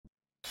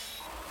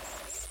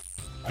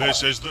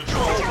This is the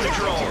Troll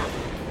Patrol,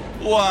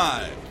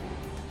 live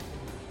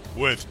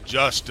with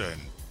Justin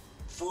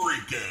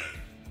Freakin'.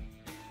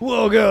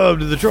 Welcome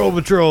to the Troll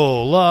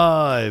Patrol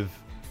live.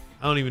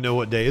 I don't even know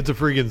what day. It's a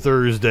freaking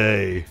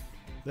Thursday.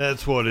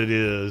 That's what it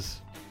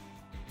is.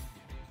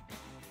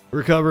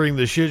 We're covering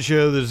the shit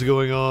show that is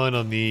going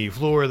on the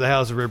floor of the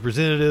House of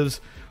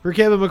Representatives, where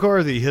Kevin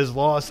McCarthy has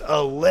lost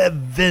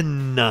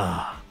 11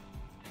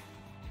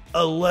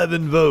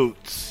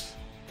 votes.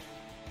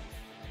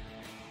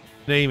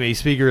 Name a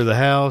Speaker of the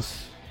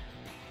House.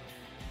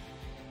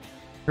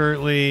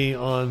 Currently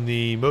on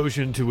the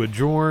motion to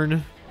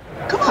adjourn.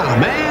 Come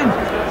on, man.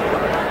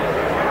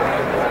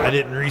 I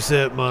didn't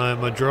reset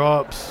my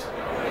drops.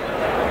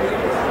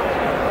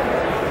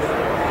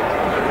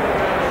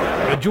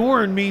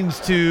 Adjourn means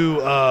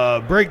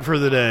to break for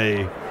the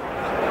day.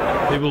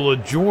 They will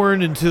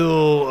adjourn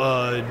until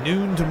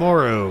noon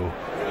tomorrow.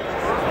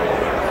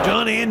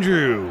 John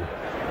Andrew,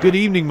 good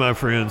evening, my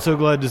friend. So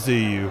glad to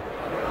see you.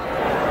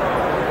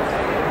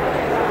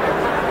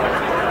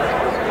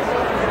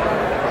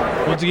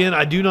 Once again,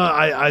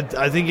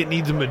 I think it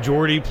needs a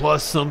majority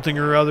plus something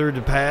or other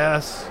to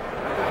pass.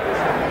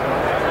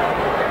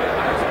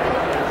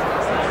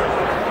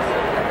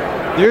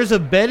 There's a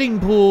betting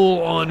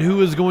pool on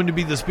who is going to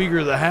be the Speaker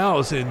of the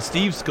House, and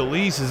Steve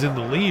Scalise is in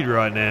the lead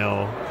right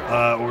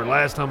now, or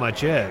last time I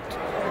checked.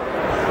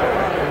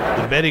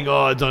 The betting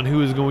odds on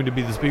who is going to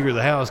be the Speaker of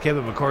the House,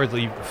 Kevin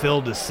McCarthy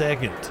fell to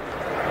second.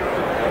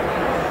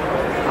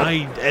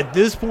 At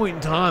this point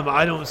in time,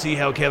 I don't see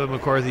how Kevin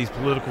McCarthy's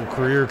political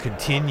career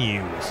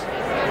continues.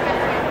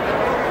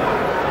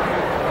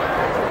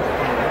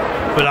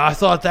 But I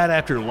thought that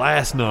after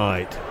last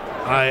night.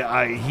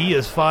 He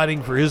is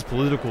fighting for his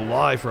political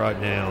life right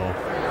now.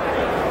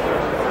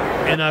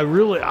 And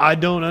I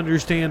don't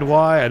understand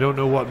why. I don't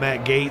know what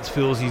Matt Gaetz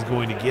feels he's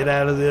going to get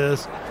out of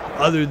this,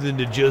 other than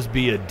to just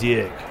be a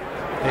dick.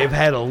 They've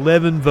had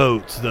 11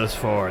 votes thus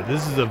far.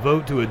 This is a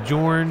vote to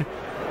adjourn.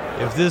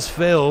 If this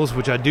fails,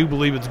 which I do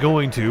believe it's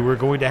going to, we're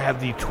going to have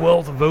the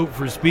 12th vote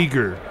for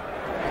Speaker.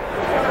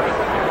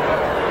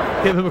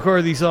 Kevin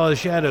McCarthy saw a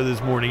shadow this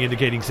morning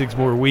indicating 6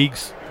 more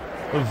weeks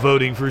of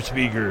voting for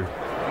Speaker.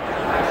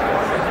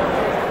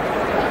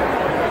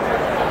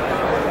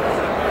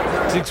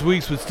 6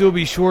 weeks would still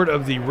be short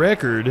of the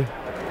record.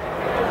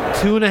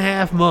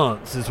 2.5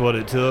 months is what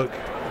it took.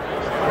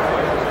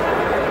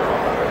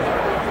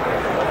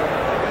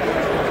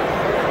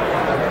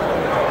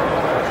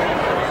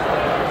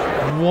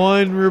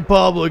 One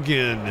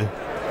Republican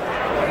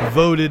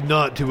voted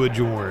not to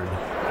adjourn.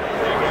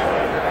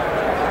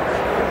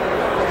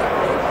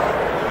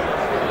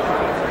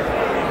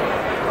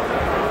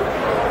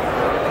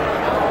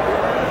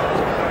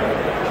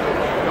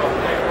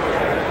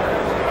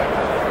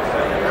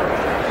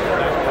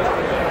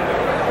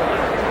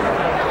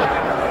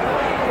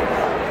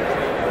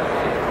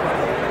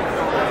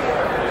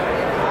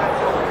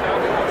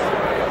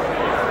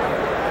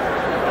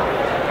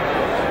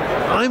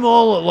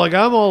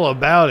 I'm all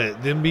about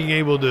it. Them being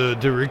able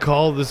to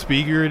recall the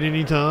speaker at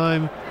any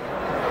time.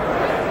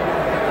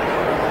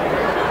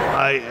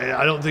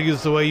 I don't think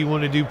it's the way you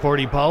want to do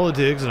party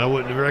politics, and I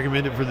wouldn't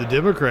recommend it for the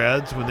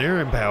Democrats when they're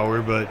in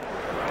power, but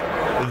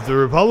if the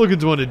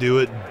Republicans want to do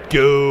it,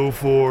 go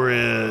for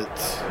it.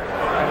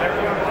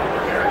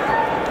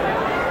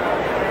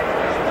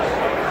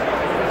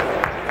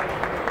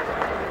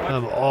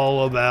 I'm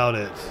all about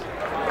it.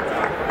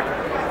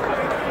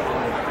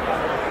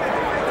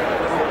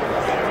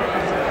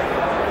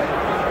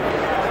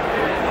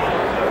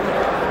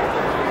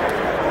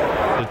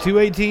 The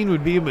 218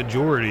 would be a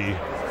majority.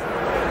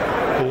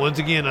 But once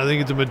again, I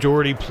think it's a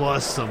majority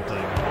plus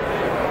something.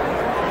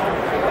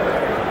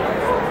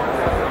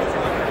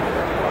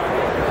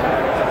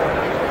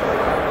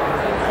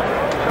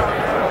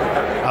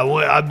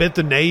 I bet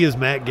the nay is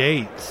Matt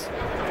Gaetz.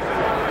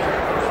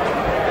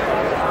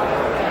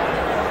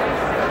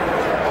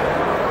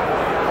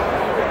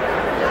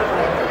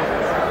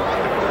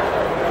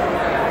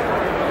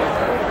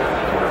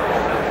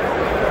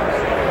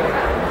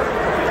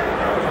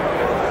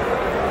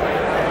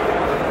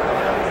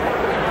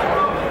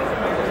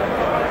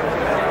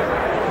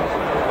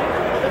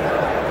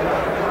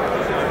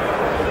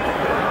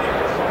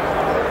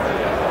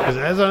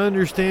 As I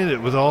understand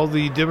it, with all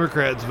the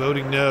Democrats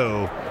voting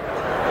no,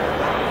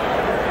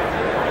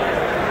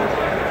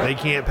 they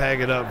can't pack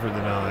it up for the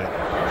night.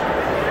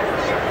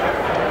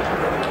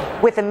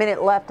 With a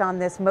minute left on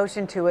this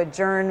motion to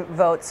adjourn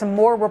vote, some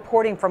more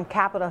reporting from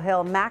Capitol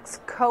Hill. Max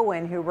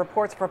Cohen, who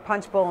reports for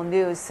Punchbowl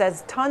News,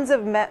 says tons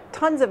of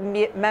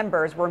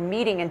members were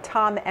meeting in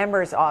Tom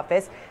Emmer's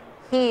office.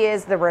 He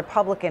is the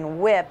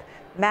Republican whip.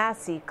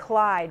 Massey,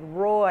 Clyde,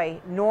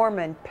 Roy,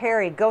 Norman,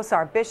 Perry,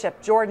 Gosar,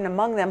 Bishop, Jordan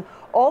among them,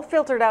 all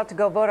filtered out to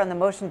go vote on the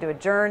motion to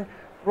adjourn.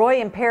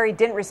 Roy and Perry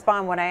didn't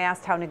respond when I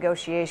asked how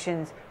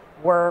negotiations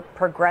were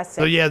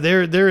progressing. So yeah,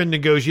 they're in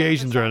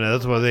negotiations right now.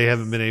 That's why they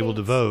haven't been able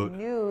to vote.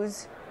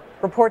 News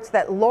reports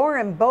that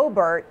Lauren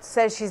Boebert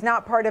says she's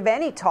not part of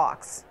any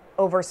talks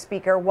over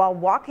Speaker while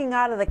walking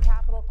out of the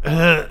Capitol.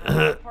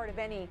 Part of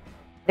any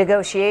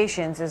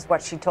negotiations, is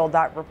what she told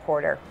that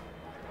reporter.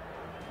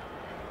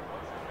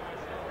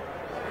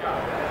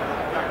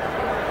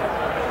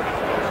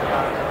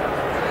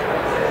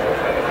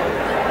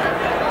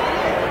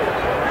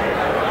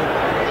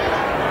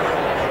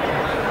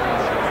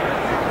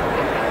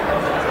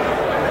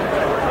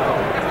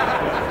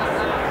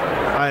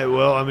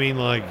 Well, I mean,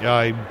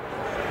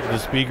 the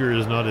speaker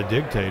is not a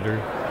dictator.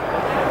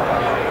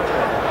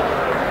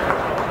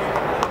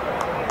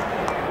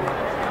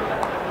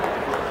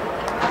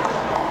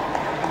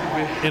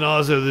 And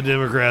also, the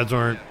Democrats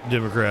aren't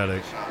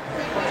democratic.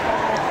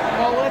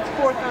 Well, it's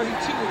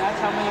 4:32. That's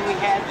how many we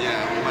had.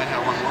 Yeah, we might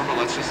have one more, but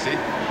let's just see.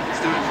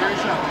 Let's do it. Very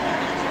simple.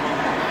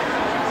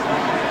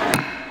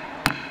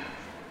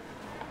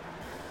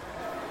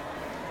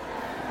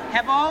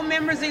 Have all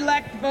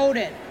members-elect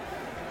voted?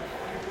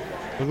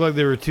 Looked like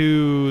there were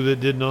two that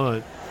did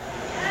not.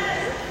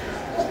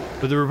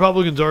 But the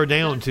Republicans are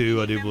down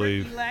two, I do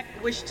believe. Does the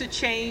elect wish to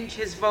change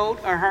his vote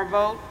or her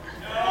vote?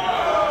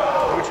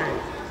 No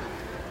change.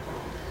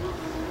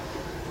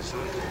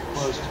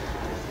 Closed.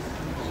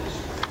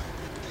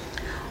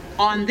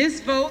 On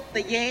this vote,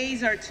 the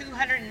yeas are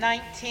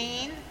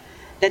 219.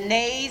 The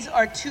nays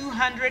are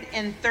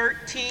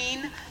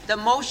 213. The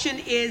motion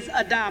is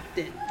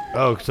adopted.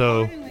 Oh,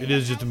 so it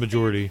is just a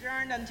majority.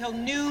 Adjourned until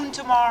noon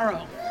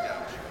tomorrow.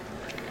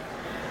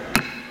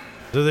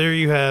 So there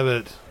you have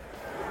it.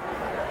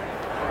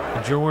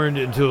 Adjourned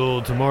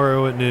until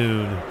tomorrow at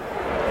noon.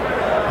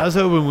 I was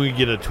hoping we'd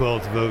get a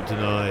 12th vote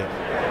tonight.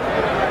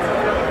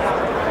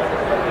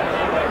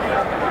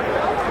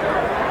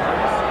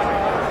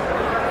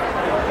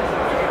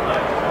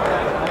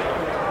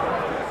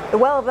 The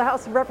well of the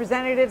House of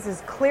Representatives is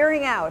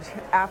clearing out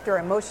after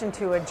a motion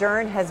to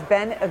adjourn has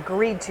been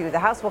agreed to. The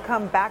House will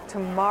come back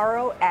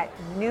tomorrow at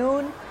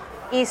noon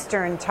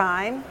Eastern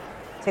Time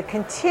to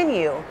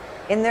continue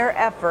in their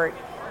effort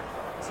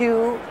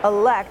to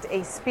elect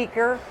a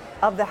Speaker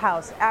of the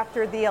House.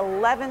 After the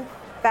 11th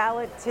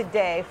ballot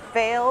today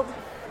failed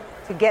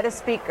to get a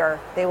Speaker,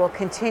 they will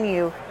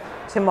continue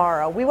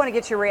tomorrow. We want to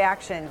get your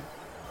reaction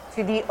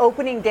to the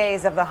opening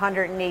days of the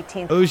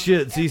 118th. Oh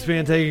shit,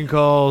 C-SPAN taking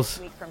calls.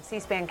 From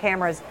C-SPAN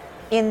cameras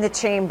in the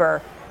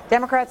chamber.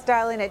 Democrats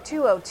dial in at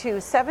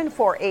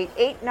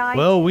 202-748-8921.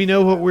 Well, we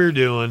know what we're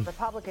doing.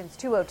 Republicans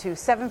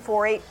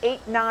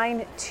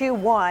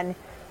 202-748-8921.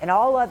 And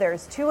all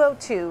others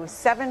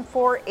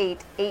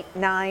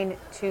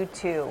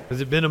 202-748-8922.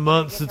 Has it been a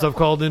month since I've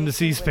called into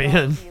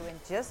C-SPAN? In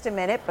just a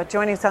minute, but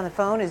joining us on the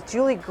phone is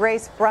Julie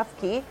Grace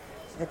Brufke.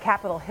 She's a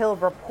Capitol Hill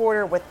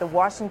reporter with the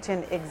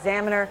Washington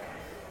Examiner.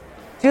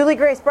 Julie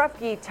Grace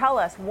Brufke, tell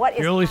us what is...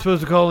 You're only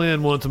supposed to call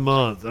in once a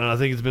month, and I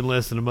think it's been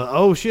less than a month.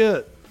 Oh,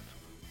 shit.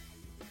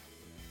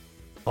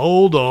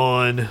 Hold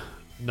on.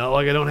 Not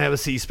like I don't have a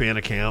C-SPAN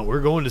account. We're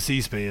going to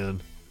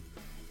C-SPAN.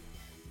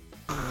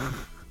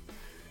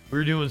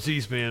 We're doing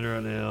C-SPAN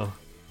right now.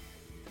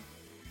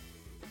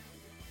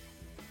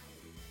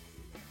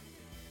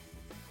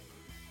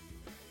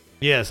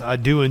 Yes, I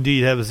do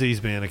indeed have a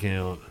C-SPAN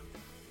account.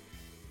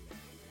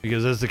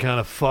 Because that's the kind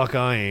of fuck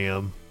I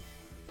am.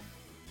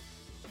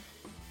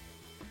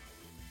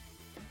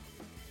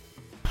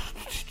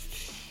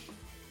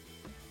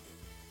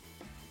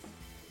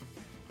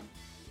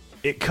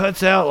 It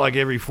cuts out like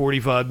every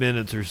 45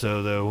 minutes or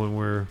so, though, when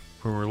we're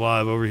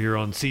live over here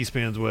on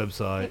C-SPAN's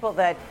website. People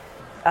that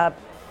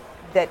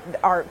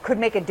could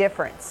make a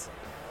difference.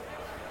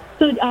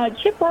 So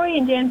Chip Roy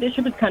and Dan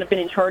Bishop has kind of been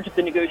in charge of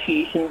the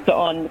negotiations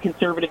on the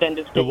conservative end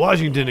of the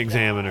Washington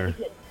Examiner.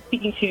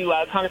 Speaking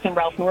to Congressman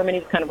Ralph Norman,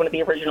 he's kind of one of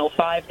the original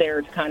five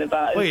there to kind of...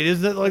 Wait,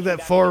 isn't that like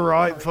that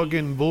far-right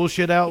fucking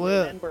bullshit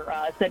outlet?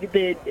 Said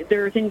that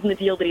there are things in the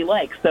deal that he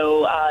likes,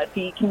 so if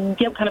he can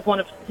get kind of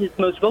one of his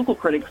most vocal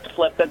critics to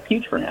flip, that's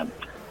huge for him.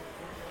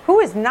 Who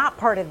is not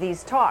part of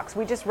these talks?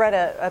 We just read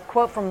a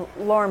quote from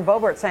Lauren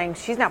Boebert saying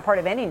she's not part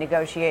of any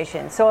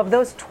negotiation. So of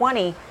those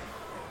 20,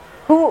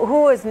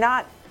 who is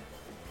not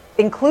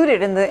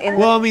included in the...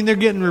 Well, I mean, they're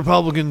getting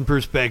Republican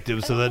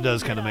perspective, so that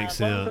does kind of make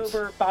sense.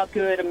 Boebert, Bob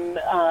Good,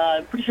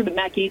 I'm pretty sure that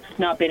Matt Gaetz has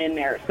not been in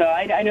there. So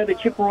I know that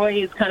Chip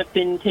Roy has kind of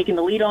been taking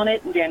the lead on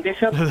it, and Dan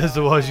Bishop. That's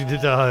the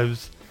Washington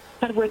Times.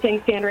 Kind of where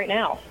things stand right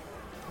now.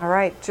 All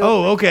right.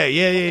 Oh, okay.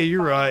 Yeah,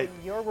 you're right.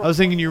 I was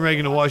thinking you were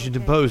making a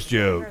Washington Post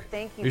joke.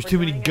 There's too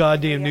many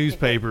goddamn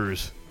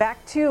newspapers.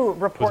 Back to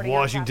reporting with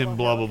Washington,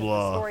 blah, blah,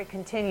 blah. The story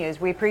continues.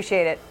 We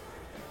appreciate it.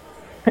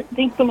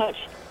 Thanks so much.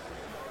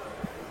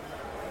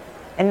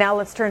 And now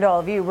let's turn to all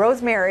of you.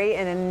 Rosemary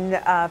in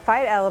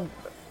Fayette,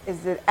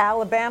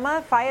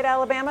 Alabama? Fayette,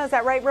 Alabama. Is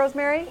that right,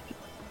 Rosemary?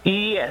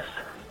 Yes.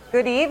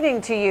 Good evening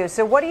to you.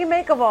 So what do you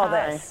make of all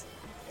this?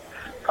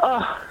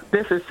 Oh,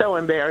 this is so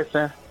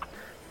embarrassing.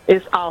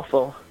 It's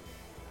awful.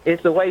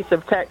 It's a waste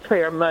of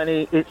taxpayer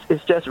money.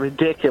 It's just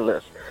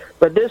ridiculous.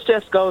 But this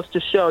just goes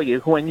to show you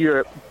when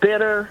you're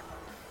bitter,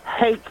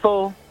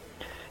 hateful,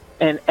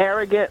 and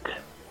arrogant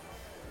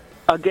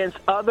against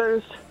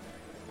others.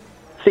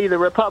 See, the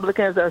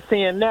Republicans are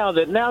seeing now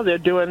they're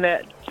doing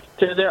that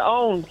to their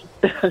own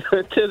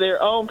to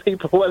their own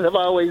people, what have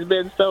always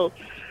been so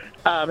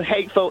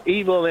hateful,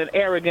 evil, and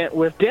arrogant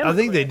with I Democrats.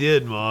 think they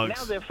did, Now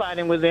Mox. they're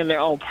fighting within their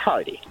own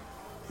party.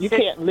 You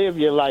can't live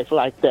your life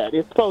like that.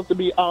 It's supposed to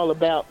be all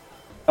about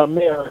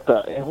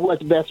America and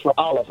what's best for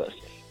all of us.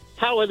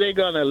 How are they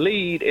going to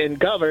lead and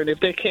govern if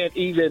they can't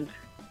even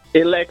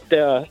elect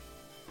a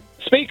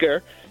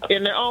speaker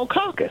in their own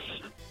caucus?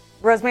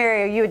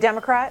 Rosemary, are you a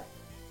Democrat?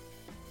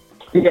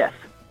 Yes.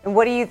 And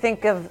what do you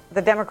think of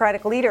the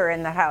Democratic leader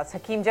in the House,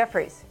 Hakeem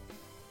Jeffries?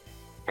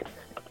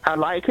 I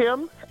like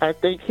him. I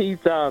think he's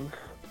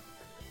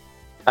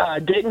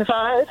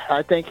dignified.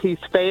 I think he's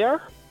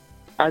fair.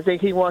 I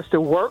think he wants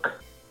to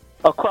work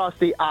across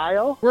the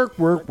aisle. Work.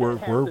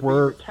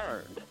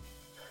 Returned.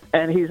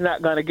 And he's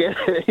not going to get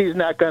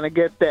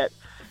that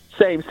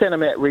same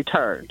sentiment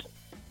returned.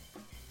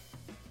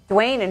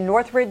 Dwayne in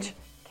Northridge,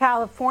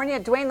 California.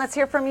 Dwayne, let's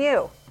hear from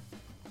you.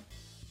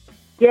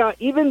 Yeah,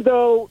 even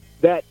though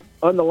that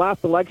on the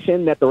last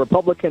election that the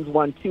Republicans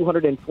won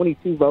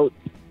 222 votes,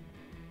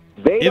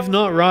 they If don't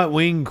not right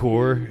wing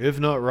core, if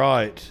not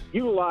right.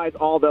 utilize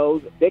all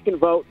those. They can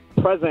vote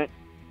present.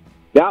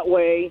 That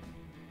way,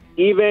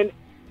 even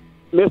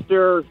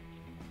Mr.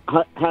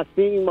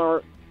 Hakeem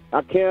or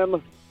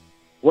Hakim,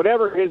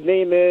 whatever his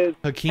name is,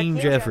 Hakeem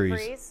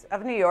Jeffries.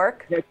 of New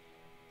York.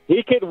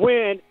 he could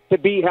win to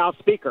be House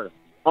Speaker.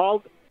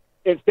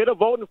 Instead of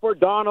voting for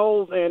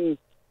Donald and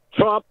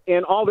Trump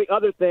and all the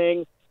other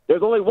things,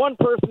 there's only one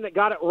person that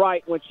got it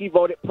right when she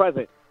voted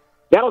present.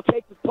 That'll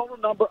take the total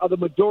number of the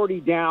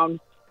majority down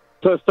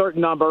to a certain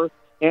number,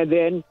 and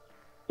then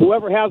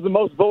whoever has the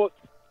most votes,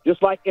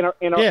 just like in our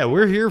Yeah,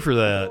 we're here for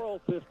that.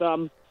 federal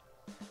system,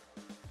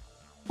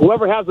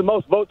 whoever has the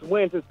most votes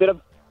wins instead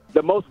of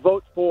the most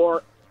votes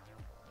for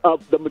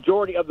the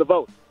majority of the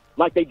votes,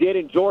 like they did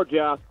in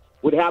Georgia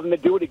with having to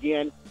do it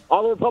again.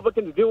 All the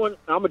Republicans are doing,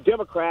 I'm a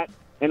Democrat,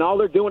 and all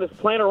they're doing is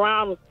playing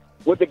around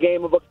with the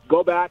game of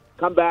go back,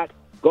 come back,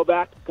 go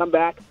back, come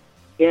back.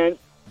 And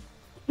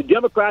the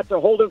Democrats are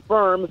holding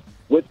firm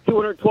with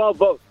 212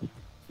 votes.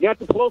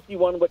 Nancy Pelosi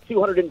won with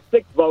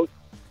 206 votes,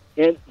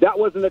 and that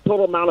wasn't the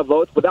total amount of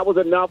votes, but that was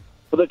enough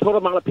for the total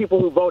amount of people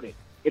who voted.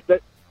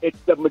 It's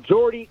the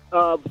majority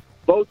of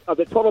votes of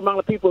the total amount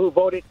of people who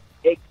voted,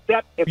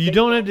 except if You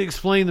don't have to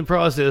explain the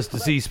process to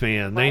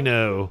C-SPAN. They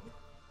know.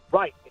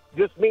 Right. It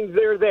just means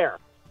they're there.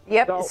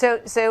 Yep.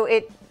 So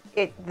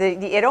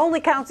it only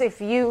counts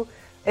if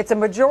it's a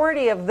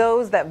majority of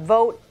those that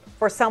vote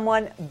for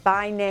someone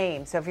by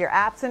name. So if you're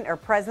absent or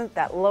present,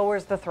 that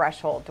lowers the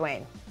threshold,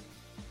 Dwayne.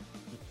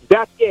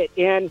 That's it.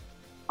 And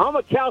I'm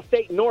a Cal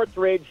State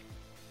Northridge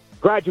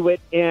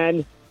graduate,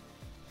 and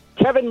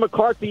Kevin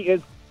McCarthy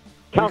is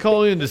We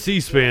call in to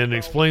C-SPAN and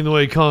explain the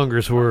way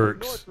Congress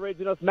works. Northridge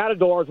and us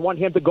Matadors want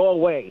him to go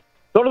away.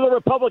 So do the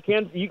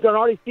Republicans. You can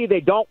already see they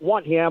don't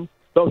want him,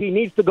 so he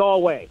needs to go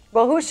away.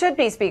 Well, who should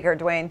be Speaker,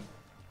 Dwayne?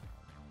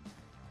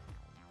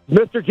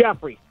 Mr.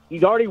 Jeffries.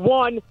 He's already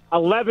won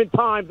 11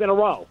 times in a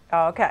row.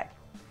 Oh, okay.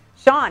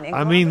 Sean.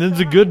 I mean, that's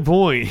a good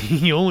point.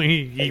 He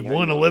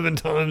won 11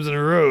 times in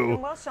a row.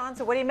 Well, Sean,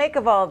 so what do you make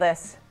of all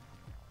this?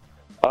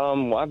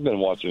 I've been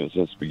watching it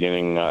since the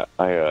beginning. A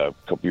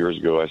couple years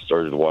ago, I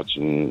started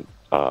watching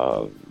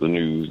the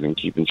news and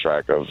keeping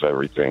track of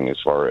everything as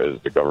far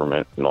as the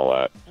government and all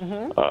that.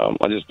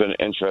 I've just been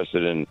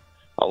interested in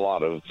a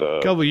lot of the...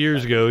 A couple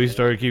years ago, he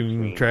started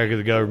keeping track of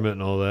the government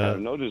and all I've that.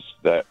 noticed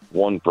that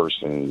one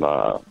person,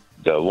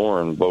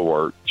 Lauren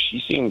Boebert,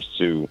 she seems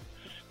to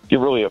get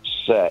really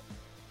upset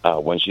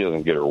when she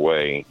doesn't get her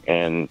way.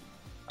 And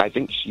I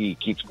think she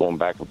keeps going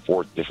back and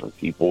forth different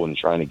people and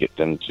trying to get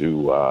them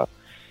to...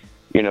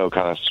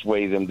 kind of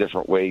sway them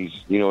different ways,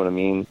 you know what I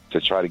mean, to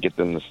try to get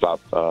them to stop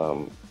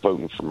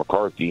voting for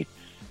McCarthy.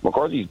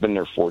 McCarthy's been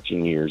there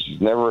 14 years.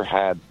 He's never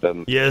had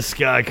the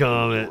Sky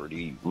Comet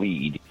majority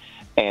lead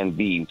and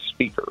be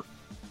speaker.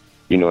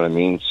 You know what I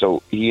mean?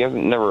 So he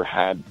hasn't never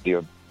had the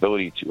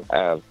ability to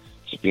have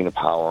subpoena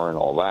power and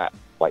all that.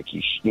 Like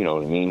you know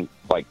what I mean?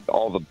 Like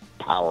all the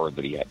power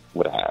that he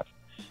would have.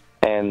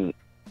 And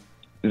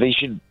they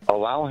should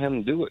allow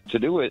him to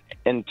do it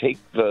and take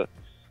the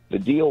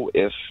deal.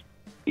 If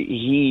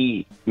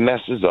he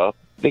messes up,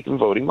 they can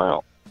vote him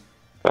out.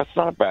 That's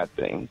not a bad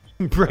thing.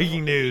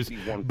 Breaking news.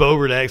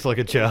 Boebert acts like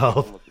a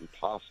child. It's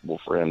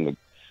impossible for him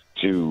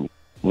to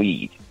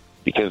lead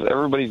because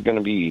everybody's going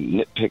to be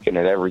nitpicking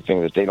at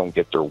everything that they don't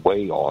get their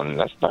way on. And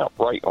that's not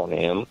right on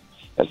him.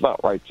 That's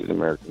not right to the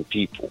American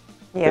people.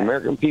 Yeah. The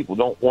American people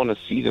don't want to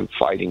see them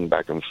fighting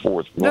back and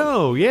forth.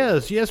 No,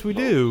 yes, we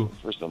do.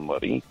 For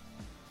somebody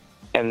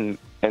and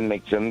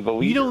make them the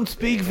leader. You don't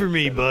speak for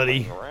me,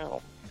 buddy.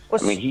 Well,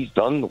 I mean, he's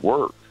done the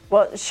work.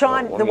 Well,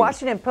 Sean, the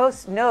Washington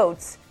Post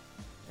notes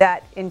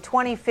that in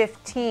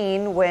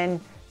 2015, when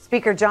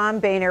Speaker John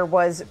Boehner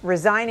was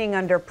resigning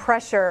under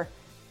pressure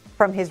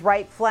from his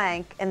right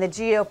flank and the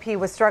GOP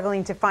was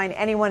struggling to find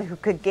anyone who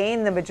could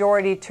gain the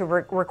majority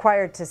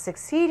required to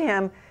succeed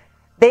him,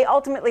 they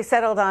ultimately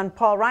settled on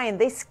Paul Ryan.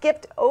 They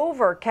skipped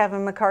over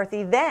Kevin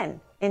McCarthy then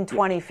in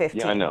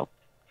 2015. Yeah, I know.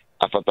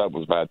 I thought that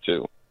was bad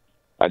too.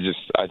 I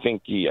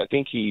think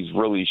he's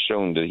really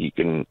shown that he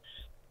can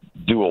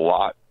do a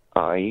lot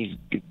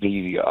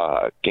He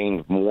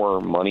gained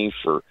more money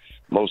for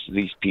most of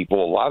these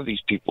people. A lot of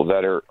these people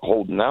that are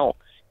holding out,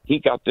 he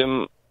got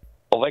them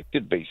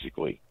elected,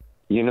 basically.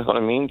 You know what I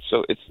mean?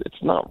 So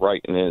it's not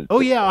right. Oh,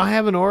 yeah, I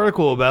have an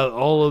article about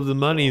all of the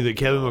money that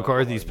Kevin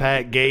McCarthy's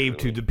PAC gave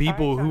to the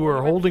people who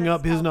are holding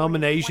up his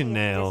nomination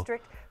now.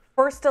 District,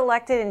 first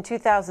elected in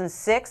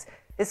 2006.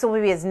 This will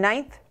be his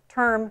 9th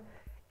term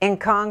in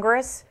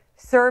Congress.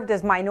 Served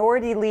as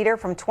minority leader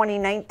from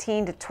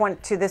 2019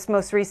 to this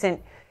most recent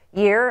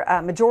year.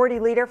 Majority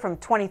leader from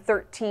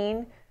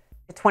 2013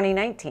 to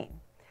 2019.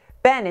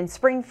 Ben in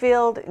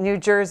Springfield, New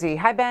Jersey.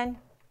 Hi, Ben.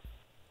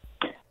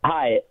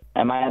 Hi,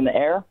 am I on the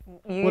air?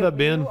 What up,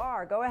 Ben? You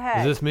are. Go ahead.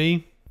 Is this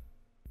me?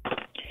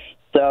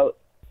 So,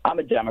 I'm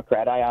a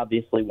Democrat. I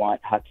obviously want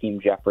Hakeem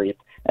Jeffries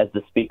as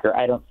the speaker.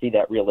 I don't see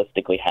that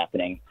realistically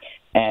happening.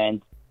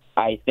 And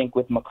I think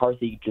with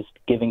McCarthy just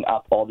giving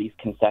up all these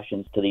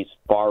concessions to these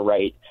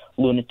far-right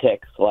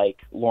lunatics like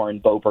Lauren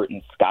Boebert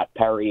and Scott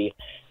Perry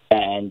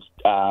and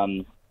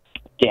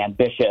Dan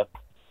Bishop,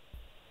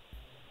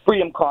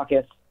 Freedom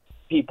Caucus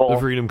people, the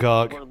Freedom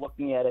Caucus, we're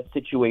looking at a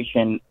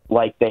situation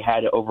like they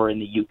had over in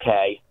the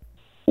UK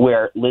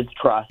where Liz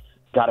Truss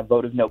got a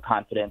vote of no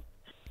confidence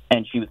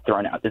and she was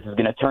thrown out. This is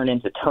going to turn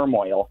into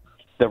turmoil.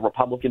 The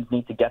Republicans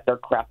need to get their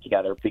crap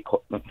together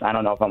because I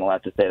don't know if I'm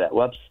allowed to say that.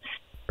 Whoops.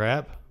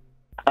 Crap?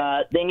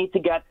 They need to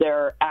get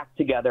their act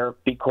together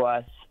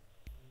because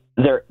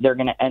they're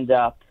going to end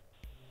up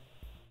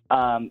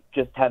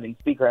just having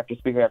speaker after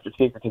speaker after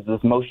speaker because of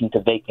this motion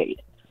to vacate.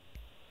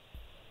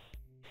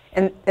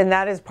 And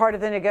that is part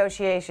of the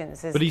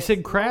negotiations. But he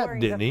said crap,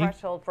 didn't he?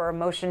 Threshold for a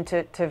motion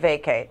to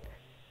vacate.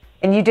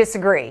 And you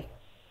disagree?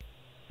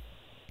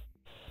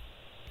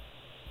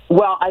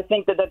 Well, I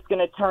think that that's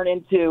going to turn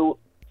into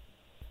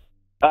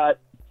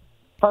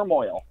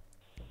turmoil.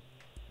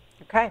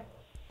 Okay.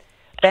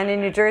 Ben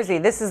in New Jersey.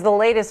 This is the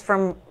latest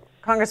from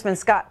Congressman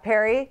Scott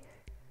Perry.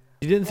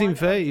 He didn't seem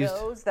fazed.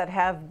 Those that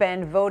have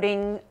been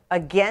voting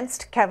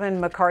against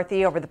Kevin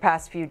McCarthy over the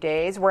past few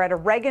days. We're at a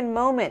Reagan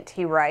moment,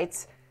 he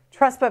writes.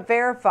 Trust but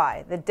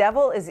verify. The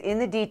devil is in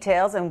the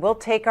details, and we'll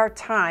take our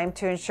time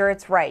to ensure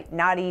it's right.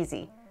 Not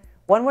easy.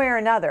 One way or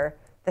another,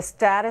 the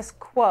status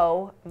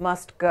quo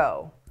must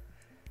go.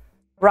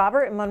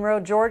 Robert in Monroe,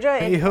 Georgia.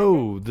 Hey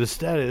ho, the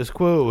status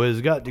quo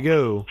has got to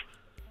go.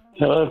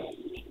 Hello.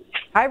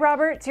 Hi,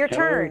 Robert. It's your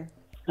turn.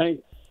 Hey,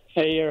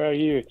 how are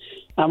you?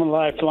 I'm a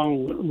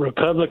lifelong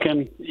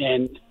Republican,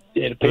 and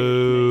it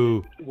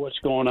appears what's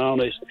going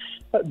on is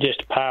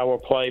just a power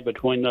play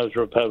between those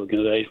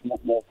Republicans. They just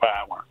want more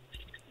power.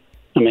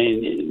 I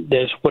mean,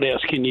 what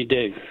else can you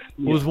do?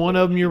 Was one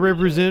of them your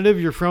representative?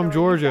 You're from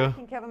Georgia.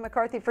 Kevin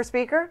McCarthy for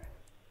speaker?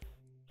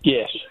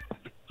 Yes.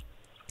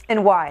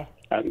 And why?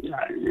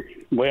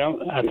 Well,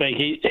 I think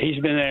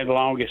he's been there the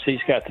longest. He's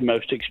got the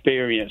most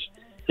experience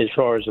as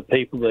far as the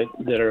people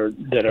that are.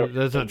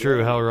 That's not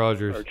true, Hal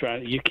Rogers.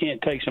 You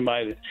can't take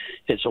somebody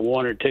that's a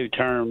 1 or 2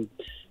 term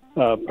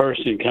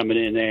person coming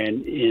in there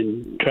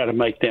and try to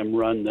make them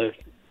run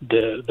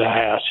the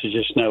house. There's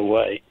just no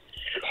way.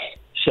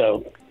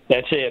 So.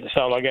 That's it. That's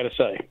all I got to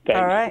say. Thanks.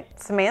 All right.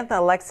 Samantha,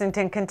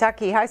 Lexington,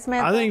 Kentucky. Hi,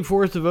 Samantha. I think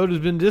Force the Vote has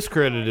been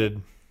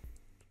discredited.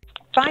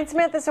 Fine,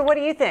 Samantha. So what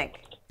do you think?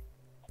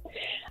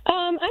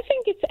 I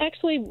think it's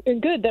actually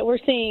good that we're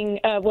seeing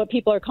what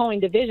people are calling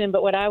division,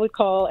 but what I would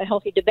call a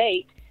healthy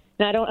debate.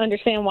 And I don't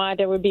understand why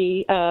there would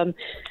be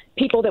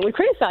people that would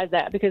criticize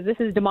that, because this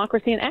is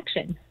democracy in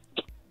action.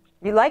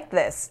 You like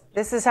this?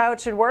 This is how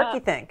it should work, you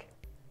think?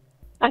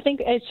 I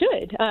think it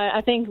should. I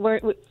think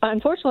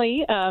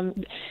unfortunately,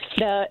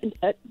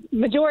 the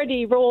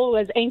majority rule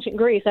was ancient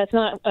Greece. That's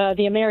not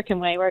the American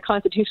way. We're a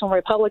constitutional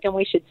republic, and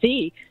we should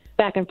see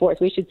back and forth.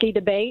 We should see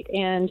debate,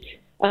 and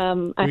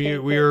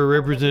we are a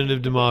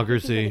representative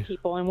democracy.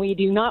 People, and we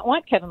do not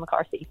want Kevin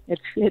McCarthy.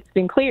 It's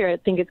been clear. I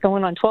think it's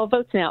going on 12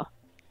 votes now.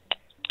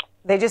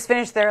 They just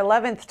finished their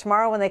 11th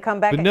tomorrow when they come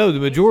back. But no, the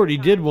majority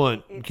did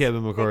want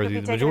Kevin McCarthy.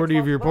 The majority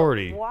of your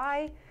party.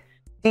 Why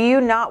do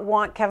you not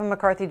want Kevin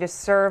McCarthy to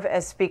serve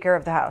as Speaker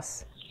of the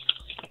House?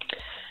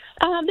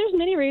 There's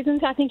many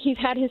reasons. I think he's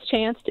had his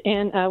chance,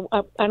 and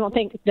I don't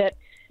think that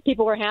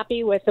people were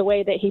happy with the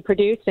way that he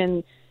produced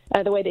and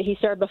the way that he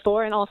served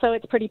before. And also,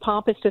 it's pretty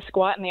pompous to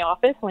squat in the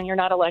office when you're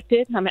not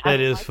elected. I mean,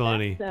 that is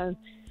funny. So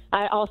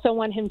I also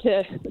want him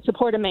to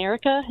support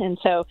America, and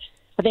so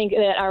I think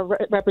that our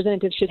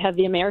representatives should have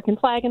the American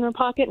flag in their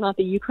pocket, not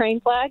the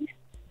Ukraine flag.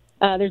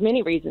 There's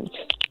many reasons.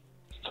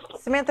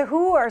 Samantha,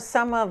 who are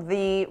some of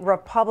the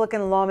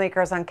Republican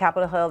lawmakers on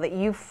Capitol Hill that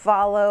you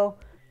follow,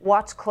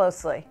 watch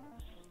closely?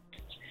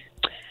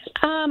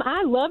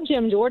 I love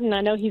Jim Jordan.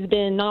 I know he's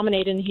been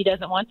nominated and he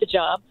doesn't want the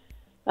job.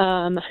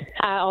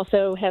 I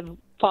also have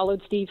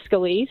followed Steve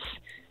Scalise.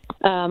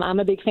 I'm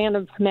a big fan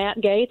of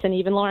Matt Gaetz and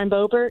even Lauren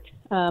Boebert.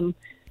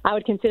 I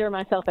would consider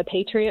myself a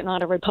patriot,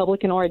 not a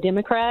Republican or a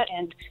Democrat.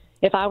 And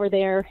if I were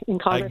there in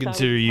Congress, I'd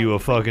consider you a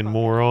fucking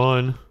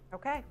moron.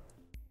 Okay.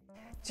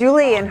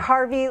 Julie in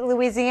Harvey,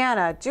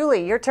 Louisiana.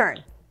 Julie, your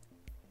turn.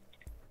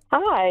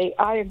 Hi,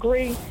 I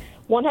agree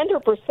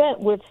 100%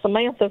 with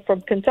Samantha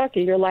from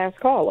Kentucky, your last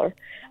caller.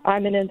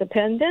 I'm an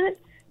independent.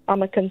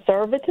 I'm a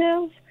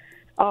conservative.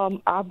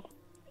 I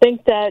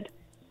think that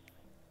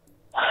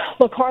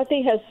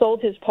McCarthy has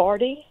sold his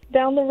party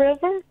down the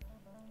river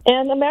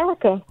and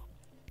America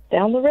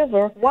down the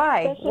river.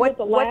 Why?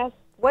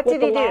 What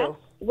did he do?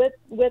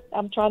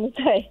 I'm trying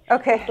to say.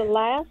 Okay. With the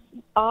last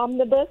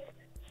omnibus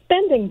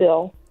spending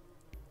bill.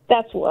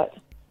 That's what.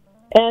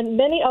 And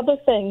many other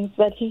things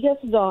that he has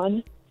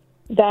done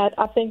that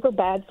I think are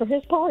bad for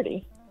his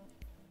party.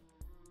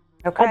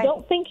 Okay. I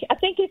think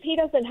if he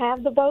doesn't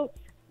have the votes,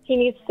 he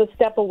needs to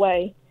step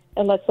away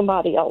and let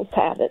somebody else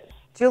have it.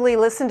 Julie,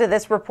 listen to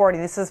this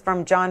reporting. This is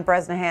from John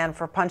Bresnahan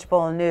for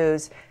Punchbowl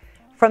News.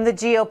 From the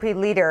GOP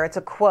leader, it's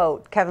a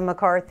quote, Kevin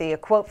McCarthy, a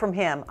quote from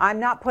him. I'm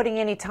not putting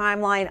any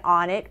timeline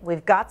on it.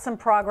 We've got some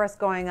progress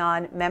going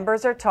on.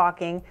 Members are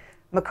talking.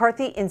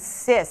 McCarthy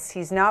insists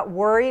he's not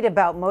worried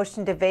about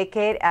motion to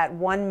vacate at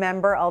one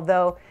member,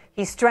 although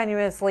he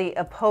strenuously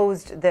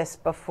opposed this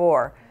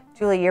before.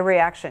 Julie, your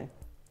reaction?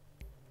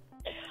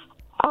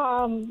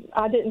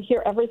 I didn't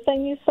hear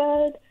everything you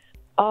said.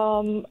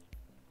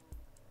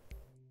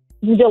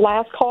 The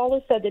last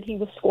caller said that he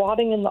was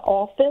squatting in the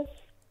office,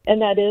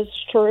 and that is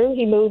true.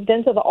 He moved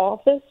into the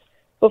office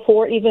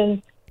before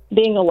even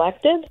being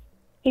elected.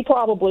 He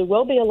probably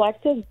will be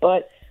elected,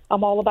 but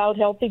I'm all about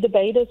healthy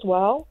debate as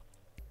well.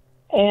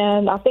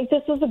 And I think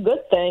this is a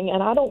good thing,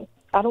 and I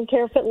don't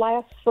care if it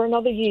lasts for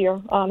another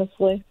year,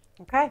 honestly.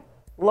 Okay.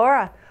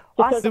 Laura.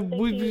 Awesome.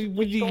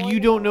 You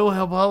don't know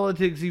how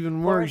politics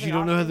even works. You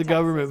don't know how the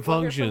government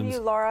functions. We'll hear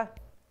from you, Laura.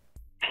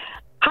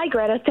 Hi,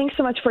 Greta. Thanks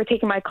so much for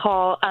taking my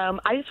call.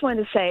 I just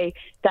wanted to say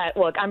that,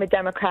 look, I'm a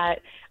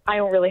Democrat. I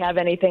don't really have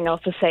anything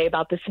else to say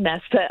about this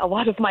mess that a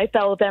lot of my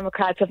fellow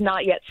Democrats have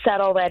not yet said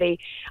already.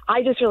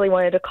 I just really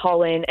wanted to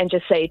call in and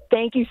just say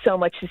thank you so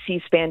much to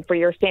C-SPAN for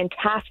your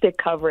fantastic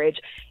coverage.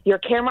 Your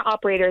camera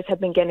operators have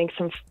been getting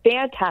some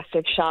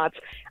fantastic shots.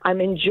 I'm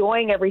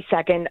enjoying every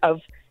second of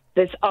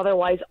this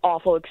otherwise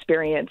awful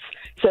experience.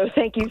 So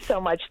thank you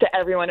so much to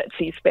everyone at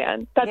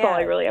C-SPAN. That's all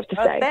I really have to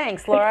say.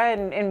 Thanks, Laura.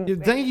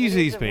 And thank you,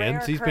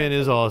 C-SPAN. C-SPAN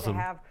is awesome.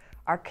 To have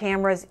our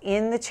cameras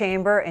in the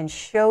chamber and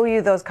show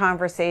you those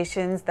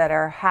conversations that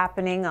are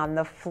happening on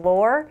the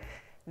floor.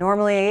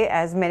 Normally,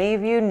 as many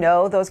of you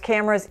know, those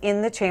cameras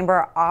in the chamber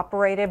are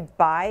operated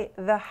by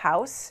the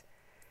House.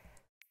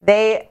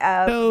 They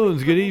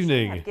Tones, good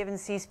evening. Have given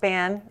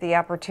C-SPAN the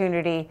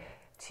opportunity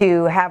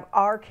to have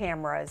our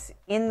cameras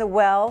in the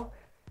well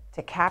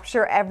to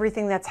capture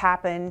everything that's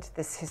happened,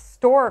 this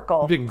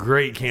historical, been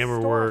great camera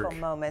work,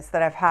 moments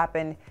that have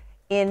happened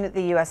in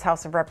the U.S.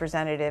 House of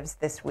Representatives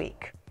this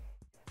week.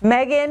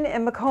 Megan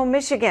in Macomb,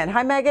 Michigan.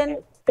 Hi,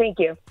 Megan. Thank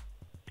you.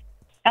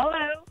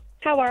 Hello.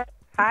 How are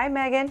you? Hi,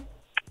 Megan.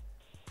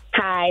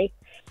 Hi.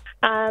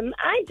 I'm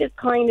just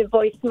calling to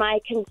voice my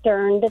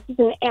concern. This is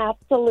an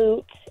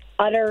absolute,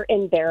 utter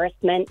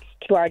embarrassment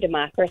to our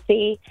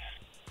democracy.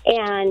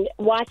 And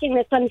watching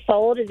this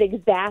unfold is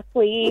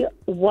exactly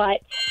what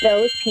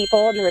those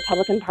people in the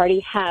Republican Party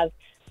have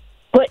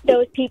put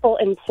those people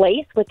in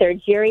place with their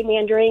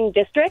gerrymandering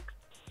districts.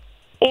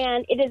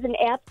 And it is an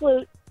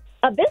absolute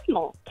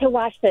abysmal to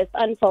watch this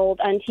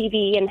unfold on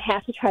TV and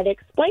have to try to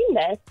explain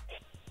this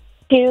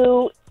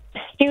to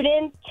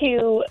students,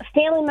 to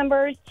family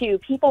members, to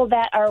people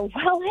that are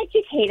well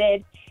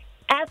educated,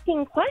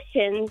 asking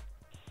questions,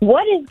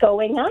 what is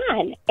going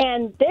on?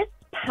 And this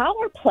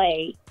power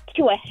play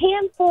to a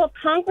handful of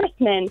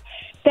congressmen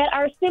that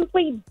are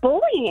simply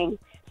bullying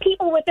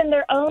people within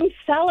their own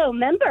fellow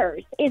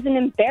members is an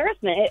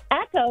embarrassment. It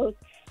echoes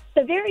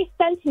the very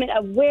sentiment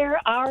of where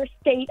our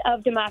state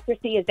of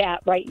democracy is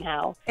at right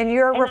now. And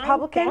you're a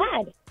Republican?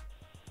 I'm sad.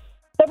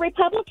 The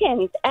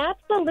Republicans,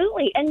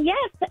 absolutely. And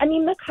yes, I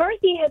mean,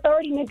 McCarthy has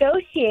already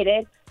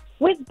negotiated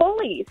with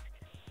bullies.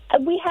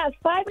 We have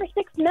 5 or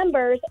 6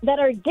 members that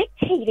are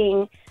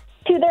dictating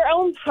to their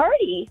own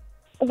party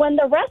when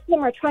the rest of them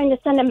are trying to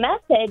send a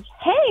message,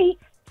 hey,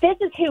 this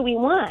is who we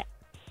want.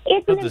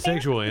 It's the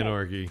sexual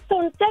anarchy.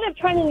 So instead of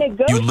trying to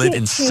negotiate you live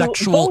in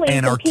sexual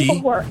anarchy. People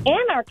who are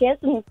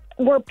anarchists and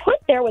were put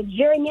there with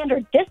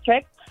gerrymandered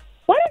districts,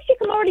 why don't you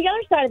come over to the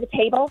other side of the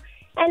table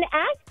and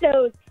ask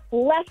those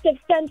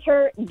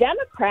left-of-center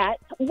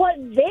Democrats what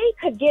they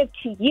could give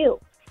to you?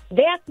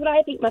 That's what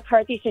I think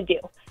McCarthy should do.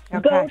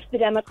 Okay. Go to the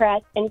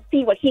Democrats and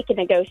see what he can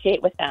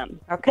negotiate with them.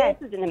 Okay.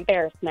 This is an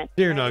embarrassment.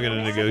 They're not going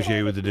to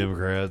negotiate with the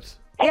Democrats.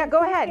 Yeah, go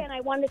ahead. And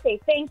I want to say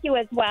thank you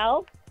as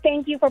well.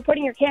 Thank you for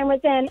putting your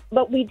cameras in,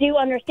 but we do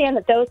understand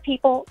that those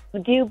people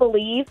do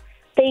believe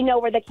they know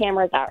where the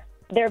cameras are.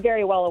 They're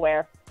very well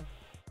aware.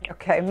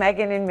 Okay,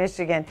 Megan in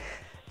Michigan.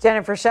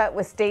 Jennifer Shutt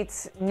with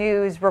States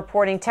News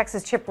reporting.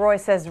 Texas Chip Roy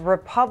says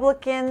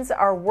Republicans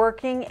are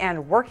working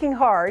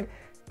hard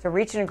to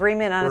reach an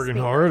agreement on working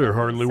hard or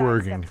hardly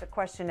working. That's a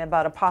question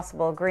about a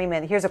possible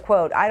agreement. Here's a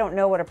quote. I don't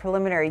know what a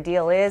preliminary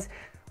deal is.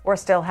 We're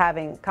still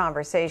having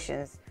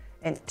conversations.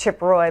 And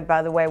Chip Roy,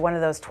 by the way, one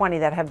of those 20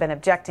 that have been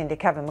objecting to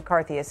Kevin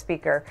McCarthy as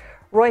Speaker.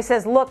 Roy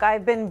says, look,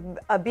 I've been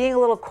being a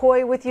little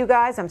coy with you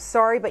guys. I'm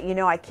sorry, but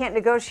I can't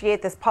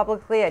negotiate this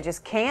publicly. I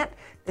just can't.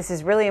 This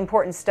is really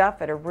important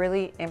stuff at a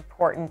really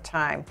important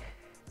time.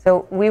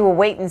 So we will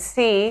wait and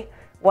see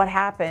what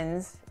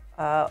happens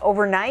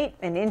overnight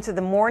and into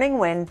the morning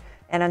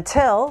and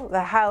until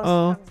the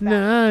House comes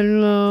back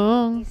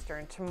long.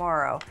 Eastern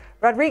tomorrow.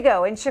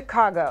 Rodrigo in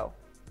Chicago.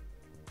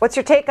 What's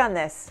your take on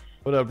this?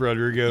 What up,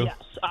 Rodrigo? Yes,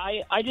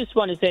 I just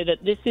want to say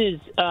that this is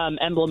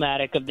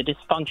emblematic of the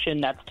dysfunction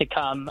that's to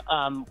come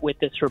with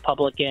this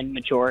Republican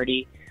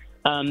majority,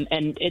 and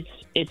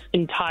it's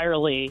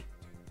entirely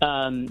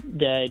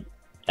the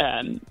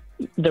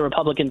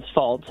Republicans'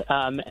 fault.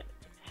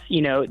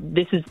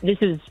 This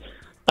is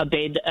a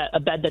bed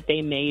that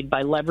they made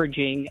by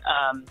leveraging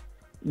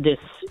this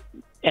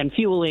and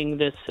fueling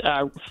this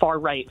far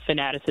right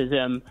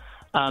fanaticism,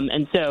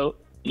 and so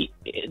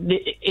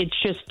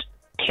it's just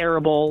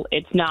terrible.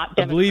 It's not.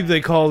 I believe they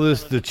call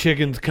this the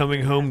chickens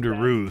coming home to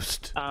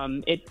roost.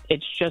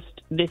 It's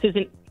just, this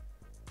isn't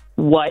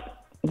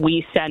what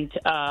we sent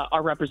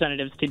our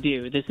representatives to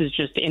do. This is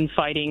just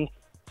infighting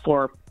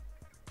for,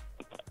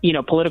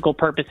 political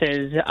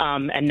purposes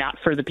and not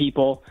for the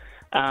people.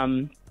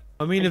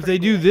 If they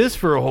do this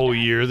for a whole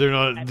year, they're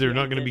not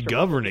going to be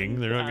governing.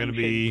 They're not going to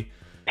be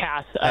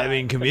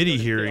having committee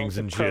hearings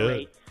and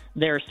shit.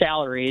 Their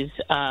salaries.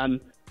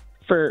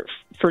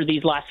 For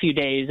these last few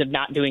days of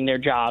not doing their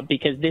job,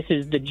 because this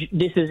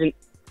isn't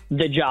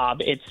the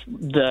job, it's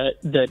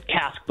the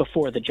task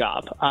before the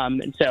job,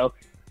 and so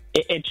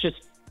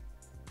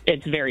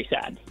it's very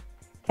sad.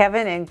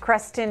 Kevin in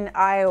Creston,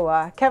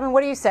 Iowa. Kevin,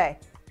 what do you say?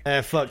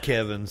 Fuck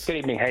Kevin's. Good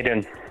evening. How you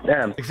doing?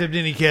 Except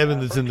any Kevin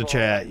that's in the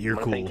chat, you're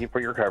cool. Thank you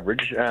for your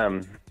coverage.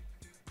 I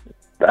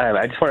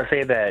just want to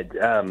say that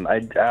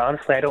I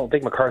honestly don't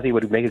think McCarthy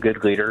would make a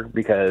good leader,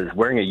 because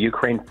wearing a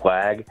Ukraine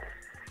flag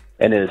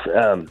in his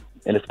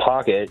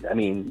pocket. I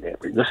mean,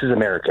 this is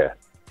America.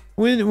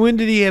 When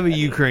did he have a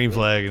Ukraine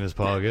flag in his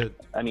pocket?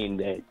 I mean,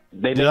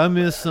 did I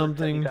miss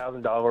something?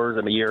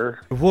 $70,000 a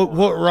year.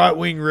 What right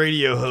wing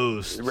radio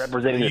host,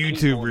 representing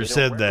YouTuber,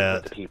 said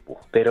that? The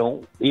people. They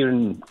don't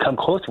even come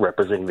close to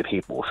representing the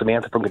people.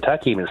 Samantha from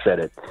Kentucky even said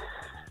it.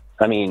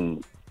 I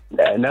mean,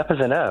 enough is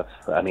enough.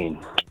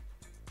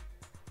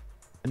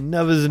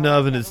 Enough is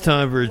enough, and it's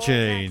time for a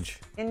change.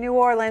 In New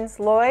Orleans,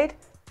 Lloyd.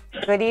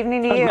 Good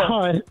evening to you.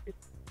 Hi.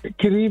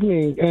 Good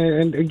evening,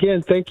 and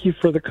again, thank you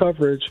for the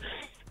coverage.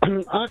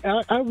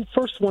 I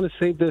first want to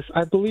say this.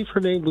 I believe her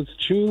name was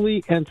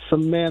Julie and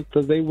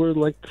Samantha. They were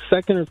like the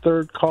second or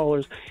third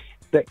callers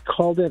that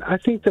called in. I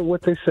think that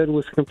what they said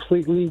was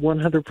completely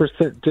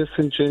 100%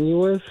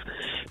 disingenuous,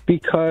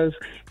 because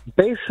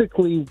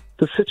basically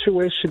the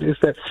situation is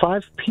that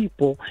 5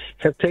 people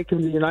have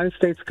taken the United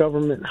States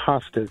government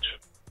hostage.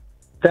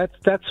 That's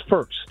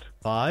first.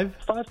 5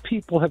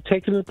 people have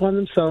taken it upon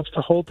themselves to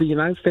hold the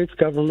United States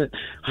government.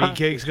 Meat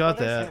Cake's got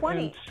that.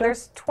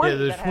 There's 20. Yeah,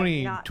 there's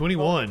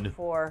 21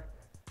 for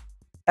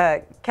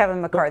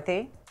Kevin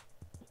McCarthy.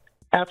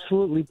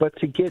 Absolutely, but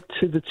to get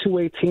to the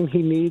 218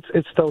 he needs,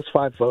 it's those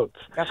 5 votes.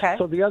 Okay.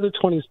 So the other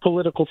 20 is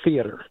political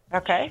theater.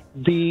 Okay.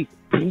 The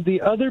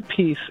other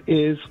piece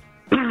is,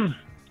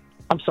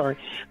 I'm sorry.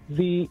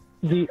 The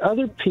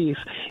other piece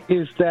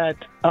is that.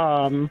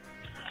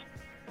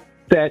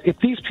 That if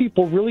these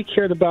people really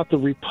cared about the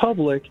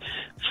republic,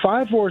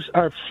 5 or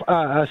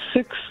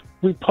 6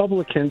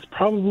 Republicans,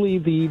 probably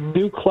the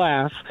new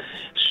class,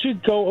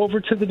 should go over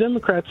to the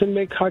Democrats and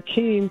make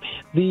Hakeem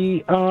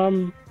the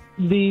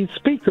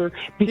speaker,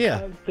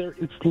 because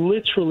it's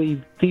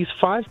literally these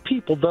 5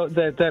 people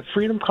that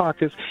Freedom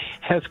Caucus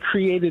has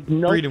created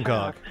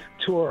path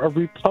to a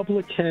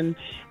Republican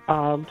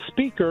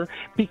speaker,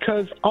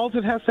 because all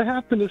that has to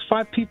happen is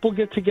 5 people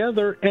get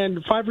together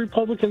and 5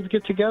 Republicans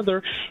get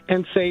together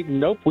and say,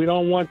 nope, we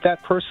don't want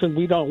that person.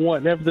 We don't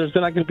want, there's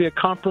not going to be a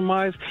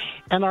compromise,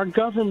 and our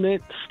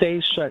government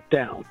stays shut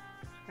down.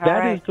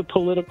 That is the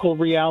political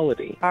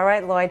reality. All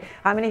right, Lloyd.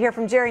 I'm going to hear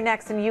from Jerry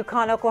next in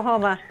Yukon,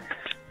 Oklahoma.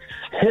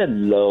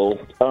 Hello.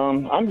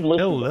 I'm listening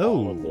to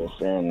all of this,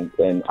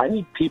 and I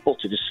need people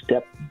to just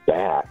step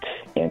back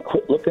and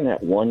quit looking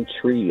at one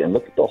tree and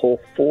look at the whole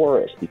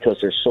forest, because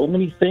there's so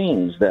many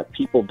things that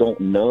people don't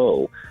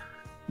know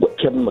what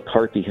Kevin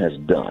McCarthy has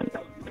done.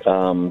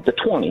 The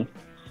 20,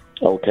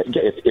 okay,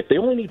 if they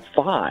only need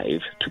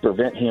 5 to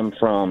prevent him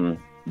from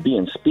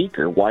being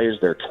speaker, why is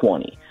there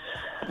 20?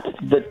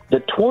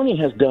 The 20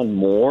 has done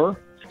more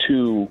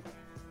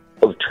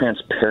of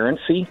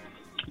transparency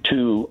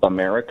to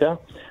America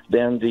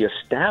than the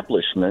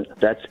establishment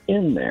that's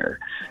in there.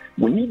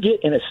 When you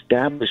get an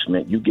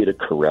establishment, you get a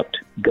corrupt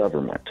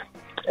government.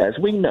 As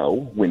we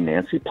know, when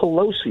Nancy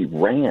Pelosi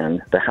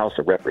ran the House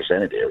of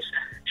Representatives,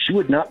 she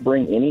would not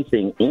bring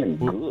anything in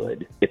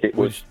good if it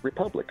was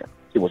Republican.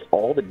 It was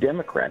all the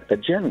Democrat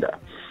agenda.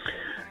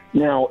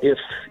 Now, if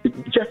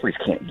Jeffries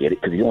can't get it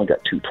because he only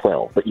got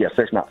 212, but yes,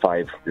 there's not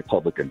 5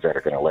 Republicans that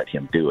are going to let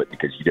him do it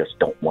because you just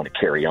don't want to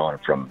carry on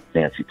from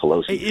Nancy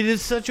Pelosi. It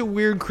is such a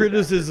weird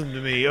criticism to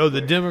me. Oh,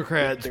 the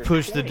Democrats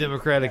push the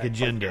Democratic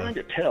agenda. I'm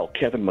trying to tell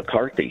Kevin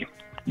McCarthy,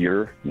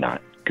 you're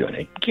not going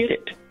to get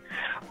it.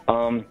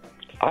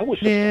 I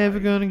was never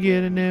going to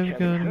get it, never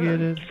going to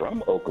get it.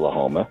 From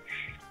Oklahoma,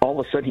 all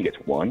of a sudden he gets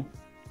 1,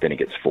 then he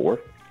gets 4,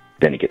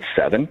 then he gets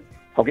 7.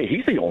 Okay,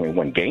 he's the only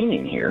one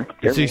gaining here.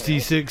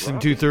 66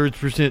 and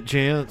 2/3%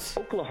 chance.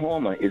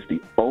 Oklahoma is the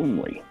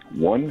only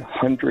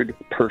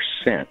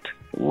 100%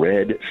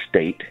 red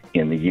state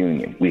in the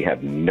union. We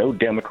have no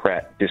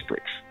Democrat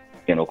districts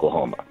in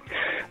Oklahoma.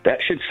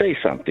 That should say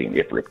something.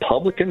 If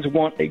Republicans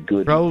want a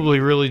good... Probably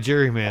really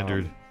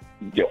gerrymandered.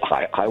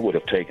 I would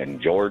have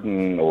taken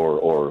Jordan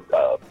or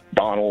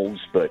Donalds,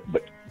 but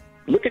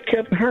look at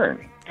Kevin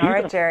Hern. All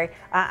right, Jerry.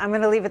 I'm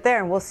going to leave it there,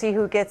 and we'll see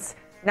who gets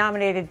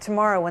nominated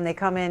tomorrow when they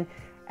come in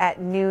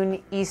at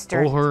noon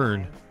Eastern.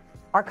 Hern.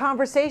 Our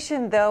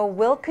conversation, though,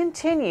 will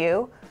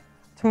continue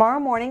tomorrow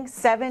morning,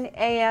 7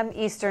 a.m.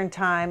 Eastern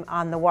Time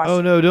on the Washington.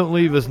 Oh, no, don't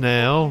leave us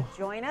now.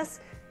 Join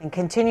us and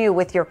continue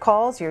with your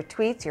calls, your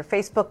tweets, your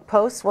Facebook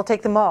posts. We'll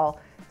take them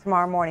all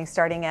tomorrow morning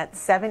starting at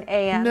 7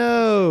 a.m.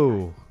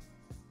 No.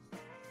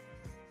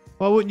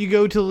 Why wouldn't you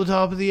go till the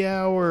top of the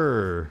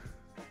hour?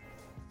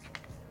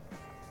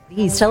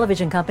 These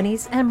television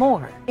companies and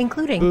more,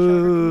 including...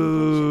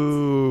 Boo.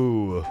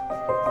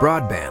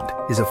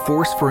 Broadband is a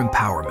force for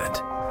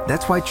empowerment.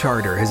 That's why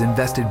Charter has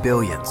invested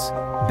billions,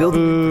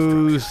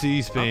 building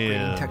C-SPAN.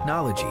 upgrading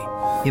technology,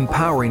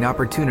 empowering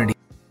opportunity.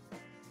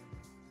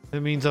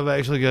 That means I've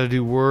actually got to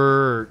do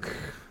work.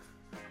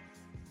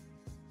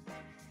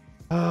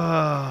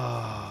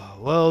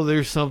 Well,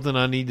 there's something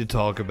I need to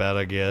talk about,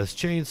 I guess.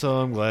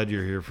 Chainsaw, I'm glad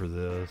you're here for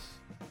this.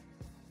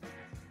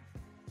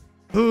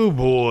 Oh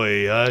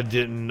boy, I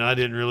didn't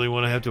really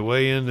want to have to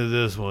weigh into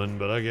this one,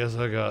 but I guess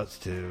I got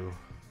to.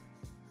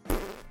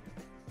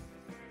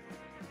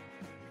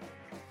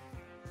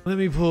 Let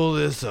me pull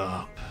this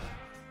up.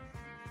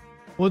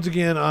 Once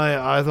again,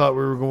 I thought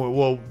we were going.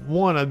 Well,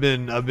 one, I've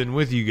been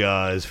with you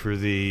guys for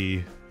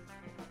the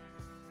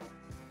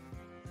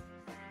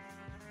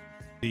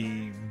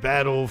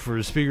battle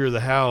for Speaker of the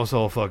House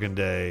all fucking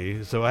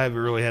day, so I haven't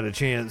really had a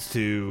chance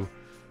to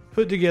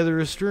put together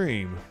a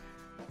stream.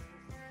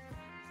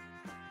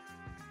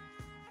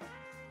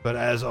 But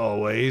as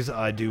always,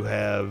 I do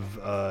have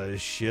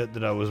shit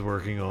that I was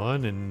working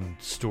on and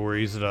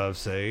stories that I've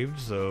saved,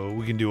 so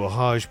we can do a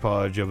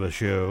hodgepodge of a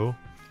show.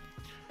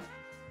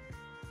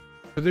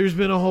 But there's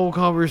been a whole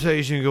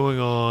conversation going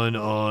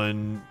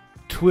on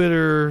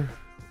Twitter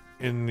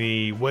in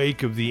the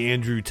wake of the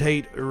Andrew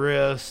Tate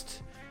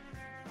arrest.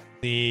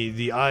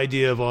 The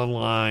idea of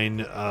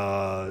online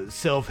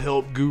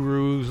self-help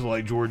gurus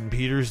like Jordan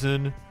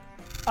Peterson.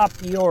 Up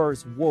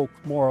yours, woke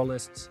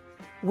moralists.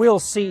 We'll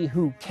see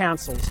who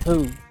cancels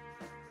who.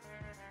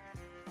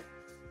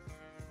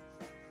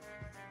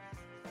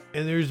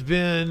 And there's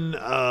been,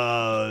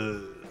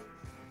 I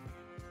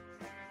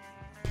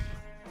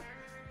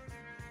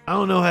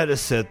don't know how to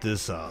set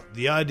this up.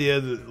 The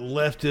idea that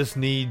leftists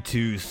need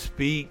to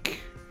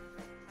speak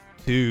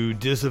to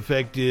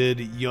disaffected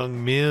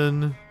young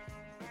men.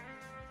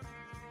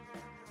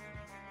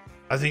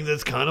 I think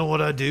that's kind of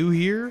what I do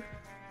here.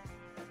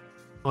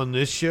 On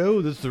this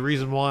show, that's the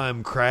reason why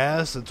I'm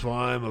crass. That's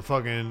why I'm a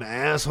fucking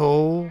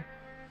asshole.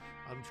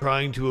 I'm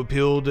trying to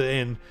appeal to,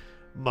 and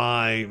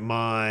my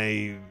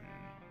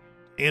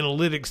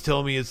analytics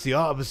tell me it's the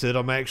opposite.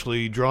 I'm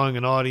actually drawing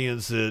an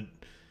audience that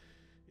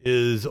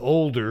is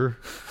older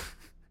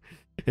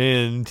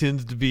and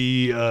tends to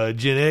be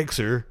Gen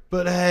Xer.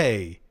 But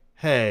hey,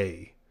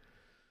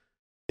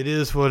 it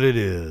is what it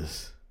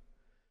is.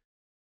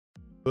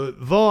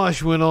 But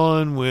Vaush went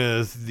on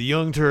with the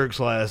Young Turks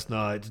last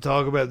night to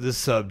talk about this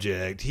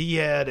subject. He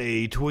had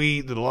a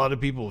tweet that a lot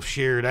of people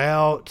shared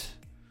out.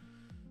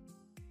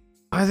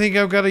 I think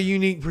I've got a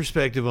unique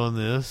perspective on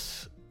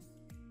this.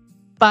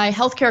 By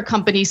healthcare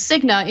company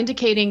Cigna,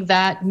 indicating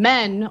that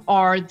men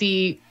are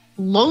the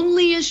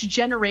loneliest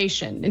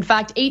generation. In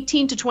fact,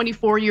 18 to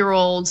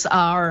 24-year-olds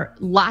are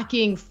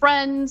lacking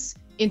friends,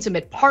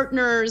 intimate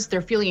partners.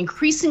 They're feeling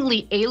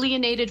increasingly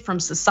alienated from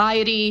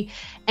society.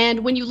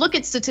 And when you look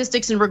at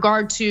statistics in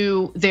regard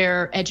to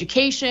their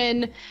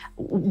education,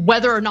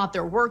 whether or not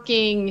they're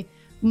working,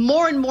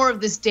 more and more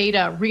of this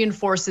data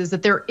reinforces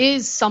that there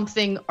is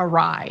something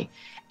awry.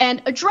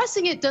 And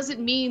addressing it doesn't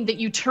mean that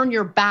you turn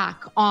your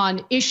back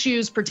on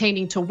issues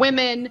pertaining to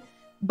women,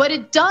 but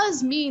it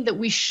does mean that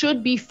we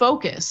should be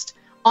focused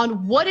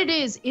on what it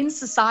is in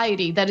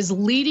society that is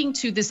leading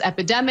to this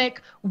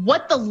epidemic,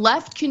 what the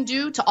left can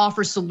do to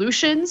offer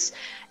solutions,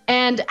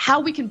 and how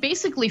we can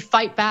basically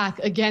fight back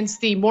against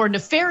the more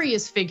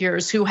nefarious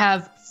figures who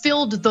have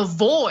filled the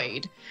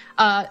void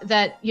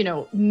that,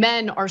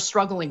 men are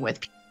struggling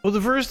with. Well,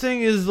 the first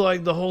thing is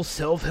like the whole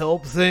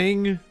self-help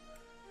thing.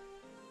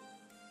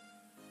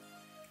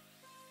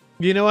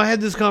 I had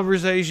this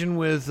conversation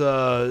with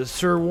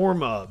Sir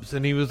Warmups,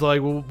 and he was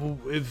like, well,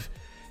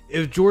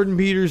 if Jordan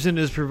Peterson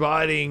is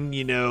providing,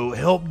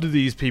 help to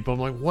these people, I'm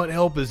like, what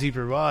help is he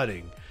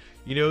providing?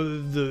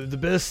 The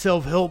best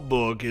self-help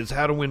book is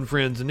How to Win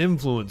Friends and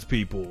Influence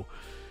People.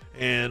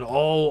 And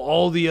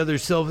all the other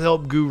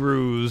self-help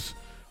gurus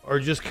are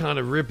just kind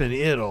of ripping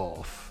it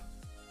off.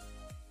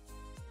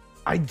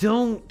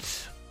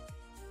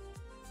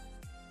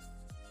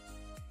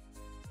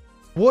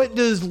 What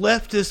does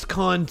leftist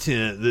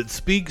content that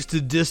speaks to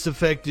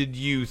disaffected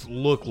youth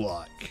look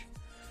like?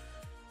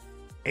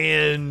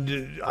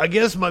 And I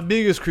guess my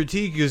biggest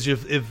critique is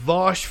if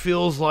Vaush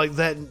feels like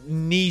that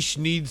niche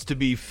needs to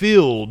be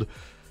filled,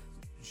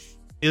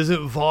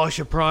 isn't Vaush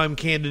a prime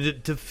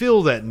candidate to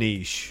fill that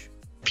niche?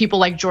 People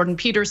like Jordan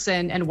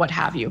Peterson and what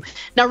have you.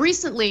 Now,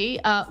 recently,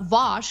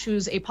 Vaush,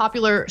 who's a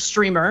popular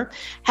streamer,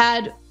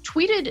 had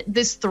tweeted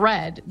this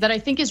thread that I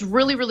think is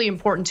really, really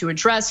important to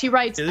address. He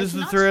writes, this is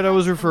the thread I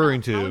was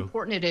referring to. How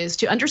important it is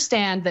to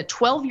understand that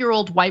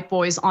 12-year-old white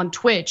boys on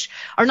Twitch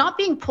are not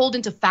being pulled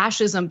into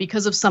fascism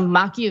because of some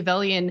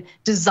Machiavellian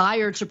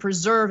desire to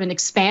preserve and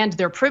expand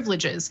their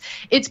privileges.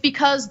 It's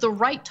because the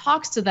right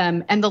talks to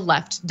them and the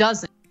left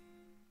doesn't.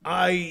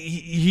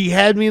 He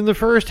had me in the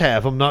first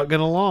half, I'm not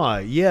going to lie.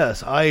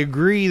 Yes, I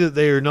agree that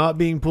they are not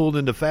being pulled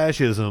into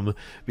fascism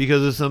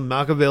because of some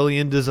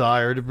Machiavellian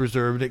desire to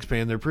preserve and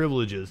expand their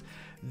privileges.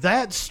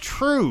 That's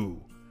true.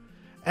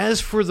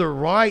 As for the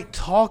right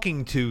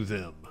talking to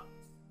them,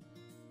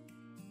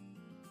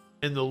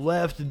 and the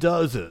left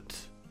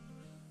doesn't.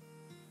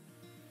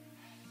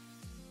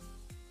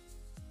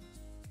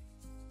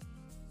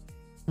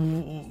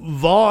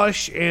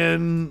 Vaush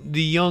and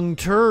the Young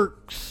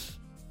Turks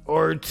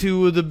are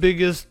two of the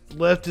biggest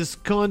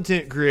leftist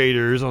content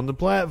creators on the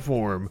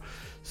platform.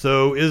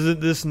 So isn't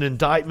this an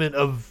indictment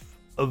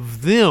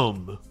of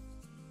them?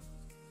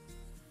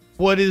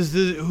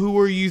 Who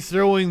are you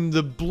throwing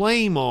the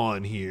blame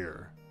on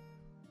here?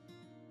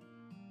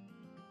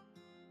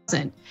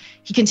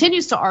 He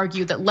continues to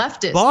argue that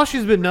leftists... Vaush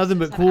has been nothing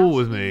but cool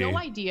with me. No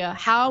idea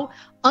how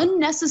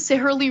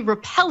unnecessarily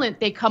repellent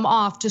they come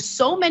off to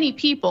so many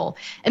people,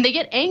 and they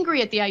get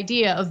angry at the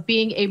idea of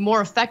being a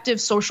more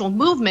effective social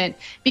movement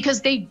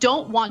because they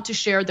don't want to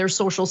share their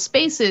social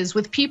spaces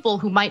with people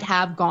who might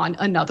have gone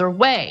another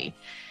way.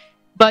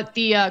 But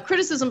the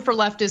criticism for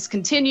leftists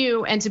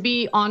continue, and to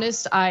be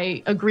honest,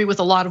 I agree with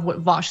a lot of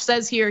what Vaush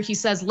says here. He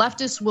says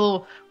leftists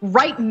will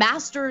write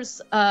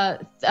master's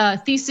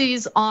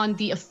theses on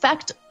the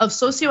effect of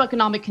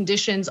socioeconomic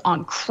conditions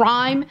on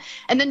crime,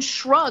 and then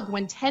shrug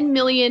when 10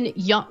 million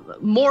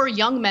more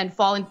young men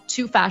fall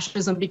into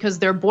fascism because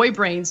their boy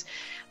brains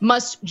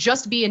must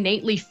just be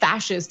innately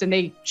fascist and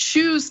they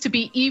choose to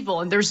be evil,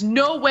 and there's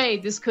no way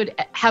this could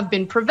have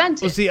been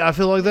prevented. Well, see, I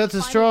feel like that's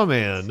a straw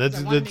man. I want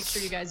to make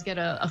sure you guys get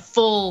a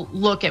full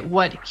look at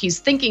what he's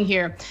thinking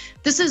here.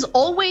 This is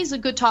always a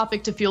good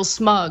topic to feel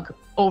smug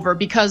over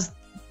because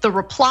the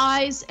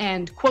replies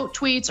and quote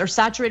tweets are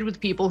saturated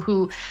with people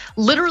who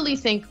literally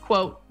think,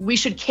 quote, we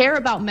should care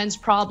about men's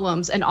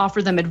problems and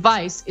offer them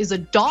advice is a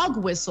dog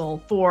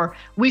whistle for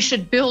we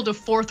should build a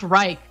Fourth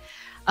Reich.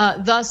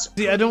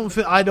 See, I don't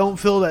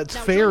feel that's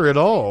fair at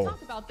all.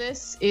 Talk about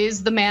this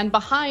is the man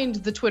behind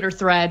the Twitter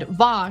thread,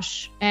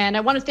 Vaush, and I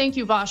want to thank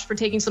you, Vaush, for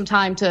taking some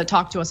time to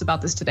talk to us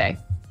about this today.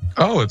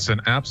 Oh, it's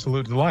an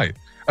absolute delight.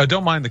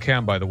 Don't mind the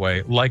cam, by the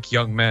way. Like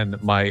young men,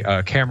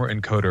 my camera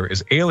encoder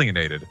is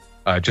alienated,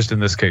 just in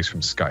this case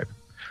from Skype.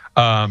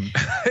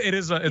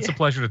 It's a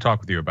pleasure to talk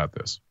with you about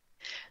this.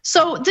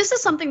 So this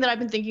is something that I've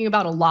been thinking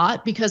about a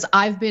lot because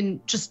I've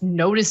been just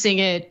noticing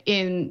it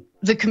in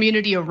the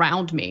community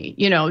around me,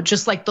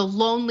 just like the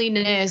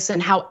loneliness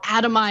and how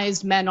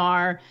atomized men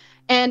are.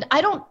 And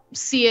I don't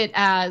see it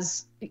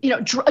as,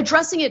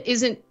 addressing it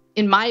isn't,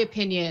 in my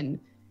opinion,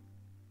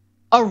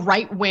 a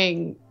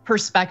right-wing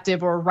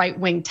perspective or a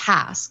right-wing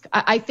task.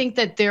 I think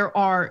that there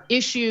are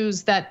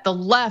issues that the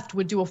left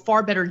would do a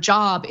far better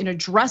job in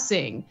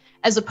addressing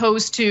as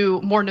opposed to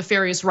more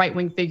nefarious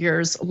right-wing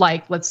figures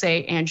like, let's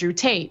say, Andrew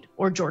Tate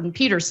or Jordan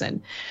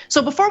Peterson.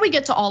 So before we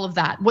get to all of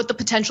that, what the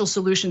potential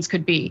solutions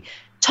could be,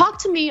 talk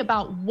to me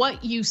about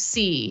what you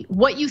see,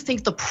 what you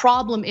think the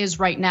problem is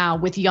right now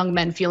with young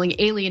men feeling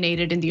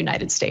alienated in the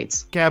United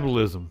States.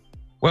 Capitalism.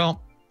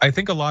 Well, I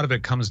think a lot of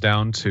it comes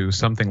down to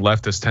something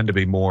leftists tend to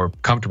be more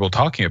comfortable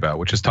talking about,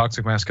 which is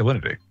toxic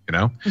masculinity,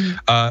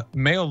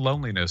 Male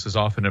loneliness is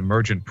often an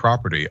emergent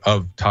property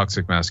of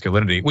toxic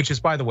masculinity, which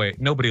is, by the way,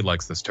 nobody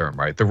likes this term,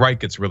 right? The right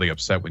gets really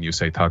upset when you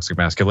say toxic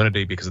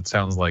masculinity because it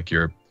sounds like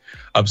you're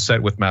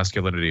upset with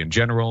masculinity in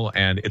general,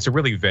 and it's a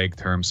really vague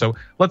term. So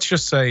let's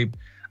just say,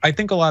 I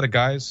think a lot of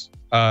guys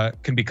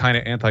can be kind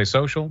of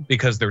antisocial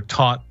because they're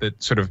taught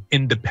that sort of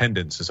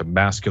independence is a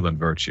masculine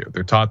virtue.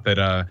 They're taught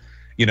that,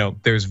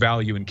 there's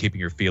value in keeping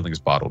your feelings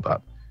bottled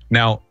up.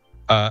 Now,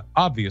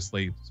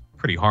 obviously, it's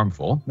pretty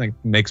harmful. It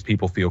makes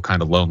people feel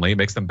kind of lonely. It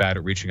makes them bad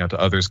at reaching out to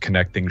others,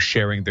 connecting,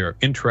 sharing their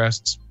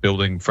interests,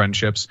 building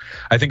friendships.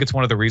 I think it's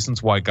one of the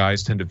reasons why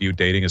guys tend to view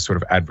dating as sort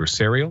of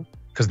adversarial,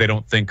 because they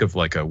don't think of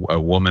like a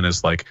woman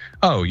as like,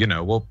 oh,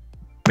 well,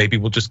 maybe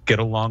we'll just get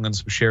along on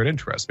some shared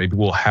interests. Maybe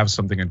we'll have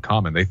something in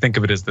common. They think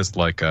of it as this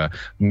like a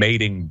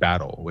mating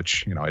battle,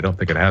 which, I don't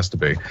think it has to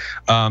be.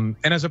 And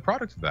as a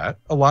product of that,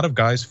 a lot of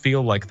guys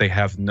feel like they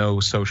have no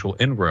social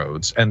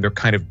inroads and they're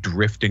kind of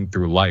drifting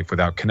through life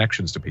without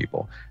connections to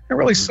people. It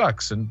really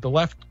sucks. And the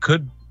left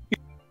could.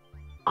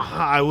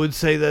 I would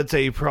say that's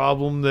a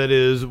problem that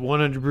is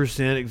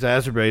 100%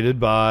 exacerbated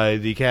by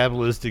the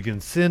capitalistic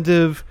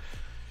incentive.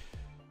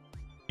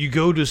 You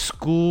go to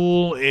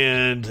school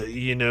and,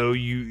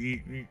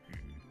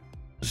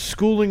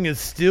 schooling is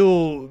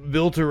still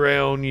built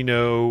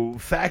around,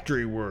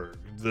 factory work,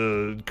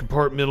 the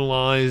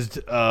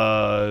compartmentalized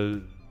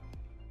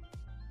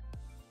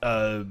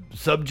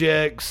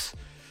subjects,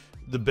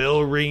 the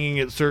bell ringing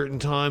at certain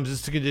times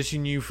is to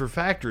condition you for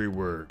factory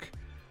work.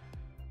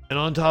 And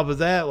on top of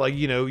that,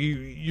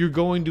 you're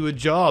going to a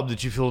job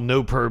that you feel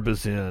no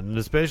purpose in. And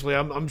especially,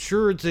 I'm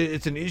sure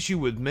it's an issue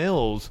with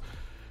males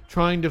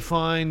trying to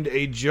find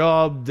a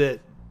job that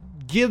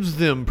gives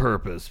them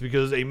purpose,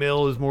 because a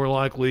male is more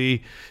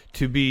likely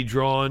to be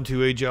drawn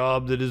to a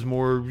job that is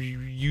more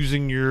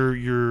using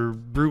your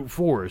brute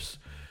force.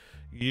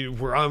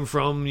 Where I'm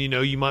from,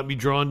 you might be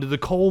drawn to the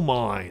coal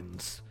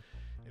mines,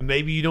 and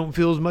maybe you don't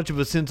feel as much of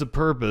a sense of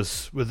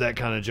purpose with that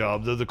kind of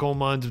job, though the coal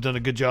mines have done a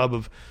good job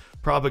of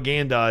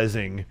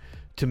propagandizing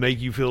to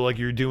make you feel like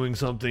you're doing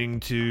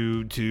something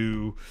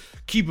to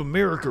keep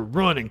America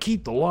running,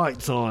 keep the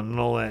lights on and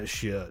all that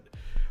shit.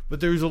 But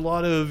there's a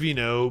lot of,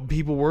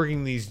 people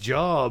working these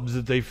jobs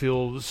that they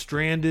feel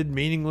stranded,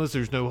 meaningless.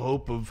 There's no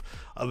hope of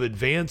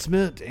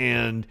advancement.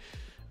 And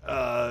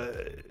I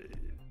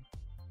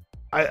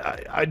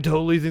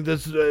totally think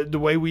that's the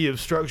way we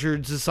have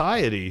structured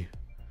society.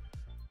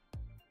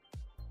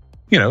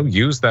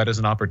 Use that as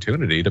an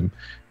opportunity to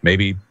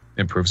maybe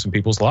improve some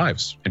people's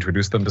lives,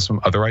 introduce them to some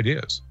other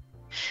ideas.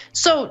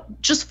 So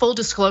just full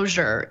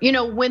disclosure,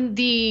 when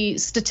the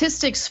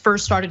statistics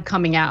first started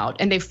coming out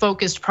and they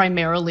focused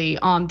primarily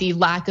on the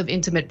lack of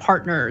intimate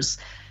partners,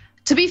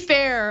 to be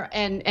fair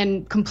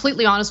and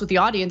completely honest with the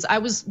audience, I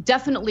was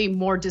definitely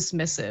more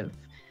dismissive.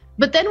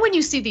 But then when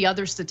you see the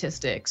other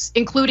statistics,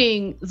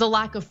 including the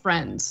lack of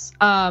friends,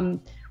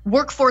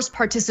 workforce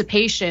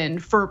participation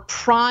for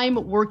prime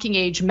working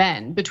age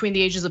men between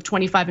the ages of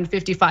 25 and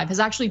 55 has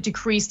actually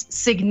decreased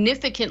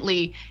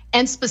significantly,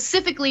 and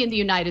specifically in the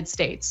United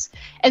States.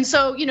 And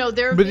so,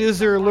 But is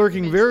there a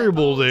lurking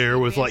variable there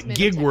with like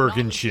gig work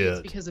and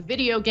shit? Because of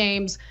video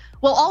games.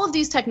 Well, all of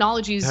these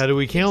technologies, how do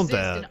we count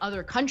that in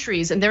other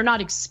countries, and they're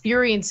not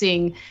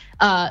experiencing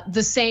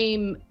the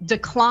same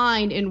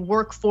decline in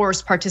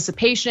workforce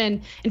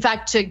participation. In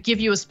fact, to give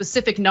you a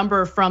specific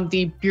number from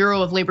the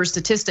Bureau of Labor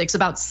Statistics,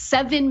 about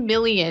 7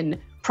 million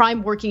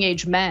prime working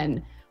age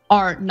men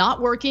are not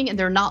working and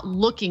they're not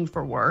looking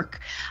for work.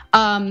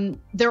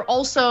 They're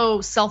also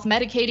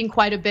self-medicating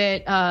quite a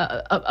bit.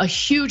 A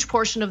huge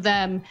portion of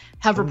them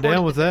have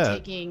reported that they're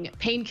taking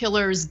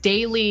painkillers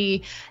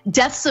daily.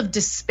 Deaths of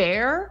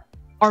despair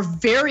are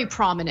very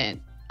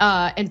prominent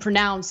and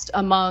pronounced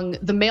among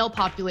the male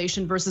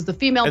population versus the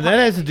female population. And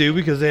that has to do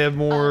because they have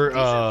more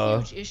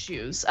huge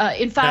issues.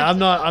 In fact,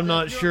 I'm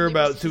not sure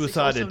about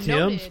suicide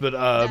attempts, but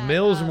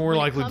males are more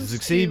likely to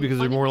succeed because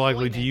they're more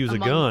likely to use a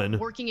gun.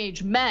 Working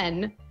age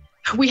men,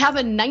 we have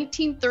a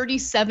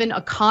 1937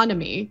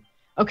 economy.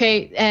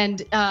 Okay,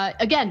 and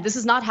again, this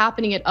is not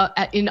happening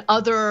in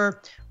other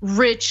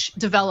rich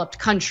developed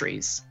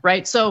countries,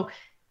 right? So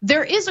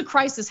there is a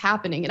crisis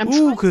happening, and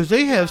because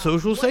they have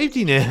social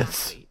safety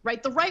nets.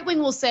 Right, the right wing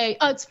will say,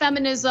 it's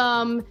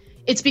feminism.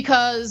 It's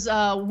because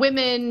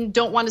women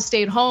don't want to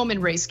stay at home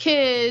and raise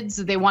kids.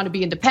 They want to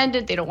be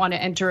independent. They don't want to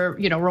enter,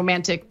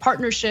 romantic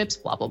partnerships.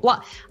 Blah blah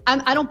blah.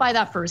 I don't buy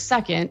that for a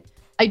second.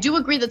 I do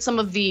agree that some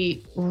of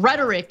the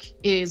rhetoric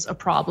is a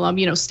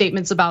problem.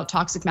 Statements about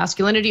toxic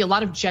masculinity, a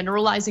lot of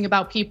generalizing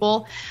about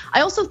people.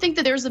 I also think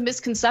that there's a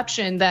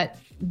misconception that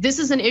this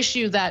is an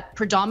issue that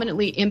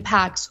predominantly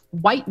impacts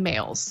white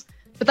males,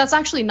 but that's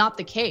actually not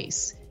the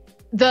case.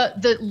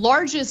 The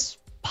largest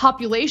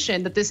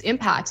population that this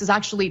impacts is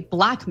actually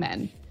Black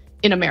men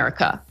in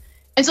America.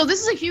 And so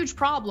this is a huge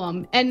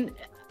problem. And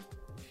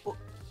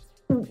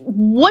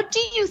what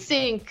do you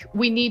think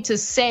we need to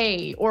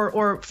say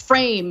or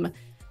frame,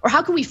 or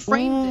how can we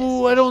frame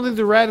this? I don't think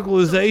the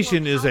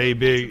radicalization is a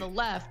big,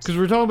 because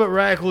we're talking about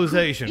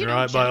radicalization,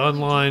 right, by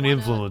online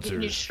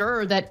influencers.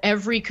 Ensure that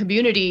every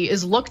community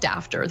is looked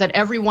after, that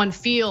everyone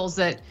feels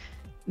that,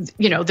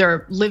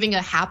 they're living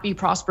a happy,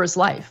 prosperous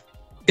life.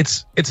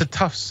 It's a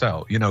tough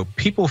sell.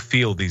 People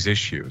feel these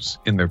issues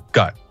in their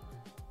gut.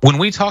 When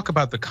we talk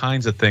about the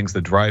kinds of things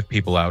that drive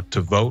people out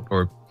to vote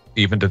or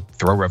even to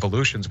throw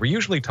revolutions, we're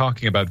usually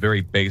talking about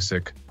very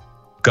basic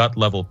gut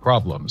level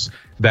problems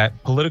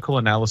that political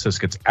analysis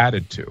gets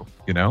added to,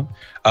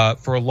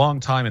 For a long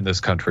time in this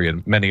country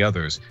and many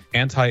others,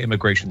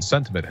 anti-immigration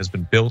sentiment has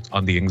been built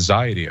on the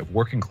anxiety of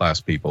working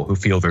class people who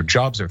feel their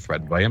jobs are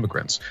threatened by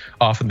immigrants.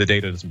 Often the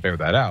data doesn't bear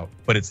that out,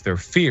 but it's their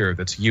fear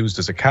that's used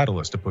as a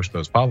catalyst to push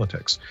those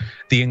politics.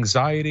 The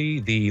anxiety,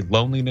 the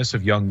loneliness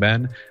of young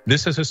men,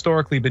 this has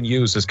historically been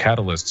used as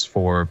catalysts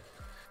for,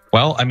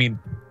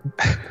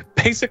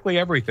 basically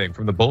everything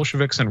from the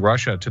Bolsheviks in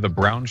Russia to the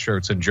brown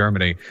shirts in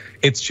Germany.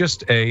 It's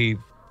just a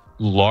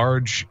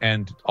large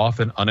and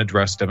often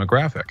unaddressed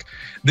demographic.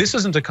 This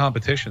isn't a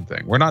competition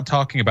thing. We're not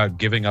talking about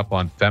giving up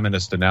on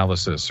feminist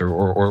analysis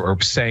or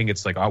saying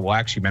it's like, oh, well,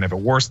 actually men have it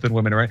worse than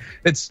women. Right?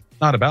 It's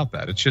not about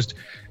that. It's just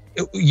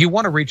you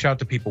want to reach out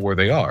to people where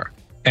they are.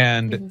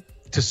 And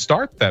to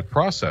start that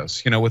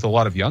process, with a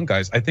lot of young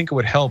guys, I think it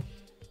would help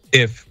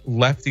if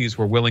lefties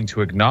were willing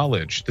to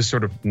acknowledge this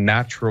sort of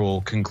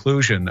natural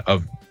conclusion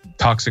of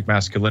toxic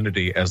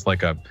masculinity as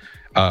like a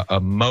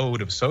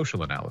mode of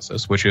social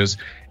analysis, which is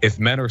if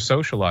men are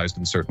socialized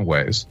in certain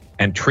ways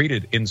and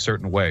treated in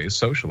certain ways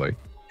socially,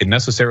 it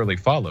necessarily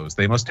follows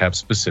they must have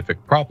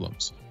specific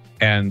problems.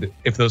 And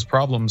if those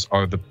problems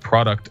are the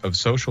product of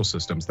social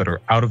systems that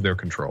are out of their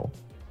control,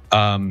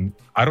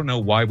 I don't know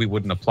why we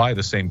wouldn't apply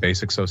the same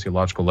basic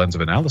sociological lens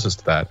of analysis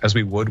to that as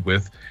we would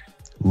with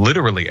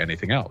literally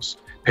anything else.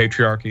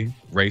 Patriarchy,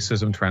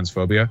 racism,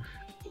 transphobia.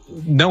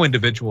 No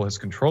individual has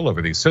control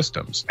over these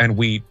systems. And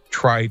we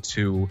try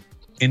to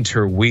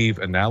interweave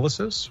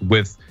analysis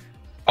with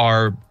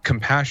our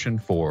compassion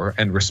for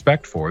and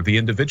respect for the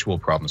individual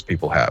problems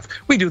people have.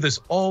 We do this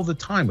all the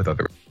time with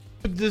other.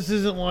 But this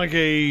isn't like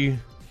a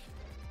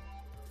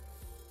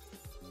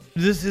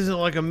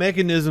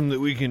mechanism that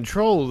we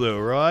control, though,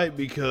 right?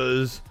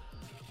 Because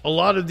a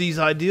lot of these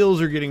ideals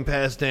are getting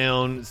passed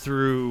down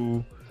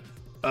through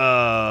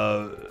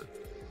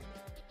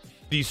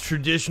these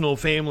traditional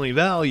family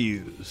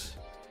values,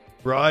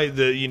 right?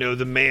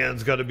 The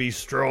man's got to be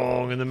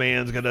strong and the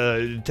man's got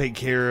to take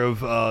care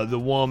of the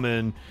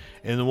woman,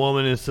 and the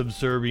woman is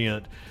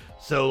subservient.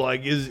 So,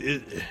 like,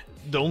 is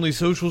the only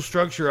social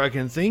structure I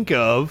can think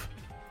of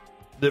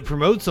that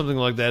promotes something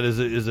like that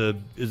is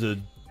a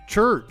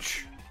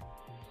church.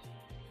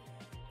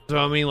 So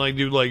I mean, like,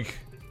 dude, like,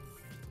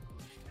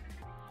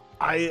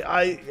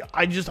 I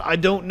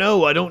don't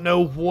know. I don't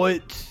know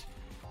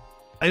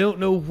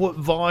what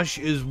Vosh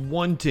is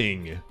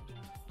wanting.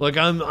 Like,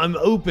 I'm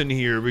open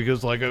here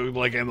because like am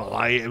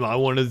I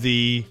one of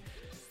the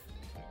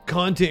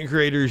content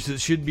creators that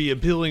should be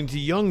appealing to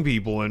young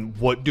people, and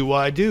what do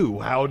I do?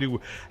 How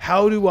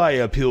do I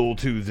appeal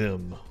to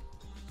them?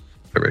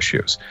 Their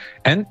issues.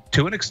 And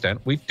to an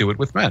extent, we do it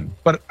with men.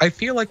 But I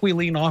feel like we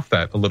lean off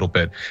that a little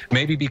bit,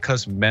 maybe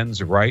because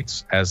men's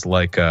rights as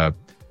like a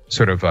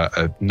sort of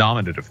a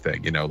nominative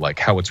thing, like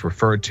how it's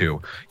referred to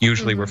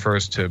usually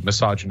refers to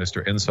misogynist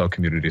or incel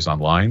communities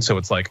online. So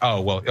it's like, oh,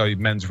 well,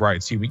 men's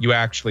rights, you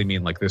actually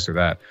mean like this or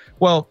that.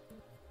 Well,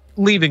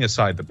 leaving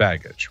aside the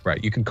baggage,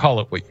 right? You can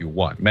call it what you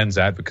want. Men's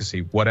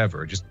advocacy,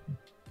 whatever, just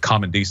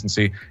common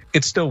decency.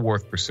 It's still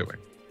worth pursuing.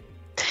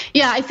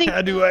 Yeah, I think.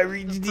 How do I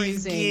reach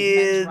these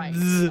kids?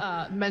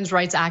 Men's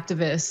rights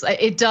activists.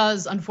 It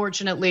does,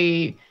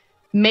 unfortunately,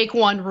 make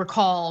one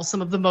recall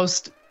some of the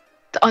most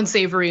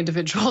unsavory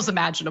individuals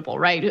imaginable,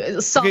 right?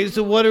 Okay,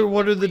 so what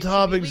are the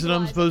topics that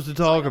I'm supposed to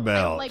talk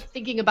about? I like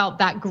thinking about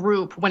that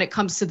group when it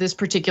comes to this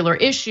particular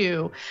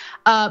issue,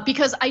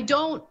 because I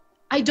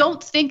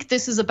don't think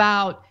this is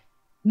about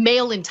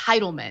male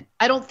entitlement.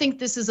 I don't think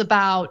this is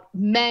about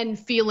men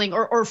feeling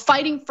or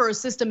fighting for a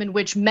system in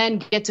which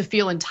men get to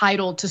feel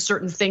entitled to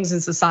certain things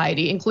in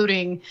society,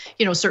 including,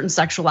 certain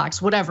sexual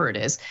acts, whatever it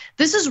is.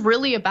 This is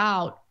really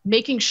about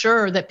making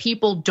sure that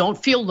people don't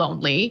feel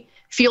lonely,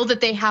 feel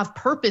that they have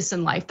purpose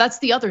in life. That's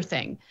the other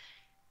thing.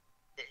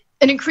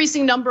 An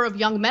increasing number of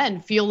young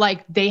men feel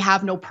like they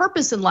have no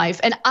purpose in life.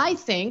 And I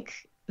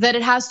think that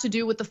it has to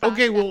do with the fact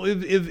that, well,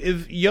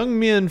 if young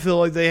men feel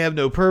like they have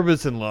no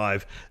purpose in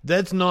life,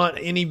 that's not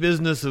any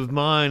business of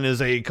mine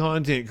as a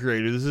content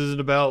creator. This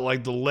isn't about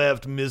like the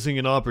left missing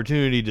an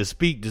opportunity to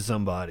speak to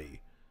somebody.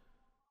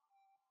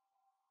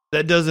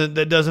 That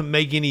doesn't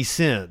make any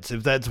sense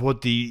if that's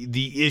what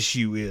the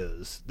issue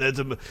is.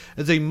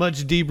 That's a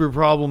much deeper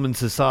problem in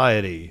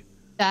society.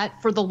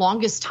 That for the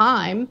longest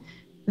time,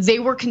 they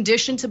were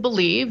conditioned to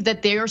believe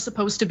that they are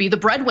supposed to be the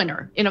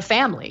breadwinner in a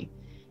family.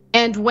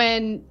 And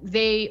when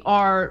they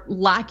are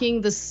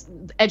lacking this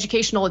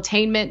educational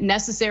attainment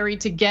necessary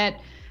to get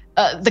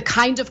the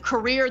kind of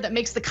career that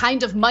makes the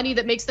kind of money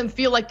that makes them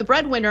feel like the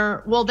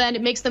breadwinner, well, then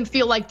it makes them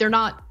feel like they're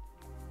not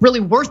really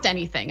worth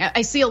anything.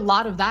 I see a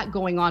lot of that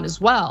going on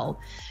as well.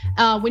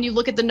 When you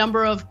look at the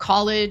number of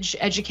college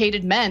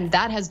educated men,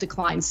 that has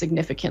declined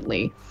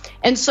significantly.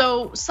 And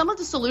so some of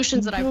the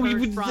solutions that I've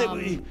heard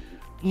from...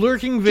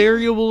 Lurking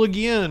variable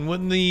again,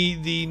 when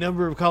the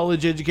number of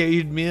college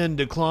educated men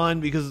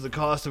decline because the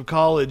cost of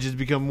college has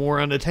become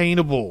more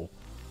unattainable.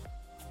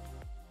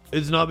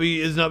 It's not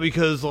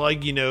because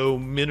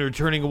men are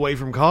turning away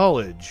from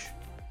college.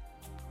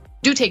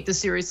 Do take this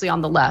seriously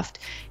on the left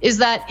is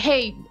that,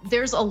 hey,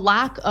 there's a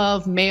lack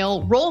of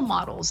male role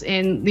models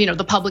in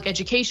the public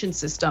education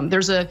system.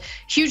 There's a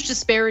huge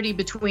disparity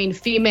between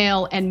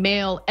female and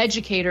male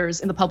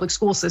educators in the public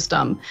school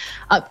system.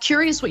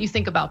 Curious what you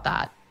think about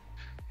that.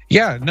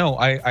 Yeah, no,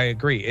 I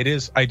agree. It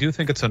is. I do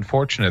think it's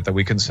unfortunate that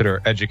we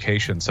consider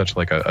education such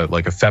like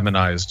a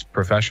feminized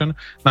profession.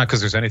 Not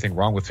because there's anything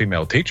wrong with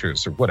female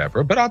teachers or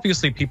whatever, but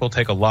obviously people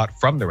take a lot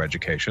from their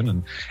education,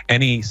 and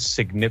any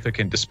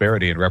significant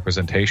disparity in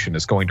representation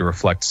is going to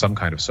reflect some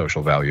kind of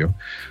social value.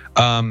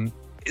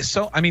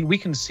 So, I mean, we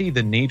can see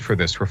the need for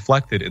this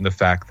reflected in the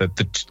fact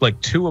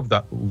that two of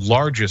the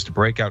largest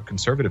breakout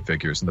conservative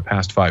figures in the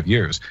past 5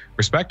 years,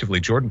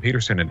 respectively, Jordan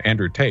Peterson and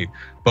Andrew Tate,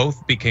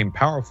 both became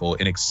powerful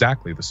in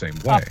exactly the same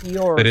way.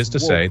 That is to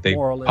say, they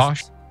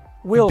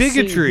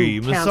bigotry,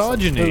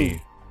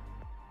 misogyny.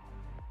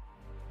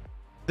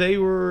 They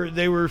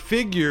were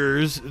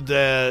figures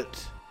that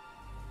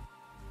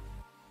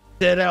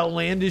said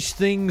outlandish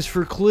things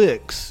for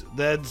clicks.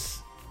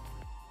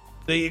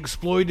 They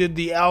exploited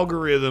the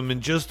algorithm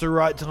in just the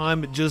right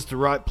time at just the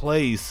right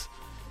place.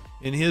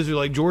 And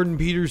like Jordan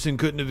Peterson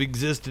couldn't have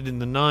existed in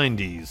the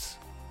 90s.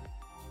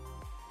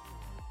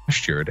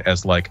 Postured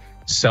as like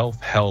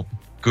self-help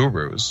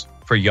gurus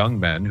for young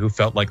men who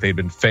felt like they'd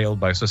been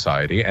failed by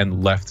society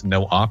and left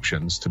no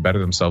options to better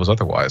themselves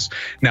otherwise.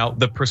 Now,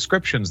 the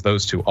prescriptions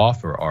those two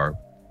offer are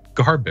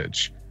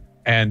garbage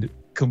and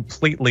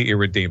completely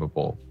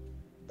irredeemable.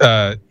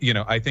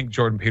 I think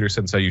Jordan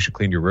Peterson said you should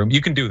clean your room.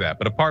 You can do that,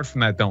 but apart from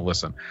that, don't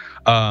listen.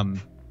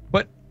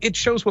 But it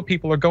shows what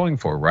people are going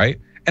for, right?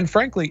 And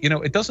frankly,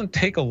 it doesn't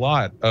take a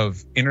lot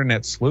of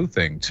internet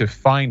sleuthing to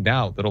find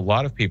out that a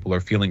lot of people are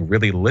feeling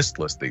really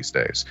listless these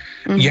days.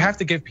 Mm-hmm. You have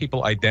to give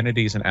people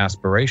identities and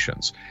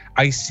aspirations.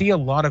 I see a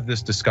lot of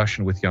this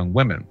discussion with young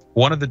women.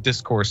 One of the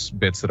discourse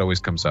bits that always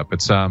comes up,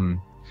 it's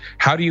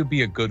how do you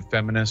be a good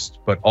feminist,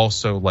 but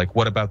also like,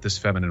 what about this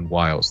feminine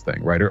wiles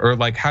thing, right? Or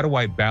like, how do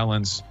I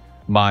balance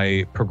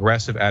my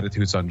progressive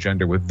attitudes on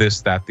gender with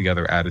this, that, the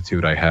other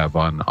attitude I have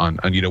on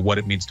what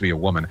it means to be a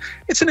woman?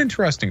 It's an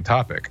interesting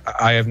topic.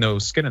 I have no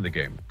skin in the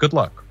game. Good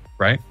luck,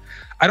 right?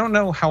 I don't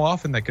know how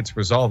often that gets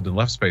resolved in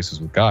left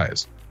spaces with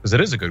guys, because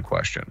it is a good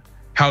question.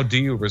 How do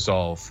you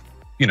resolve,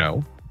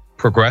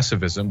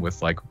 progressivism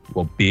with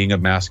being a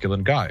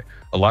masculine guy?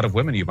 A lot of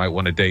women you might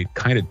want to date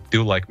kind of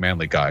do like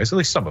manly guys, at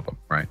least some of them,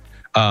 right?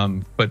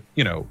 But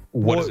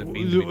what does it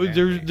mean?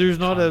 There's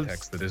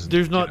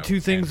not two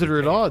things that are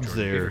at odds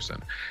there.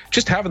 Peterson.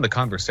 Just having the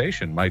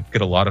conversation might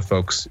get a lot of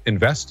folks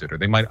invested, or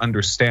they might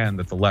understand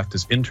that the left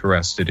is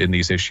interested in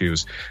these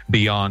issues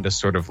beyond a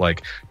sort of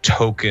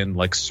token,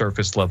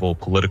 surface level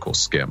political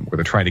skim where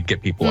they're trying to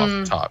get people off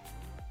the top.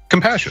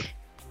 Compassion.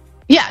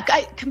 Yeah,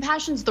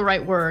 compassion's the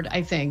right word,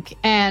 I think.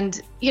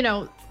 And,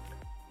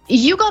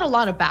 you got a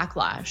lot of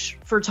backlash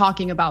for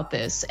talking about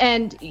this.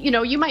 And,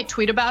 you might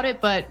tweet about it,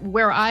 but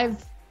where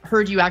I've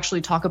heard you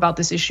actually talk about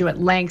this issue at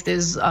length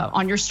is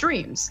on your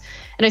streams.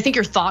 And I think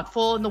you're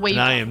thoughtful in the way you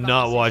talk about it. I am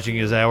not watching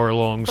his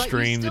hour-long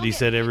stream that he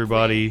said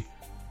everybody...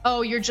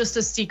 Oh, you're just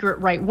a secret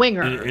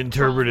right-winger.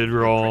 Interpreted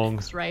wrong.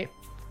 Critics, right?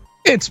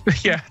 It's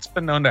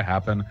been known to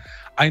happen.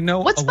 I know.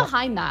 What's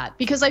behind that?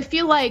 Because I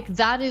feel like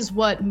that is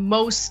what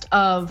most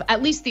of,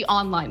 at least the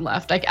online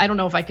left, I don't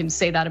know if I can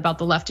say that about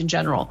the left in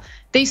general.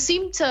 They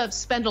seem to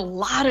spend a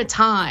lot of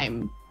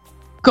time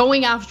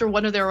going after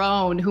one of their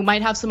own who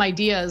might have some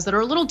ideas that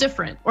are a little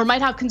different, or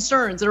might have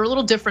concerns that are a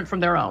little different from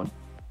their own.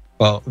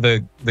 Well,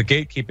 the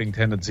gatekeeping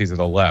tendencies of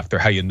the left are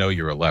how you know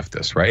you're a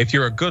leftist, right? If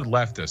you're a good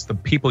leftist, the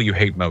people you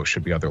hate most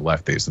should be other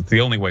lefties. It's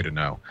the only way to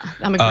know.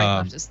 I'm a great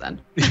leftist then.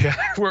 Yeah,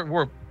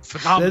 we're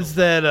phenomenal.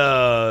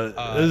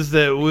 That's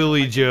that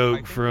Willie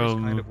joke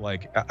from kind of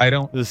I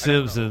don't The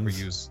Simpsons. I don't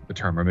overuse the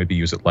term, or maybe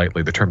use it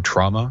lightly, the term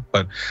trauma.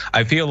 But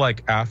I feel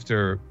like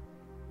after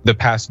the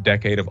past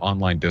decade of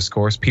online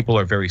discourse, people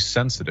are very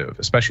sensitive,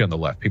 especially on the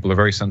left. People are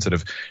very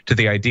sensitive to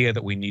the idea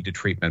that we need to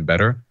treat men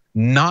better.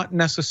 Not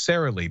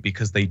necessarily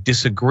because they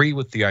disagree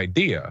with the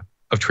idea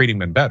of treating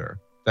men better.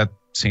 That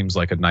seems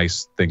like a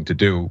nice thing to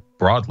do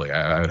broadly.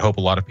 I would hope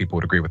a lot of people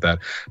would agree with that.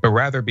 But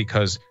rather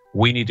because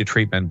we need to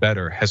treat men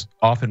better has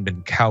often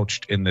been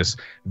couched in this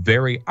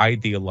very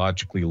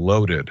ideologically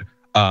loaded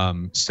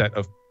set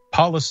of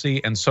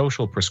policy and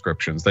social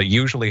prescriptions that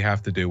usually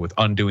have to do with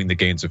undoing the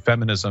gains of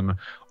feminism,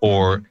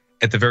 or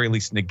at the very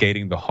least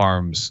negating the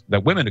harms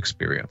that women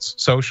experience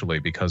socially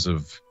because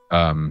of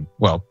the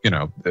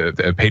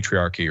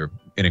patriarchy or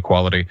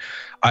inequality.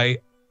 I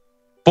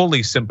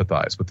fully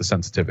sympathize with the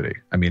sensitivity.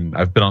 I mean,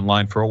 I've been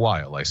online for a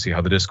while. I see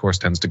how the discourse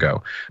tends to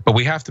go. But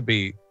we have to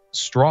be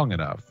strong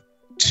enough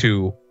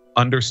to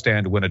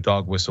understand when a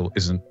dog whistle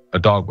isn't a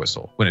dog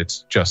whistle, when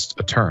it's just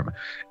a term.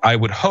 I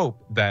would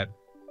hope that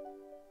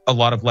a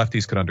lot of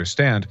lefties could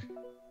understand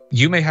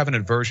you may have an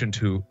aversion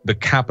to the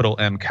capital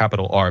M,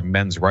 capital R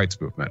men's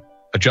rights movement,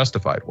 a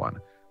justified one.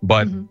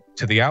 But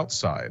to the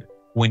outside,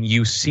 when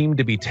you seem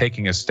to be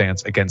taking a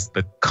stance against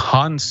the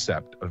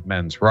concept of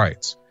men's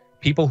rights,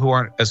 people who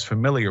aren't as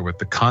familiar with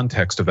the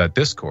context of that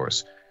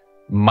discourse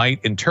might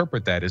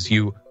interpret that as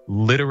you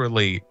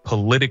literally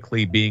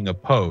politically being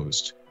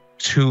opposed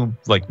to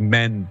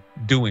men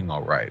doing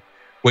all right,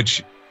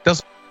 which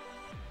doesn't.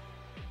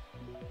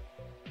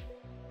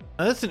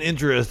 That's an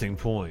interesting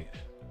point.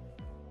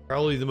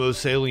 Probably the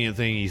most salient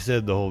thing he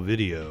said the whole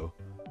video.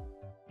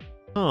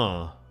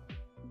 Huh.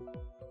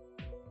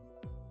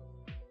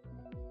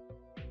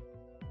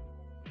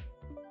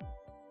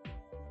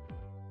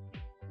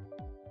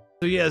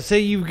 So yeah, say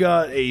you've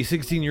got a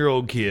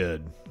 16-year-old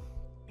kid.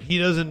 He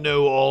doesn't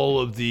know all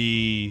of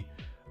the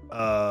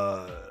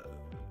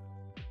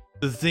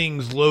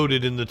things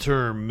loaded in the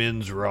term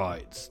men's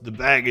rights, the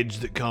baggage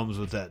that comes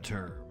with that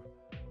term.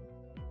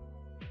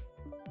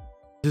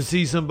 To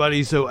see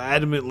somebody so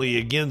adamantly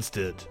against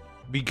it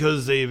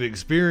because they've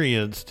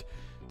experienced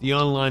the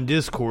online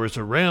discourse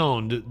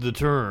around the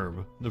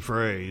term, the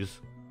phrase,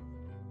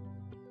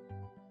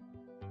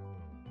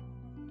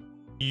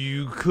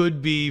 you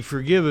could be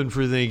forgiven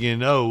for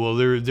thinking, oh, well,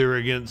 they're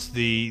against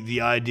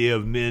the idea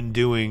of men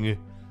doing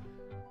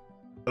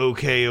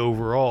okay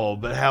overall.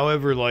 But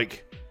however,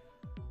 like,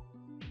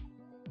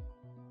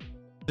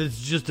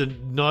 it's just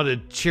not a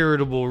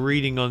charitable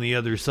reading on the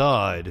other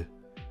side.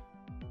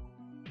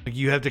 Like,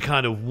 you have to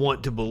kind of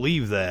want to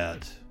believe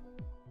that.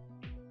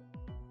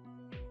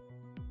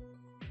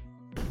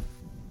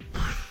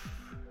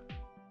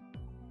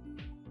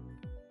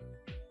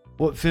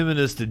 What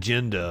feminist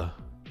agenda?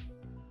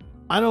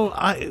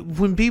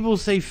 When people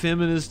say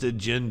feminist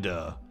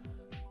agenda,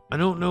 I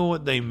don't know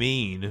what they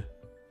mean.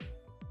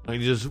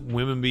 Like, just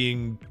women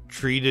being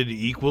treated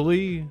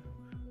equally?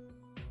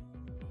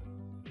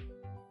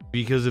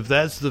 Because if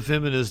that's the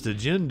feminist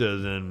agenda,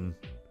 then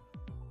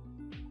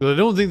I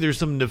don't think there's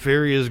some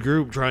nefarious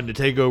group trying to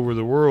take over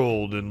the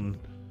world and,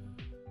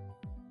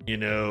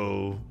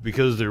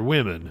 because they're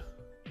women.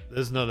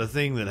 That's not a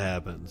thing that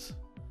happens.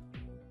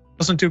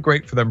 Doesn't do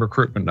great for them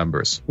recruitment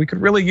numbers. We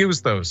could really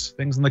use those.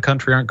 Things in the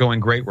country aren't going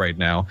great right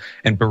now,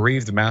 and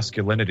bereaved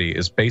masculinity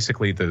is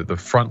basically the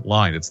front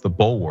line. It's the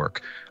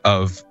bulwark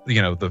of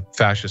the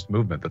fascist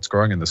movement that's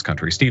growing in this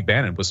country. Steve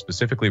Bannon was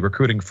specifically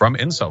recruiting from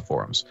incel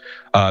forums.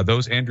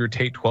 Those Andrew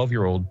Tate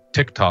 12-year-old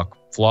TikTok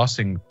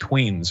flossing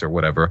tweens or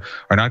whatever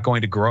are not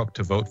going to grow up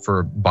to vote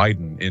for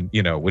Biden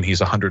when he's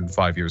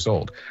 105 years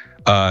old.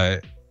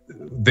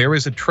 There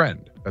is a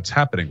trend that's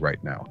happening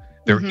right now.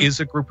 There is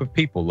a group of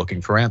people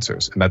looking for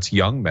answers, and that's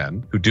young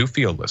men who do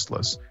feel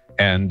listless,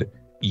 and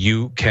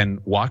you can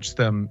watch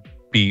them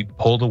be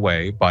pulled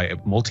away by a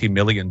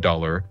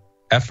multi-million-dollar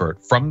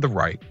effort from the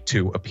right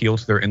to appeal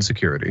to their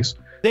insecurities.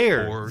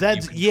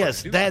 That's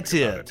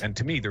it. And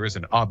to me, there is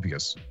an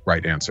obvious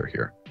right answer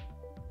here.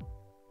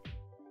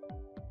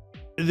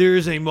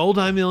 There's a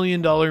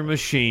multi-million-dollar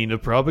machine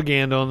of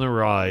propaganda on the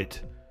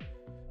right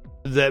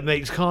that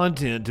makes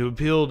content to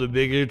appeal to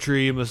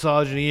bigotry and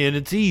misogyny, and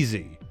it's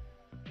easy.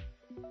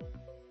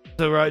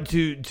 So, right,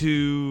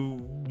 to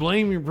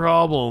blame your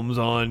problems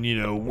on,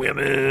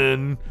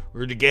 women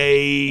or the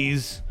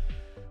gays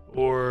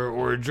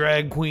or a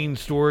drag queen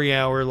story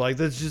hour, like,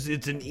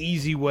 it's an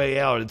easy way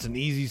out. It's an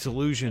easy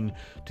solution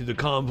to the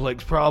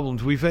complex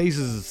problems we face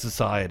as a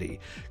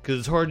society, because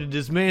it's hard to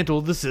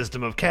dismantle the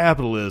system of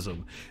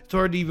capitalism. It's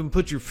hard to even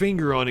put your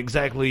finger on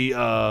exactly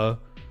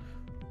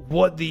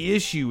what the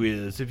issue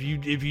is if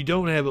you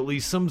don't have at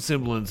least some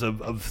semblance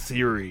of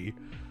theory.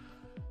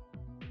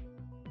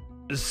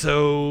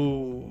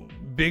 So,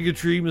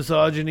 bigotry,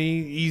 misogyny,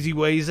 easy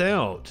ways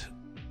out.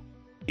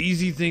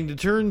 Easy thing to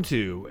turn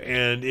to.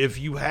 And if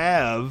you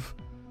have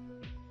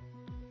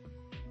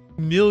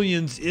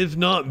millions, if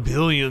not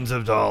billions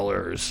of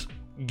dollars,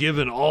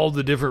 given all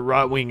the different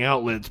right-wing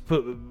outlets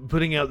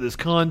putting out this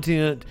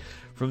content,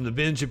 from the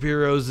Ben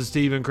Shapiro's, the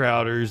Steven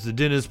Crowders, the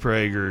Dennis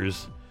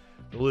Pragers,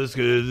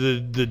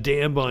 the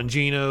Dan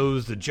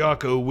Bonginos, the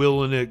Jocko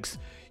Willinicks,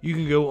 you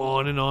can go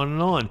on and on and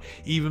on.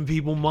 Even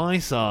people my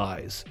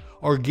size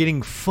are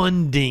getting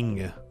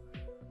funding.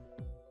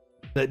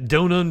 That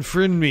Don't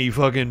Unfriend Me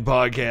fucking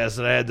podcast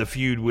that I had the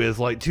feud with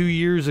like 2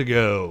 years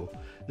ago.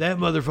 That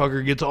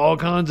motherfucker gets all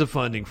kinds of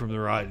funding from the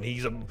right, and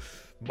he's a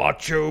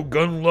macho,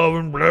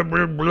 gun-loving, blah,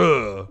 blah,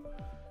 blah.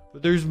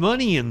 But there's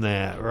money in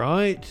that,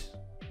 right?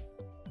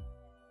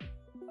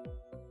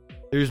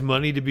 There's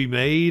money to be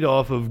made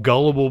off of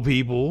gullible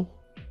people.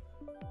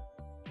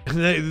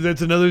 And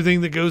that's another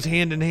thing that goes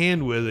hand in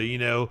hand with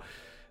it,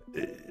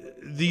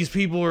 These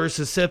people are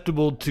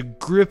susceptible to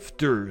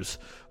grifters.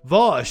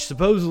 Vosh,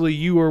 supposedly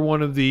you are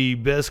one of the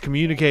best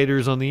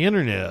communicators on the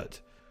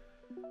internet.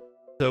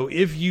 So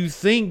if you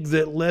think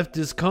that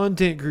leftist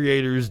content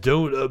creators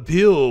don't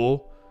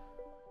appeal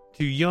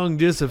to young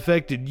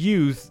disaffected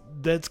youth,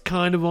 that's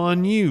kind of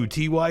on you.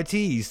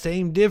 TYT,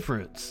 same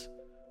difference.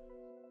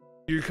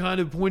 You're kind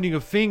of pointing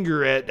a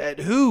finger at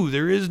who?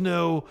 There's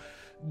no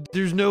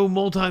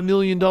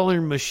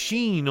multi-million-dollar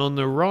machine on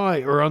the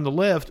right or on the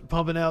left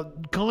pumping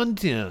out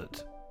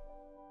content.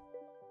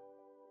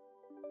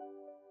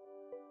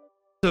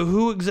 So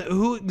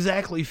who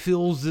exactly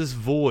fills this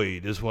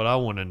void is what I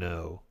want to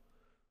know.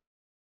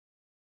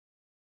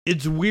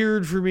 It's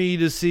weird for me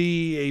to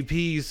see a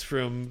piece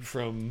from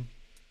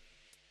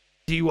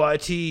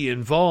TYT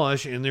and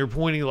Vosh, and they're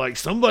pointing like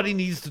somebody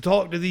needs to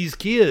talk to these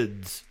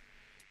kids.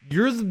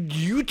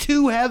 You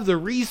two have the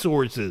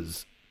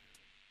resources.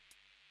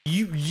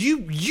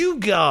 You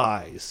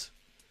guys.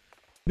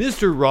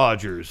 Mr.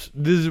 Rogers.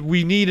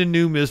 We need a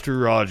new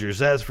Mr. Rogers.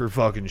 That's for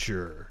fucking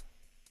sure.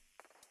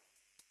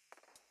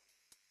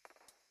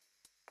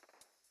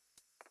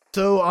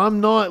 So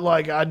I'm not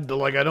like I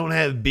don't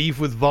have beef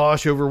with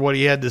Vosh over what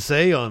he had to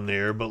say on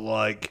there, but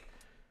like,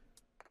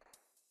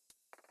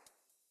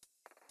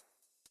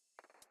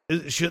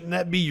 shouldn't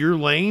that be your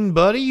lane,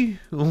 buddy?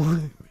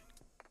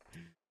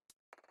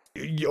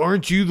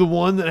 Aren't you the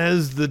one that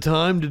has the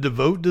time to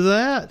devote to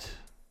that?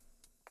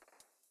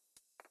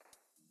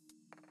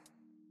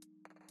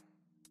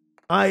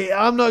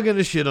 I'm not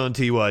gonna shit on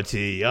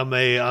TYT.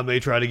 I may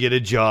try to get a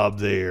job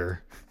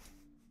there.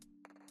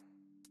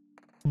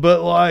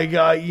 But like,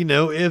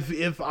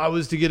 if I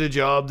was to get a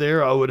job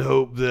there, I would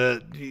hope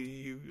that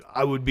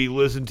I would be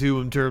listened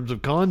to in terms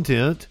of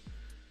content.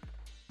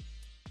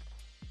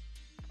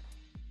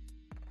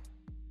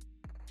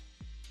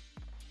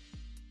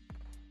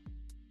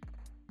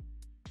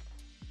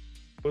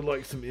 Would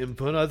like some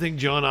input. I think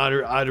John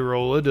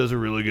Iderola does a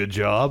really good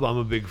job. I'm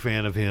a big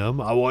fan of him.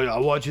 I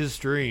watch his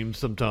streams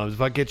sometimes.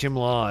 If I catch him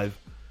live,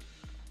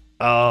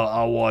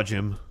 I'll watch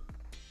him.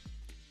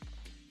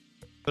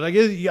 But I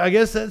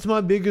guess that's my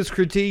biggest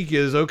critique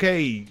is,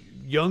 okay,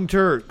 Young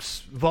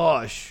Turks,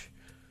 Vosh,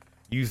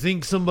 you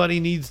think somebody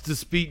needs to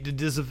speak to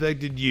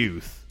disaffected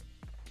youth.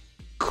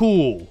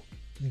 Cool.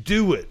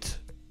 Do it.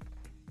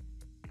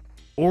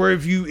 Or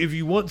if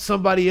you want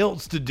somebody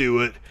else to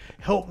do it,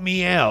 help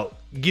me out.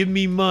 Give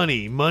me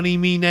money. Money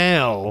me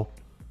now.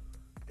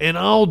 And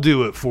I'll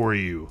do it for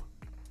you.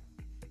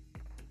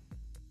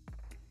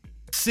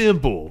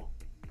 Simple.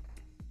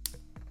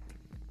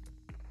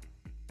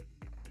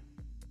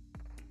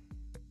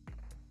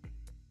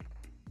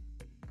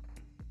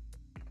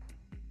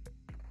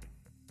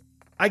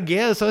 I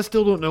guess I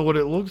still don't know what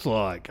it looks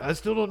like. I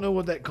still don't know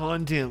what that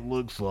content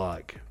looks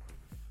like.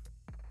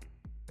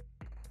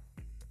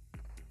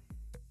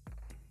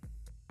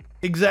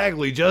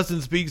 Exactly.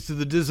 Justin speaks to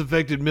the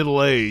disaffected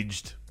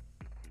middle-aged.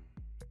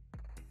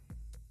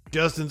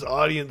 Justin's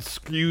audience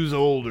skews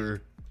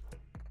older.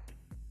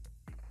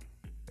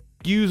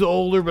 Skews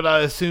older, but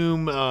I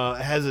assume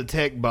has a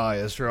tech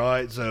bias,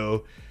 right?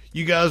 So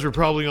you guys were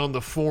probably on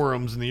the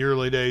forums in the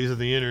early days of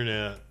the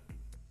internet.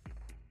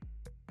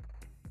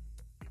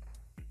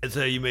 That's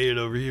how you made it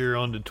over here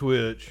onto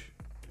Twitch.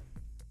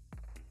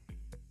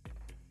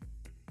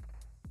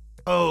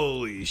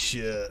 Holy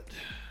shit.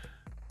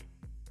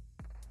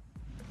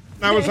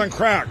 I was on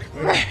crack.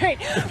 Right.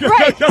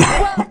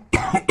 Well,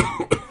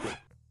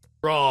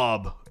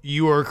 Rob,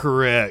 you are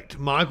correct.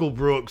 Michael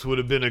Brooks would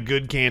have been a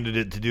good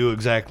candidate to do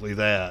exactly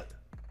that.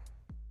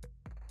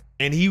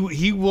 And he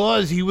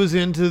was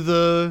into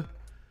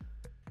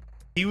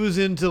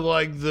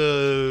like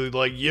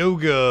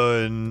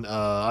yoga, and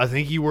I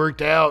think he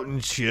worked out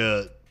and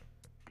shit.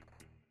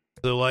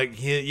 So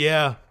like,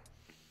 yeah.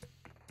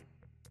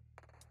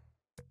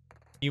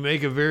 You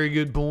make a very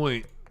good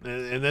point.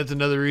 And that's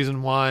another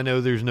reason why I know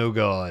there's no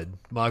God.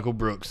 Michael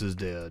Brooks is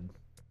dead.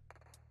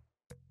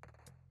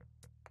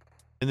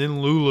 And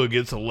then Lula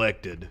gets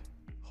elected.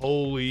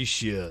 Holy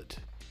shit.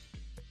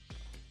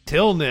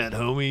 Telnet,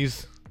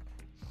 homies.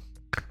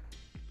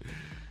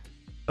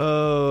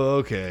 Oh,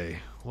 okay.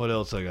 What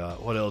else I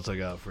got? What else I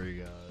got for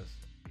you guys?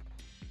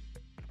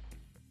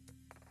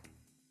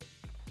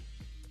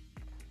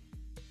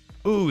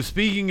 Ooh,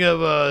 speaking of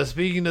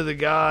the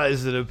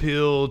guys that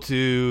appeal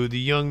to the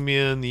young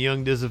men, the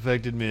young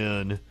disaffected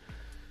men,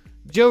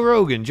 Joe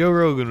Rogan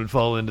would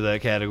fall into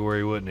that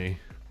category, wouldn't he?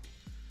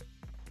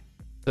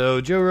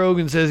 So Joe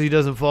Rogan says he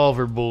doesn't fall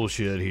for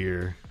bullshit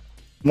here.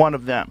 One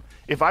of them.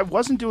 If I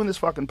wasn't doing this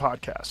fucking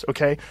podcast,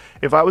 okay,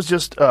 if I was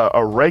just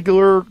a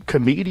regular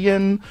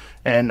comedian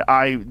and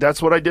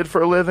that's what I did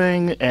for a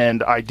living,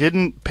 and I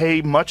didn't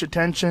pay much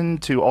attention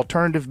to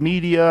alternative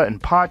media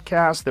and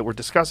podcasts that were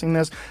discussing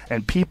this,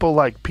 and people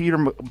like Peter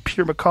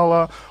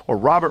McCullough or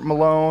Robert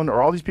Malone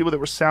or all these people that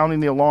were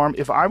sounding the alarm,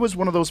 if I was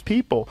one of those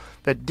people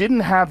that didn't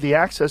have the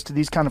access to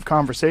these kind of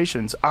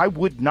conversations, I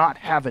would not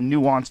have a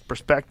nuanced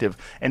perspective.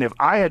 And if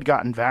I had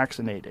gotten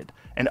vaccinated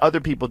and other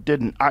people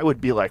didn't, I would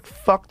be like,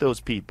 fuck those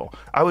people.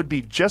 I would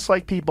be just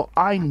like people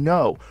I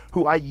know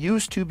who I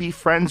used to be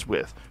friends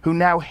with, who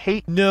now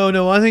hate. No,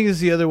 I think it's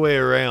the other way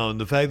around.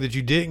 The fact that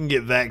you didn't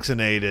get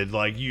vaccinated,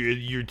 like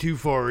you're too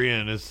far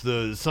in. It's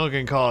the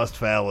sunken cost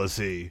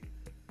fallacy.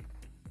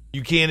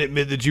 You can't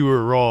admit that you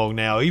were wrong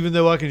now, even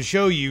though I can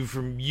show you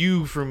from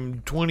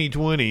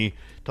 2020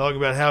 talking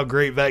about how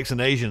great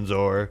vaccinations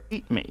are.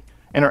 Hate me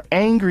and are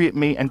angry at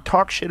me and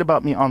talk shit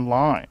about me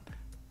online.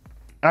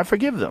 And I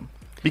forgive them.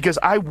 Because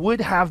I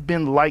would have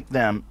been like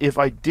them if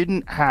I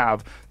didn't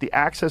have the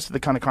access to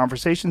the kind of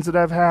conversations that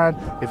I've had,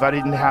 if I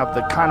didn't have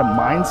the kind of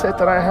mindset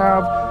that I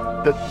have,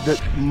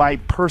 that my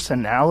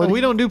personality. Well,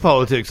 we don't do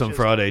politics on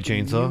Friday,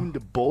 Chainsaw. To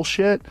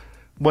bullshit.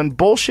 When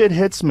bullshit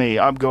hits me,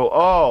 I go,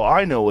 oh,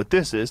 I know what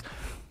this is.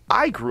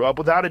 I grew up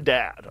without a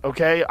dad,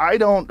 okay? I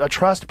don't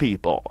trust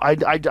people. I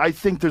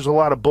think there's a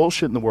lot of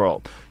bullshit in the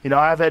world. You know,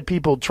 I've had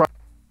people try.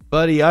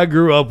 Buddy, I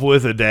grew up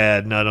with a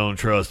dad and I don't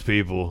trust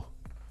people.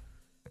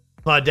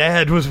 My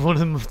dad was one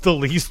of the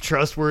least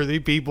trustworthy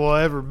people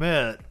I ever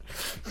met.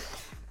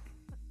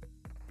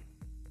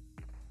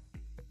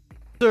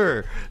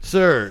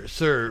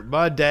 Sir,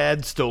 my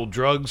dad stole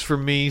drugs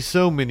from me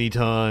so many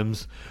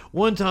times.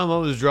 One time I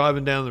was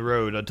driving down the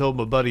road. I told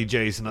my buddy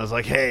Jason, I was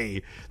like,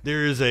 "Hey,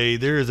 there is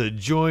a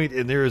joint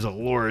and there is a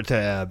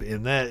Loratab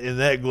in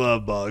that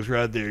glove box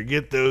right there.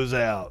 Get those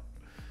out."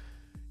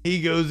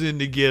 He goes in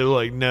to get it,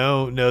 like,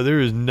 no,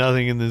 there is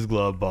nothing in this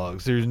glove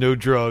box. There's no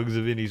drugs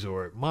of any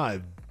sort.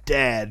 My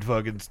dad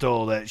fucking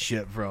stole that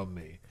shit from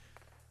me.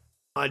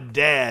 My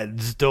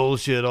dad stole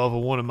shit off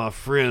of one of my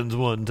friends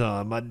one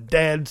time. My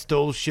dad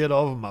stole shit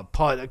off of my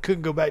pot. I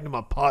couldn't go back to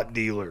my pot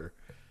dealer.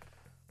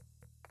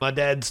 My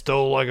dad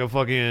stole like a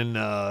fucking,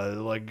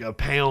 like a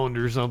pound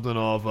or something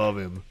off of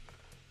him.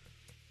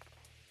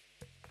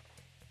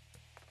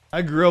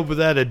 I grew up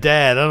without a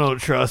dad. I don't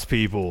trust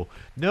people.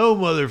 No,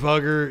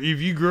 motherfucker. If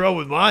you grew up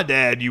with my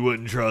dad, you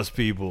wouldn't trust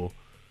people.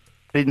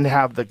 I didn't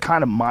have the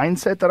kind of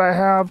mindset that I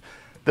have,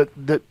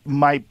 that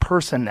my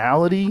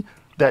personality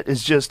that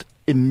is just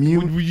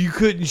immune. You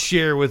couldn't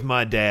share with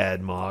my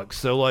dad, Mox.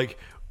 So like,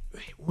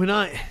 when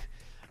I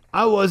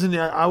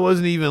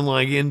wasn't even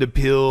like into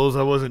pills.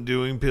 I wasn't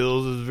doing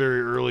pills. It was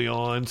very early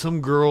on.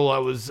 Some girl I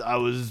was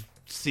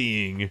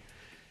seeing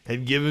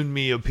had given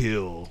me a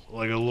pill,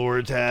 like a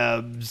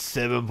Loratab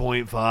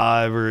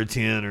 7.5 or a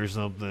 10 or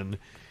something,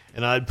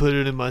 and I'd put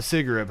it in my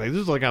cigarette pack. This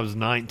was like I was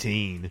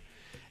 19,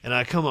 and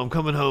I'm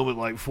coming home at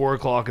like 4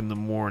 o'clock in the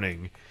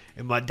morning,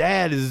 and my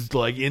dad is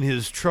like in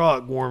his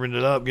truck warming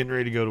it up, getting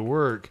ready to go to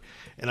work.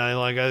 And I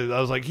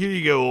was like, "Here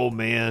you go, old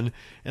man."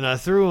 And I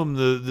threw him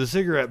the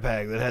cigarette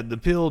pack that had the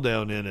pill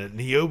down in it.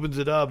 And he opens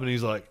it up and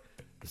he's like,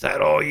 "Is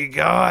that all you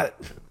got?"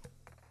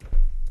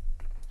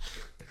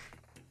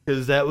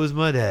 Because that was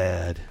my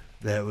dad.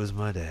 That was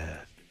my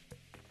dad.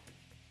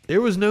 There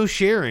was no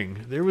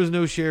sharing. There was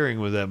no sharing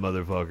with that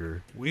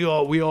motherfucker. We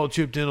all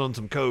chipped in on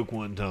some coke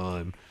one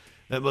time.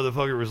 That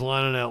motherfucker was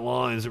lining out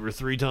lines that were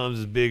 3 times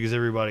as big as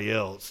everybody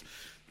else.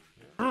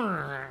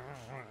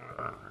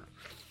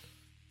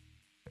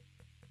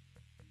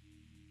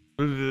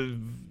 The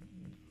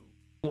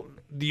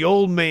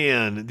old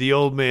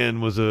man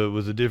was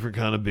a different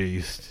kind of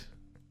beast.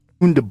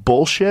 Into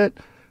bullshit.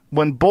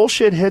 When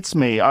bullshit hits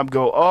me, I'm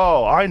go,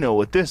 "Oh, I know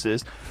what this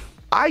is."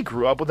 I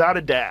grew up without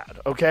a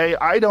dad. Okay,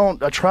 I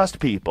don't trust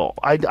people.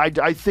 I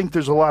think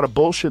there's a lot of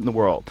bullshit in the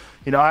world.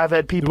 You know, I've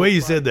had people. The way you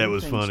said that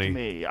was funny. To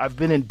me. I've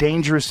been in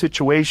dangerous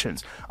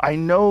situations. I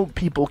know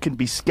people can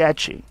be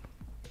sketchy.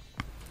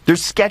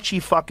 There's sketchy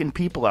fucking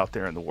people out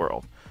there in the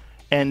world.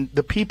 And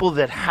the people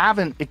that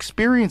haven't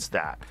experienced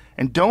that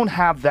and don't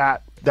have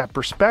that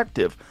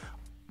perspective.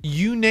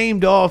 You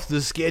named off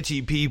the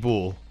sketchy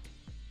people,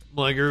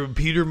 like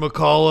Peter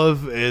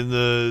McAuliffe and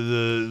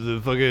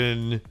the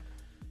fucking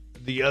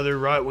the other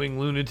right-wing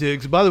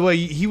lunatics. By the way,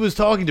 he was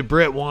talking to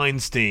Brett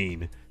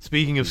Weinstein.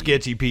 Speaking of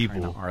sketchy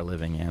people, kind of are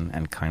living in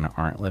and kind of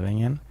aren't living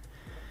in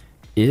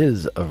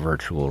is a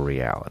virtual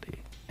reality.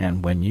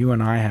 And when you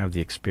and I have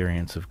the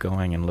experience of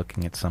going and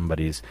looking at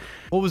somebody's...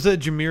 What was that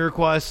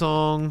Jamiroquai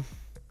song?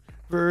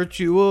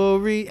 Virtual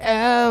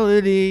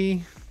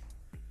reality.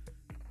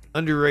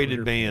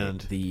 Underrated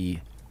band. The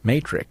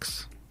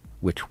Matrix,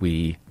 which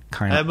we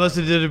kind of... I must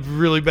have did a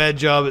really bad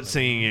job at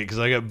singing it because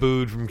I got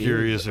booed from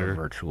Curiouser.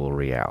 Virtual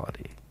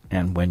reality.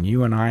 And when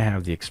you and I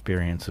have the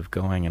experience of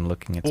going and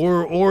looking at...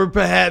 Or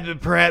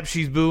perhaps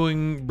she's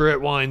booing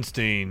Brett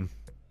Weinstein.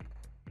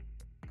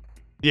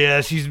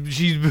 Yeah, she's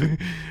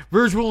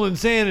virtual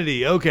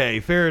insanity. Okay,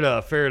 fair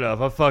enough.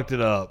 I fucked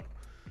it up.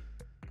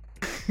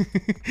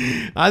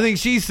 I think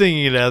she's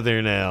singing it out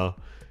there now.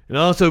 And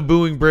also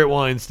booing Brett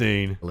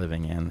Weinstein.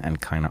 Living in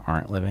and kind of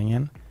aren't living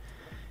in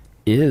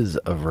is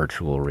a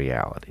virtual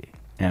reality.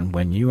 And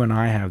when you and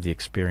I have the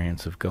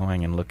experience of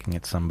going and looking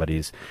at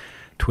somebody's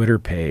Twitter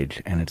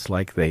page and it's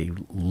like they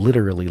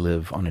literally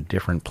live on a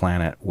different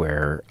planet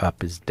where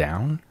up is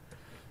down,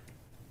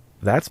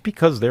 that's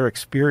because they're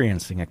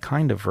experiencing a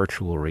kind of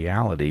virtual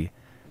reality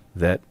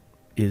that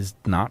is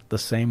not the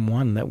same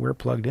one that we're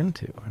plugged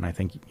into. And I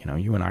think,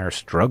 you and I are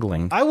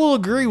struggling. I will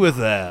agree with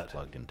that.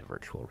 Plugged into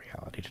virtual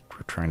reality.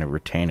 We're trying to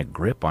retain a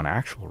grip on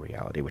actual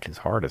reality, which is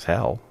hard as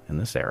hell in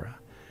this era.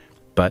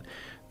 But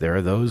there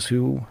are those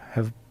who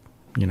have,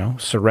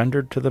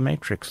 surrendered to the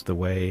Matrix the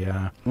way...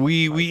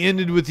 We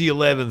ended with the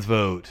 11th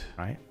vote.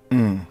 Right?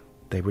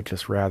 They would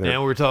just rather...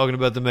 Now we're talking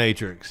about the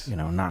Matrix.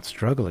 Not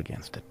struggle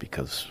against it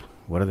because...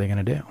 What are they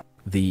going to do?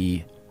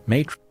 The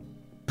Matrix.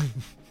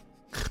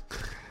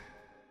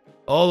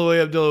 All the way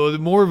up to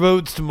more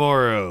votes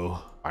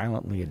tomorrow.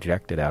 Violently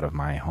ejected out of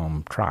my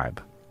home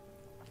tribe.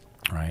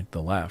 Right?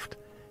 The left.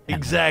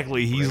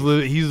 Exactly. He's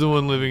the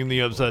one living in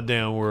the upside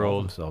down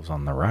world. Themselves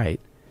on the right.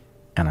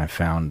 And I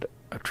found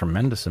a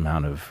tremendous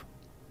amount of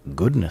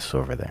goodness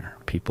over there.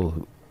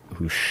 People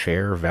who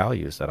share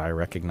values that I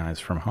recognize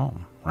from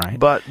home. Right?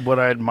 But what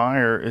I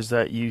admire is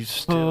that you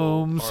still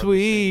home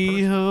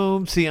sweet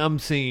home. See, I'm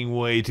singing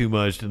way too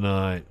much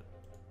tonight.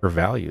 For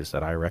values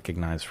that I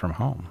recognize from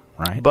home,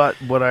 right? But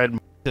what I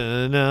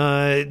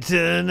tonight,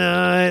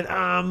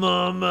 I'm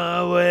on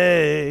my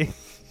way.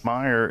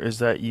 Admire is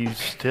that you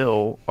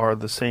still are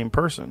the same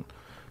person.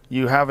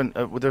 You haven't.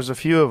 There's a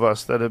few of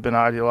us that have been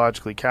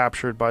ideologically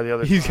captured by the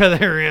other. He's got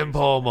that Rand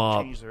Paul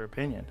mob. Changed their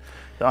opinion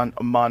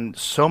on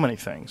so many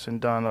things and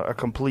done a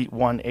complete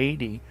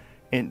 180,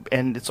 and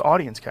it's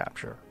audience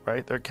capture,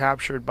 right? They're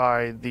captured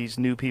by these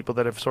new people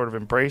that have sort of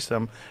embraced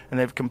them, and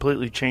they've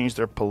completely changed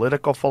their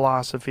political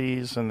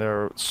philosophies and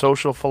their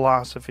social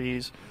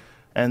philosophies,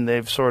 and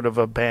they've sort of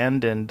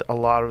abandoned a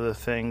lot of the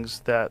things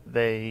that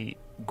they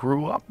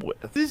grew up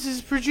with. This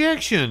is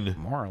projection.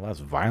 More or less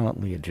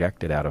violently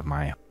ejected out of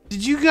my...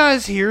 Did you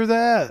guys hear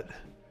that?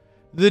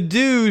 The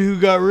dude who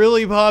got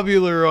really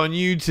popular on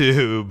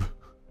YouTube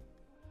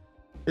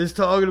is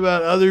talking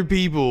about other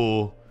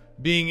people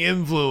being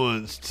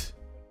influenced.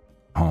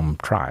 Home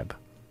tribe,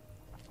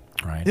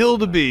 right?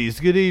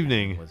 Hildebeest, good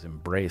evening. Was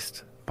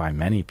embraced by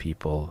many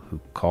people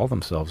who call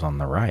themselves on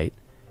the right,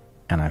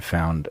 and I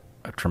found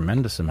a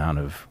tremendous amount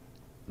of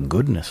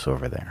goodness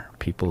over there.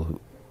 People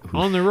who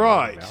on the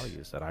right,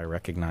 values that I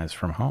recognize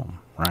from home,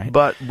 right?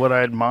 But what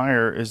I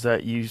admire is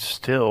that you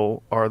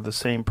still are the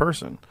same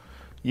person.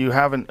 You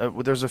haven't.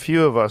 There's a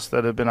few of us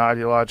that have been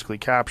ideologically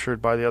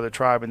captured by the other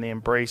tribe, and they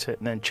embrace it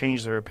and then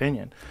change their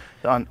opinion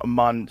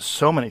on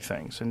so many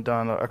things and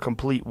done a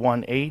complete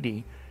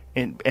 180,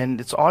 and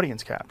it's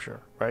audience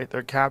capture, right?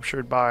 They're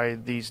captured by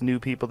these new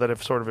people that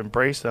have sort of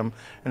embraced them,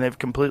 and they've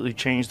completely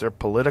changed their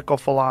political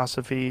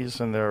philosophies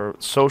and their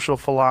social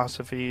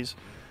philosophies,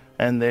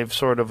 and they've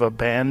sort of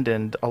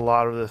abandoned a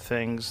lot of the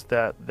things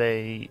that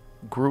they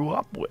grew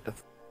up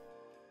with.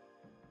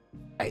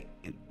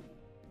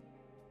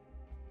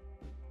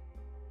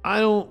 I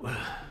don't...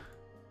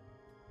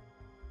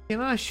 Can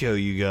I show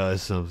you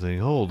guys something?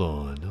 Hold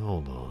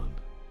on.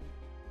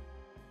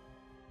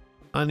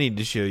 I need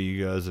to show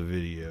you guys a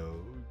video.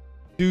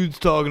 Dude's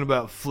talking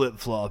about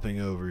flip-flopping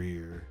over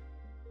here.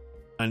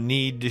 I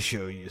need to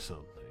show you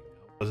something.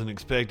 I wasn't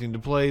expecting to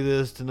play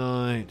this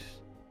tonight.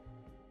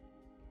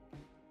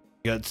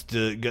 Guts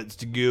to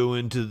go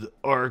into the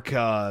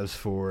archives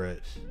for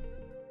it.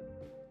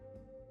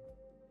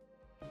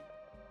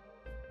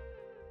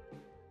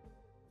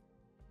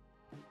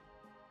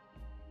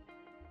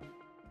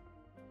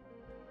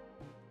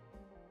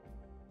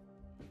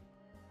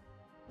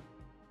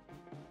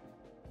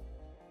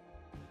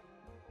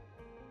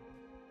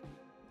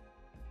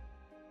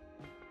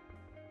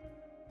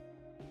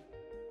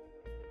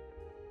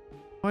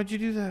 Why'd you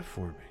do that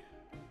for me?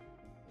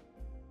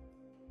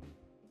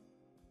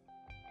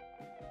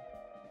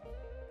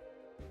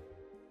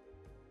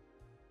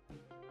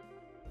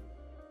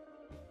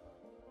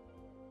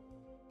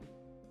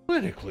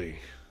 Clinically.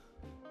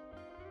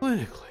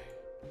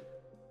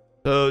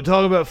 So,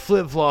 talk about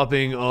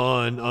flip-flopping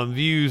on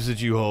views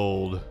that you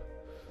hold.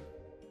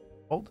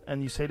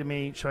 And you say to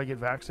me, should I get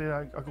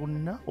vaccinated? I go,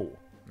 no.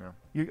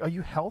 Are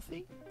you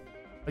healthy?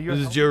 This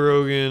is Joe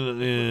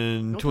Rogan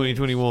in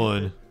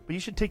 2021. But you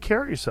should take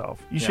care of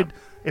yourself. You should,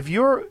 if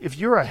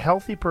you're a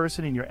healthy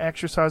person and you're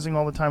exercising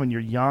all the time and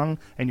you're young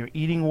and you're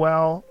eating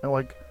well,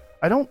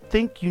 I don't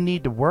think you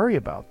need to worry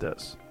about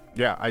this.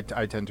 Yeah,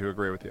 I tend to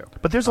agree with you.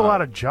 But there's a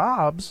lot of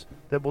jobs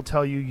that will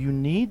tell you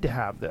need to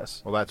have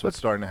this. Well, that's what's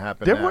starting to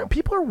happen now.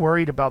 People are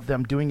worried about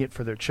them doing it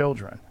for their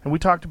children. And we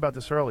talked about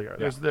this earlier.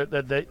 Yeah. There's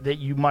that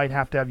you might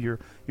have to have your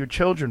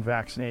children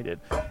vaccinated.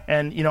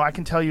 And, I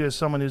can tell you as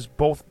someone who's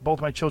both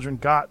my children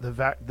got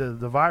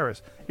the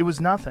virus, it was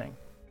nothing.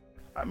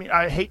 I mean,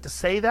 I hate to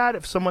say that.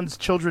 If someone's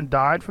children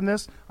died from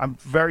this, I'm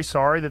very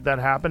sorry that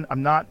happened.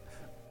 I'm not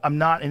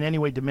in any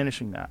way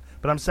diminishing that.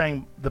 But I'm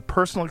saying the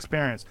personal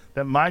experience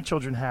that my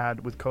children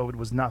had with COVID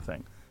was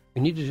nothing.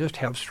 We need to just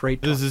have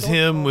straight talk. This is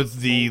him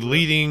with the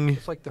leading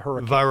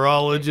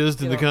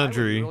virologist in the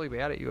country. I would be really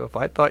mad at you if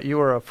I thought you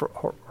were a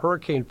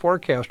hurricane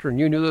forecaster and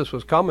you knew this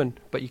was coming,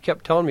 but you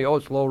kept telling me,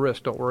 it's low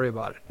risk, don't worry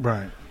about it.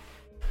 Right.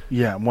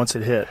 Yeah, once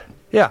it hit.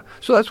 Yeah,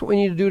 so that's what we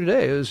need to do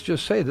today is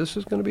just say this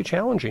is going to be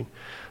challenging.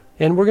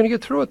 And we're going to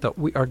get through it, though.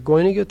 We are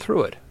going to get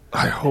through it.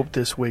 I hope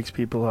this wakes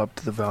people up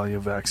to the value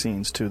of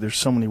vaccines, too. There's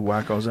so many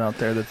wackos out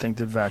there that think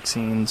that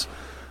vaccines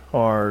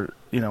are,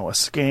 a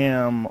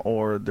scam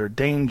or they're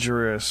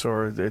dangerous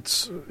or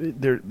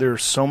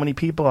there's so many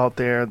people out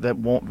there that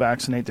won't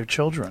vaccinate their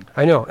children.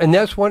 I know. And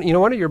that's one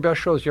of your best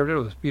shows you ever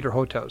did was Peter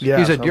Hotez. Yes,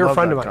 he's a dear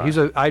friend of mine.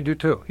 Guy. I do,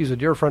 too. He's a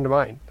dear friend of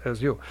mine,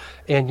 as you.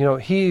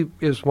 And, he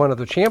is one of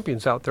the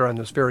champions out there on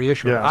this very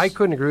issue. Yes. I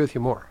couldn't agree with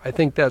you more. I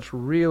think that's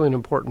really an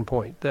important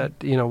point that,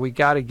 we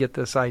got to get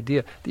this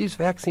idea. These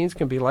vaccines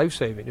can be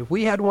life-saving. If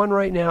we had one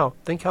right now,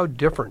 think how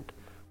different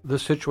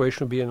this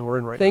situation would be in we're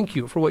in right now. Thank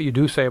you for what you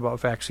do say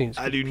about vaccines.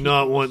 I do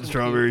not want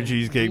strawberry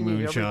cheesecake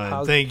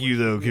moonshine. Thank you,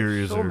 though,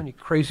 Curiouser. So many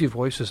crazy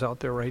voices out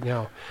there right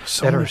now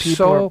so that many are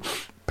people are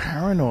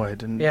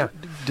paranoid and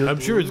I'm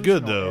sure it's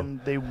good though.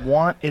 And they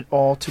want it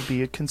all to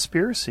be a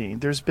conspiracy.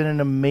 There's been an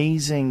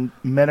amazing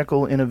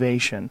medical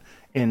innovation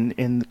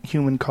in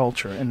human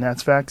culture, and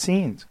that's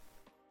vaccines.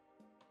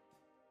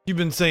 You've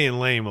been saying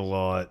lame a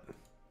lot.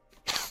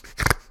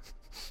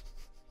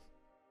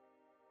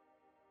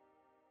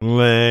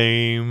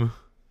 Lame.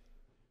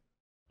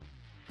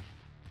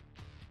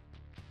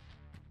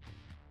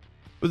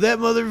 But that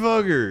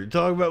motherfucker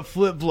talk about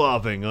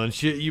flip-flopping on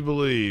shit you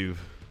believe.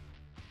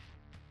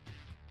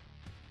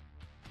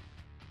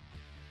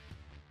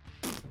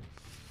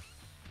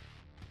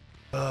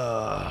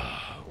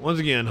 Once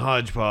again,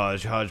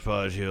 hodgepodge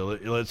here.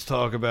 Let's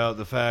talk about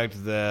the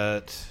fact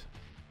that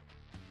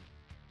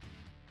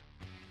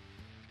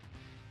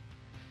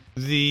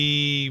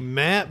the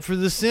map for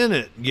the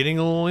Senate getting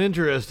a little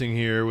interesting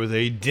here with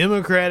a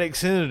Democratic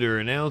senator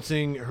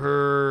announcing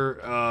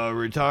her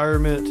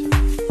retirement.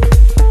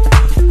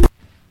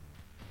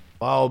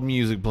 Wild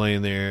music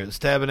playing there.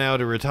 Stabenow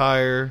to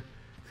retire,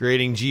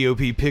 creating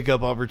GOP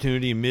pickup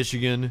opportunity in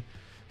Michigan.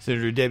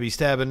 Senator Debbie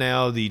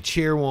Stabenow, the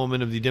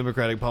chairwoman of the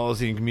Democratic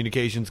Policy and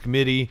Communications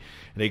Committee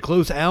and a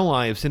close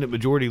ally of Senate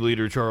Majority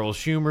Leader Charles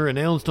Schumer,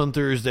 announced on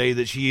Thursday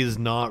that she is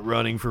not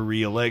running for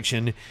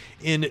re-election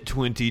in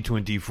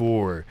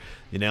 2024.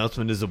 The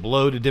announcement is a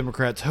blow to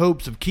Democrats'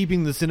 hopes of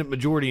keeping the Senate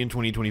majority in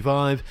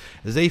 2025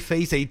 as they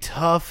face a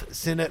tough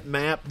Senate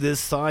map this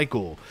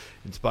cycle.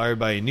 Inspired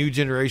by a new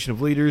generation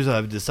of leaders,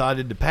 I've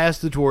decided to pass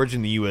the torch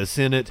in the U.S.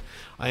 Senate.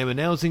 I am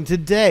announcing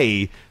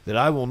today that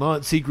I will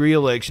not seek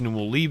re-election and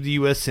will leave the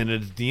U.S.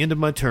 Senate at the end of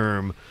my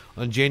term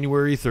on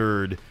January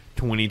 3rd,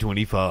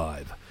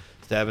 2025.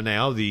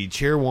 Stabenow, the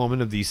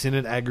chairwoman of the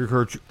Senate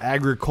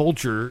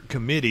Agriculture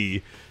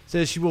Committee,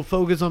 says she will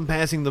focus on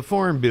passing the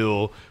Farm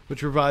Bill,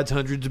 which provides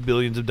hundreds of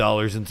billions of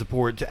dollars in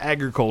support to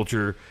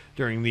agriculture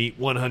during the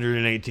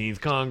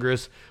 118th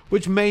Congress,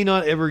 which may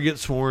not ever get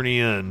sworn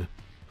in.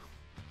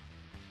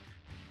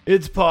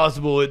 It's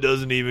possible it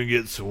doesn't even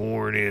get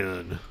sworn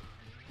in.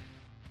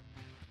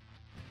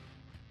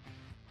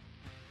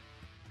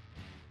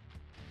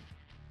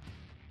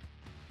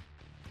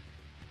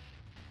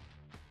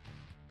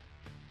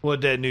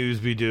 What that news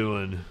be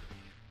doing?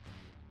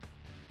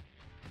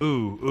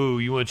 Ooh,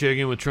 you want to check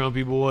in with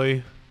Trumpy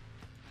boy?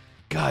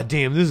 God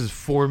damn, this is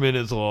 4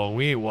 minutes long.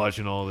 We ain't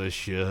watching all this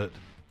shit.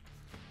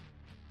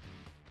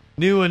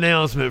 New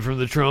announcement from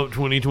the Trump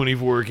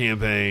 2024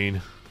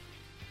 campaign.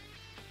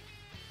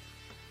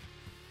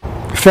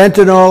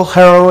 Fentanyl,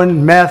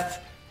 heroin,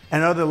 meth,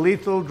 and other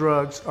lethal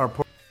drugs are...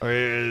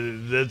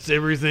 That's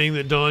everything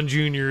that Don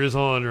Jr. is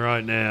on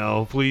right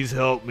now. Please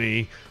help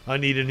me. I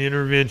need an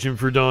intervention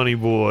for Donnie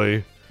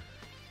boy.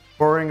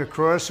 Pouring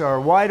across our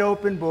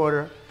wide-open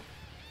border,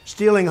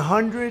 stealing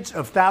hundreds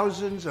of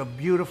thousands of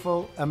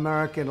beautiful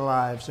American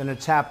lives, and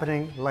it's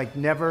happening like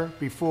never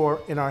before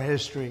in our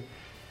history.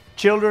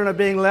 Children are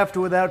being left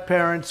without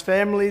parents,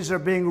 families are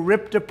being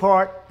ripped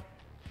apart,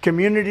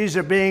 communities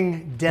are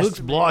being decimated. Looks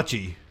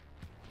blotchy.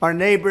 Our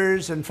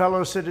neighbors and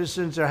fellow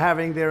citizens are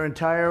having their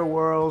entire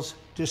worlds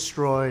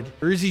destroyed.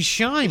 Or is he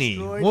shiny?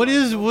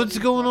 What's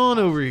going on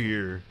over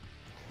here?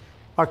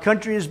 Our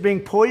country is being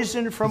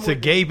poisoned from... It's a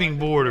gaping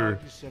border.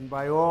 And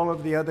by all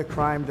of the other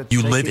crime that's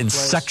You live taking in place.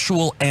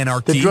 sexual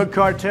anarchy. The drug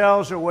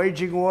cartels are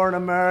waging war in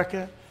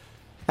America,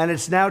 and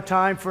it's now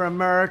time for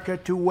America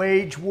to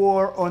wage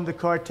war on the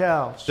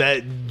cartels.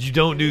 You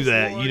don't do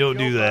that. You don't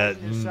do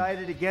that.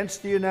 Decided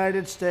against the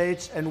United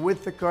States and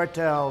with the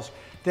cartels.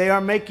 They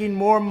are making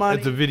more money.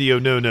 That's a video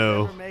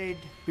no. Made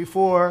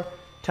before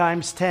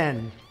times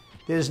 10.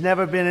 There's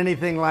never been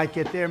anything like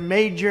it. They're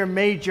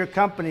major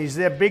companies.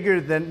 They're bigger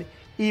than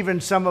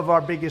even some of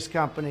our biggest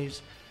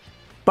companies.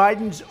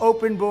 Biden's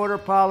open border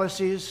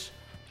policies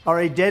are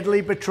a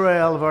deadly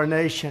betrayal of our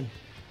nation.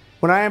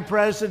 When I am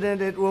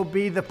president, it will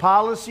be the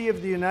policy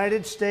of the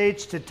United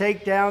States to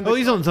take down the... Oh,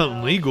 he's on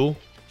something legal.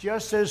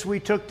 Just as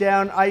we took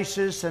down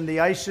ISIS and the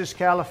ISIS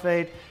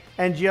Caliphate,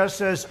 and just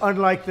as,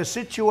 unlike the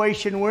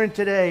situation we're in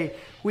today,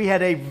 we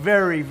had a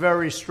very,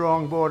 very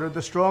strong border,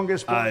 the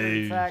strongest border,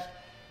 in fact,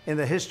 in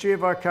the history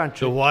of our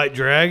country. The White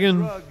Dragon?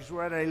 Drugs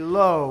were at a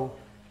low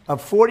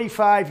of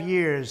 45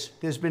 years.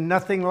 There's been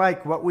nothing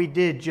like what we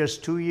did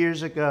just 2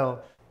 years ago.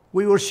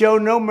 We will show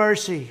no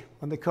mercy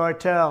on the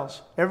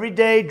cartels. Every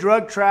day,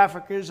 drug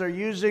traffickers are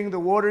using the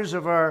waters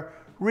of our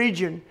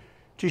region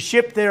to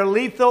ship their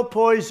lethal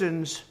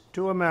poisons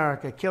to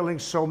America, killing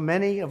so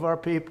many of our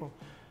people.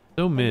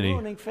 So many.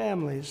 Ruining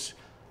families.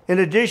 In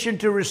addition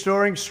to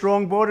restoring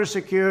strong border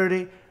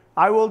security,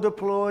 I will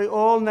deploy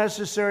all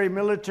necessary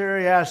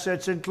military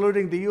assets,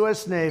 including the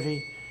U.S.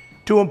 Navy,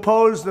 to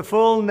impose the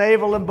full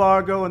naval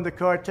embargo on the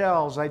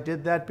cartels. I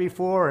did that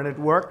before, and it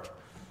worked.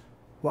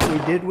 What we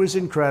did was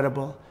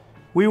incredible.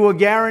 We will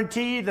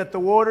guarantee that the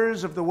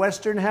waters of the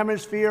Western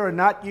Hemisphere are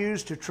not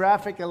used to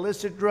traffic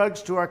illicit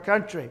drugs to our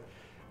country.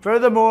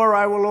 Furthermore,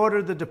 I will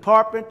order the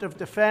Department of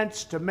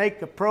Defense to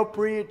make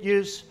appropriate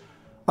use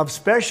of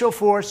special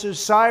forces,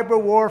 cyber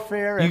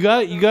warfare... You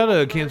got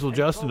to cancel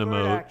Justin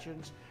emote.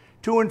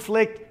 ...to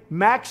inflict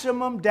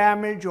maximum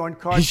damage on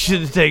cartels. He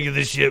should have taken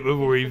the shit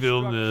before he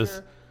filmed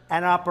this.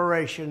 ...and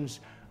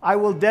operations. I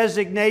will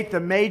designate the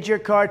major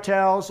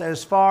cartels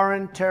as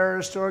foreign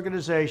terrorist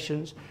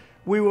organizations.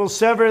 We will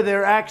sever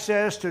their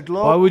access to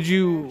global...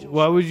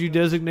 Why would you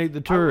designate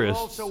the tourists?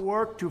 I will also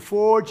work to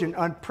forge an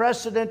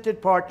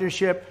unprecedented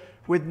partnership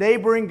with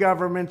neighboring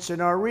governments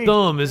in our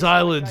region. His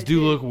eyelids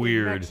do look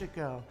weird.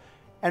 Mexico.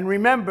 And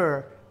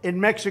remember, in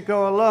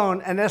Mexico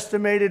alone, an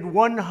estimated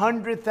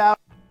 100,000...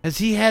 Has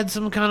he had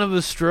some kind of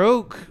a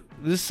stroke?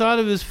 This side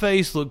of his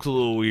face looks a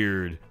little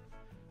weird.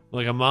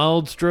 Like a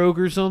mild stroke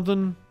or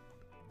something?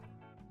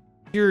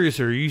 Curious,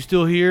 are you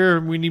still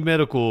here? We need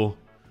medical.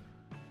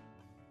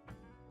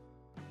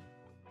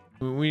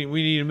 We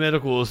need a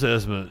medical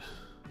assessment.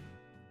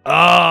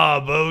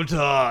 Ah,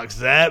 Botox.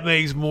 That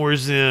makes more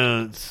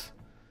sense.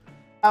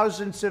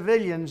 1,000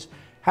 civilians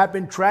have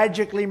been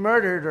tragically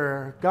murdered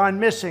or gone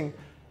missing.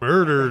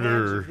 Murdered at the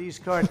hands of these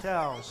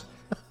cartels.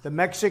 The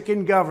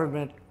Mexican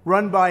government,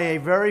 run by a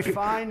very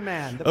fine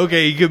man.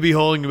 Okay, he could be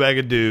holding back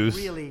a deuce.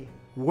 Really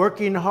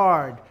working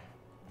hard,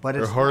 but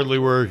They're it's hardly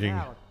working.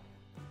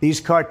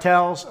 These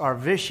cartels are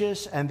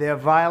vicious and they're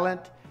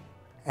violent,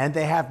 and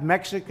they have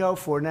Mexico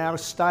for now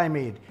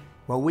stymied.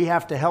 Well, we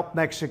have to help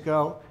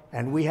Mexico,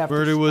 and we have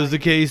Murder was the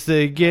case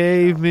they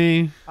gave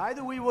me.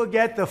 Either we will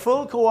get the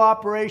full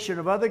cooperation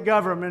of other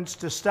governments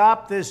to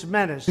stop this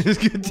menace. His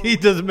good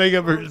teeth doesn't make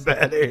up for his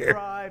bad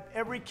hair.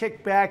 Every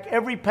kickback,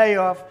 every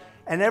payoff,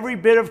 and every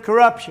bit of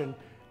corruption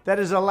that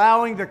is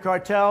allowing the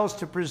cartels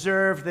to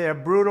preserve their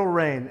brutal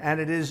reign, and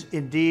it is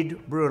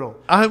indeed brutal.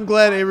 I'm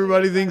glad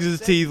everybody thinks his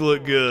teeth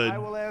look good. I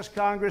will ask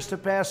Congress to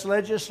pass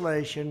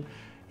legislation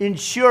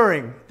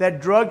ensuring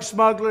that drug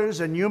smugglers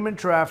and human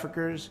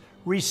traffickers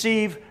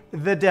receive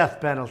the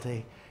death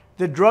penalty.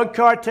 The drug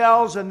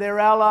cartels and their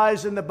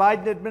allies in the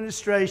Biden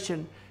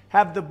administration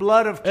have the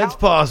blood of It's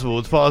possible.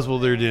 It's possible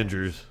they're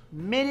dangerous.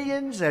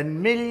 millions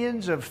and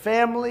millions of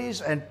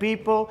families and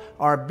people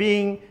are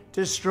being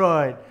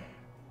destroyed.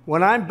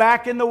 When I'm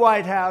back in the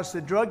White House,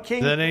 the drug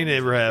kingpins, That ain't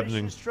ever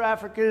happening.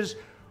 traffickers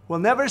will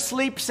never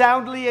sleep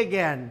soundly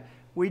again.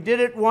 We did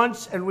it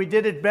once, and we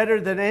did it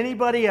better than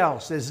anybody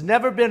else. There's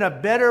never been a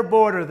better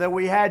border than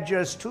we had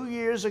just 2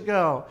 years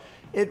ago.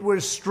 It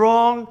was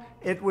strong,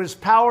 it was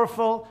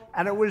powerful,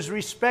 and it was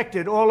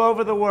respected all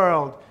over the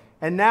world.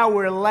 And now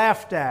we're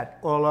laughed at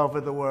all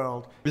over the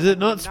world. Is it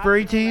not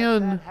spray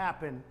tan? That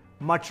happen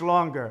much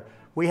longer.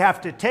 We have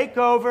to take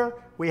over.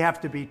 We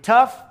have to be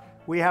tough.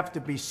 We have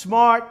to be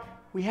smart.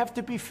 We have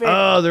to be fair.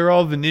 Oh, they're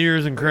all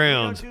veneers and But if we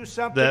don't crowns. do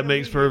something That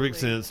makes perfect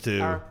sense,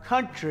 too. Our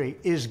country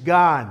is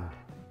gone.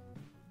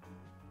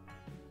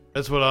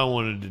 That's what I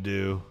wanted to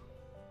do.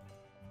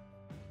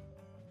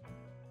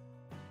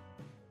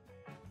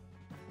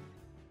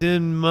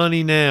 Send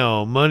money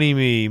now. Money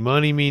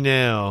me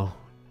now.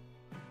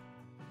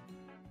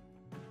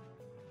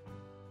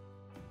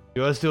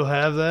 Do I still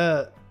have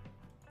that?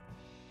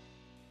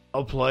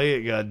 I'll play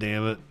it,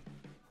 goddammit.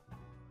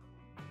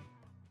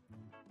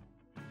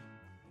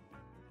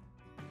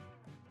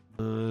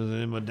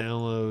 In my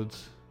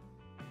downloads.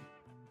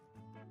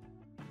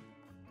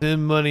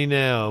 Send money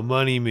now.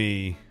 Money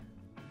me.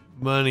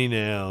 Money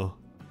now.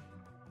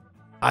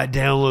 I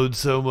download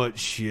so much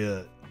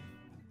shit.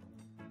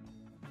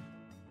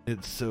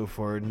 It's so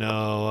far.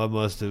 No, I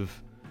must have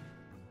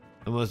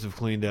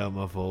cleaned out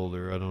my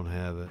folder. I don't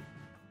have it.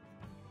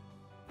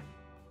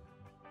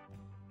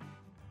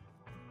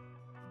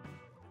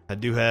 I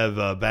do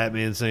have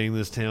Batman saying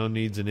this town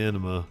needs an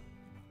enema.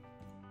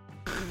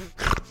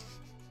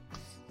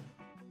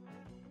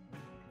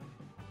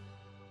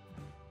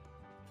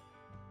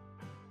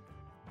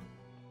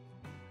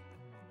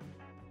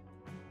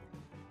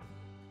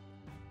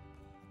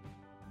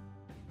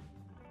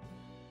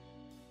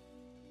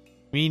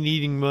 Me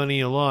needing money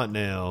a lot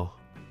now.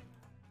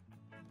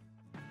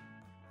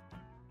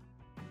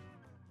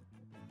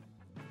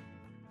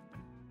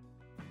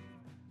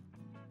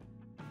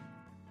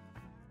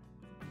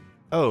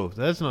 Oh,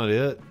 that's not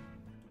it.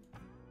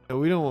 No,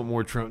 we don't want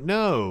more Trump.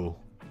 No.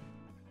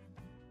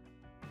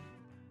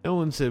 No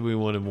one said we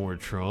wanted more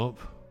Trump.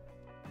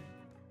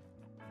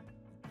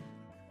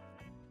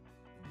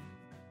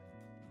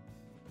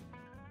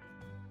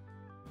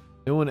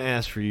 No one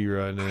asked for you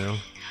right now.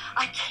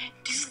 I can't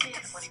just get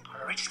the money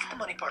part. Right? Just get the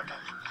money part done.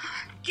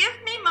 Give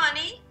me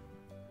money.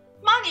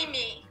 Money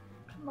me.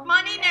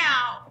 Money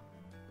now.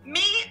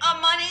 Me a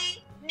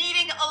money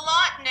needing a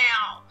lot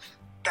now.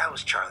 That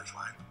was Charlie's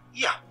line.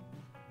 Yeah.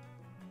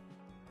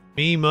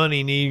 Me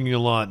money needing a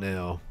lot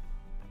now.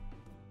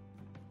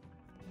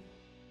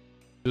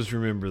 Just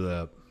remember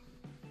that.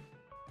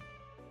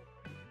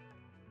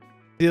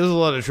 There's a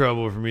lot of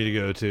trouble for me to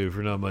go to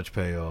for not much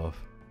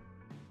payoff.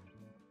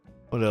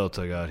 What else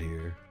I got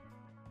here?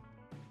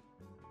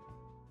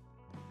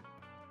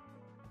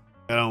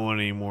 I don't want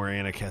any more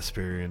Anna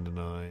Kasparian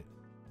tonight.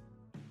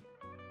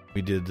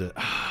 We did the...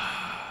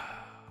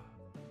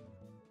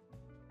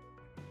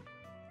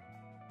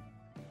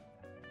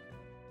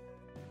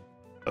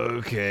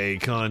 Okay,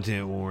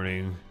 content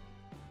warning.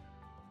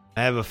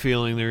 I have a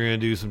feeling they're going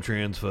to do some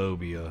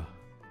transphobia.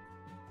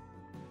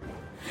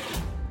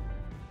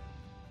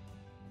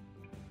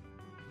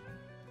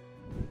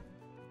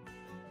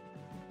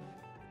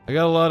 I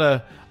got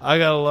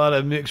a lot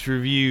of mixed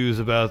reviews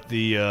about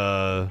the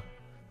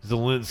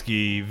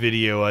Zelensky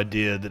video I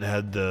did that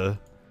had the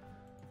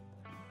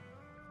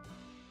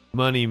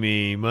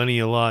money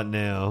a lot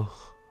now.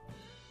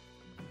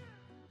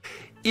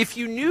 If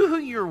you knew who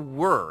you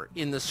were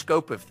in the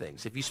scope of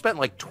things, if you spent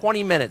like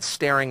 20 minutes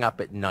staring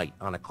up at night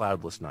on a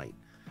cloudless night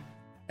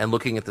and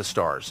looking at the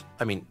stars,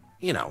 I mean,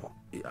 you know,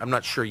 I'm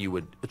not sure you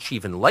would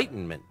achieve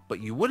enlightenment,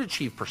 but you would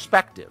achieve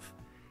perspective.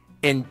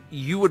 And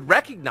you would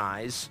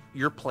recognize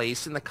your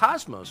place in the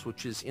cosmos,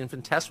 which is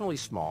infinitesimally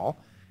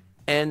small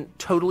and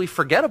totally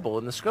forgettable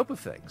in the scope of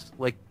things.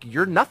 Like,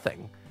 you're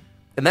nothing.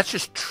 And that's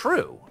just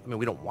true. I mean,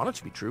 we don't want it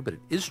to be true, but it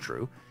is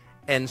true.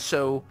 And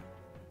so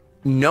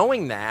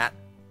knowing that,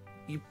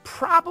 you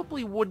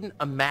probably wouldn't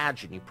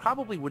imagine, you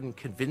probably wouldn't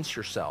convince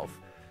yourself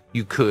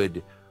you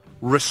could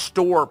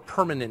restore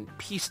permanent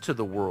peace to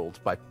the world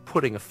by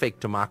putting a fake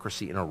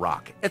democracy in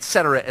Iraq, et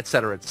cetera, et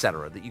cetera, et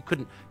cetera. That you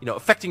couldn't,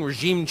 affecting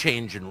regime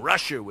change in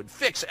Russia would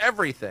fix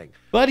everything.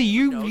 Buddy,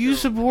 you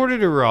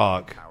supported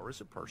Iraq. Power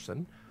as a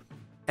person.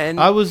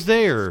 And I was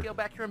there. Scale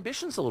back your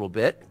ambitions a little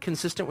bit,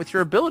 consistent with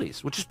your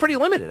abilities, which is pretty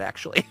limited,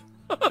 actually.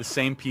 The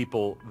same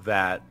people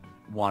that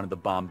wanted to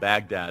bomb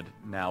Baghdad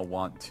now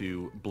want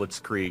to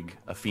blitzkrieg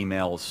a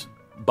female's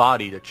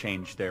body to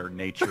change their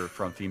nature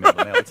from female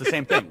to male. It's the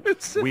same thing.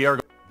 We are.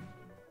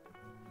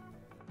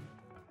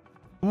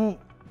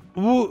 The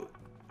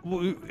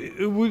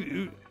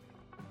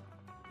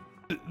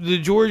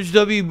George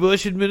W.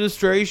 Bush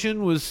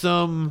administration was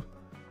some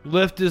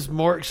leftist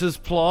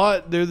Marxist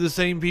plot. They're the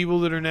same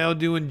people that are now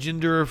doing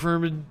gender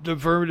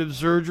affirmative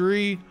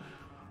surgery.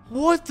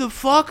 What the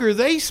fuck are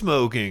they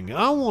smoking?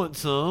 I want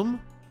some.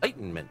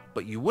 Enlightenment,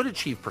 but you would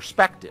achieve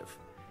perspective.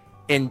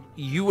 And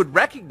you would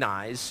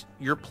recognize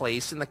your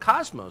place in the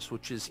cosmos,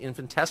 which is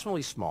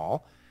infinitesimally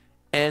small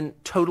and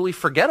totally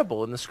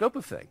forgettable in the scope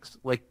of things.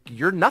 Like,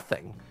 you're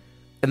nothing.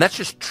 And that's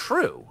just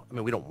true. I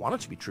mean, we don't want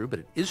it to be true, but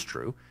it is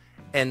true.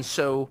 And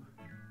so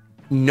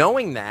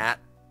knowing that,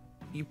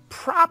 you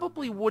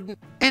probably wouldn't.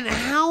 And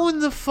how in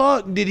the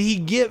fuck did he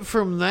get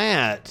from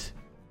that?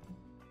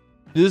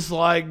 This,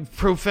 like,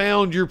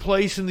 profound your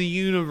place in the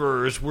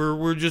universe where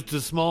we're just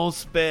a small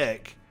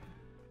speck.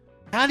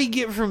 How'd he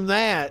get from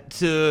that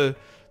to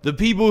the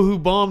people who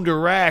bombed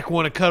Iraq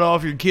want to cut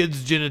off your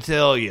kid's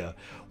genitalia?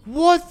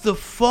 What the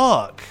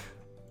fuck?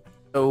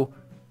 So,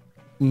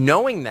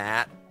 knowing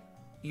that,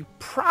 you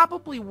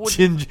probably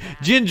wouldn't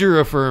ginger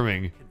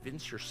affirming.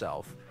 Convince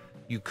yourself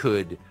you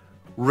could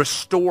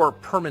restore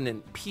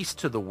permanent peace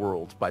to the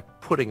world by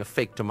putting a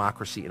fake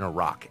democracy in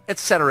Iraq, et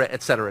cetera,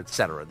 et cetera, et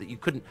cetera. That you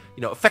couldn't,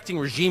 affecting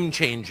regime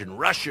change in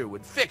Russia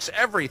would fix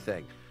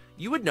everything.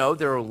 You would know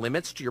there are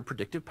limits to your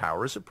predictive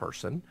power as a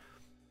person.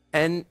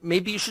 And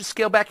maybe you should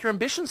scale back your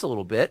ambitions a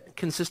little bit,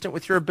 consistent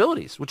with your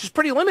abilities, which is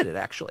pretty limited,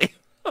 actually.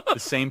 The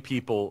same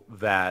people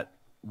that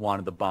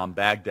wanted to bomb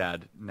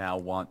Baghdad now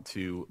want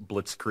to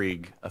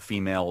blitzkrieg a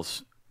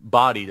female's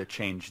body to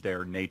change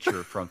their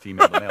nature from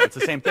female to male. It's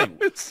the same thing.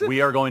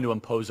 We are going to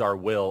impose our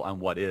will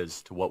on what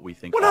is to what we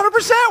think.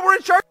 100%. We're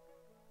in charge.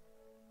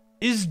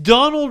 Is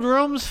Donald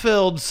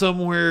Rumsfeld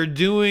somewhere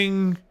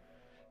doing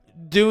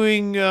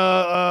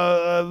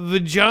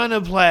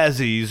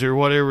vaginoplasties or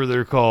whatever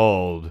they're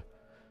called?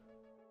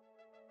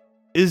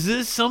 Is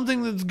this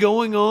something that's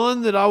going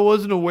on that I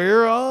wasn't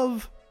aware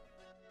of?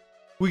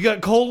 We got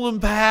Colin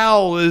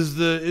Powell is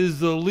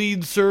the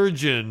lead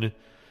surgeon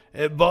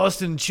at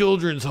Boston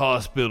Children's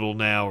Hospital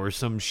now or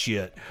some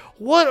shit.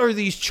 What are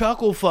these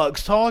chuckle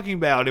fucks talking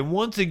about? And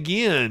once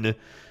again,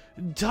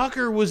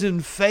 Tucker was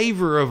in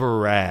favor of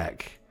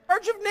Iraq.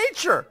 Charge of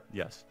nature.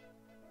 Yes.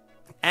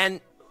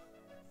 And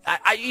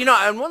I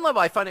on one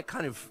level I find it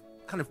kind of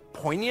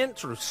poignant,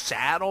 sort of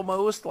sad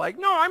almost, like,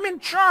 no, I'm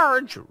in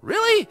charge.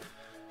 Really?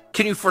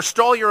 Can you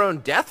forestall your own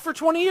death for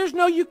 20 years?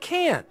 No, you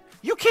can't.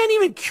 You can't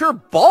even cure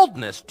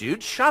baldness,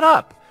 dude. Shut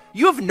up.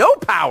 You have no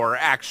power,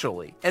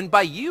 actually. And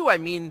by you, I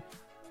mean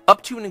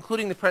up to and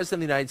including the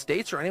President of the United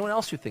States or anyone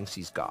else who thinks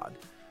he's God.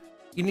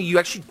 You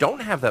actually don't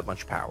have that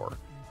much power.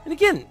 And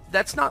again,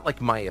 that's not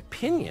like my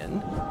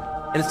opinion,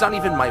 and it's not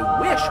even my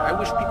wish. I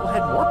wish people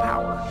had more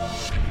power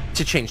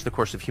to change the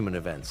course of human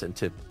events and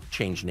to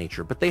change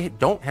nature, but they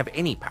don't have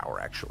any power,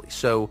 actually.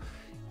 So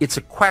it's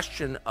a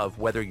question of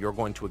whether you're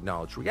going to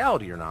acknowledge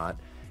reality or not,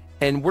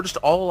 and we're just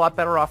all a lot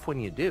better off when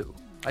you do,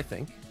 I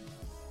think.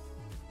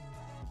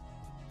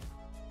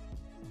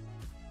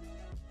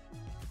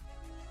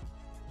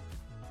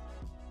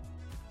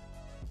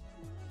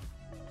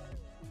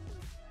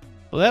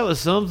 Well, that was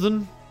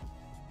something.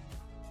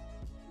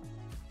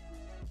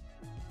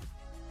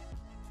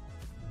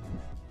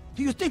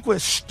 Do you think we're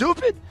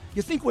stupid?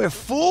 You think we're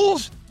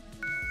fools?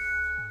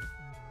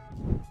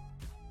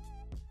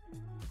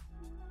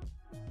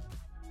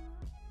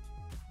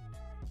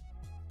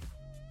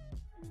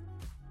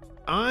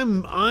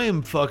 I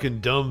am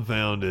fucking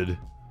dumbfounded.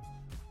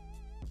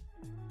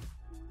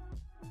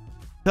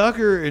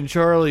 Tucker and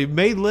Charlie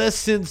made less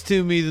sense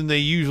to me than they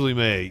usually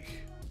make.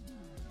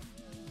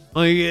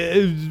 Like,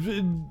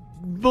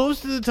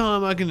 most of the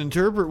time I can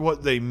interpret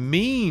what they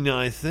mean,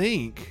 I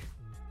think.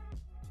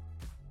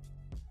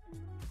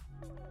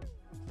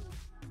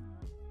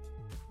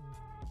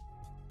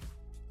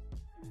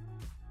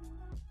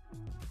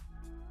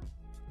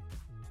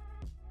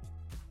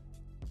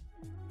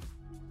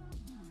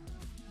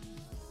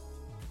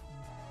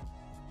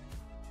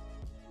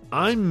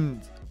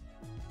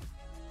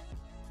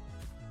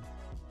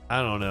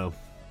 I don't know.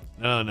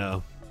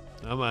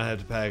 I might have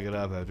to pack it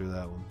up after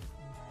that one.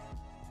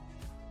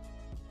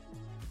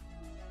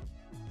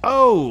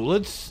 Oh,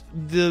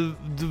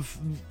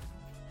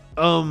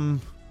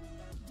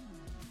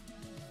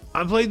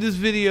 I played this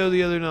video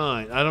the other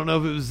night. I don't know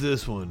if it was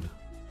this one.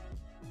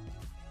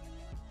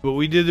 But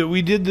we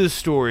did this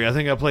story. I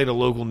think I played a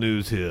local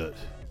news hit.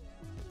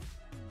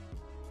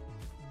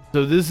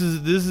 So this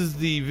is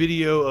the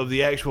video of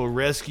the actual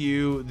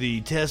rescue,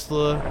 the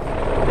Tesla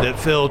that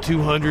fell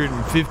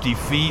 250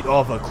 feet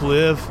off a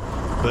cliff.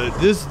 But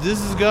this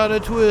has got a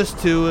twist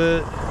to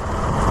it.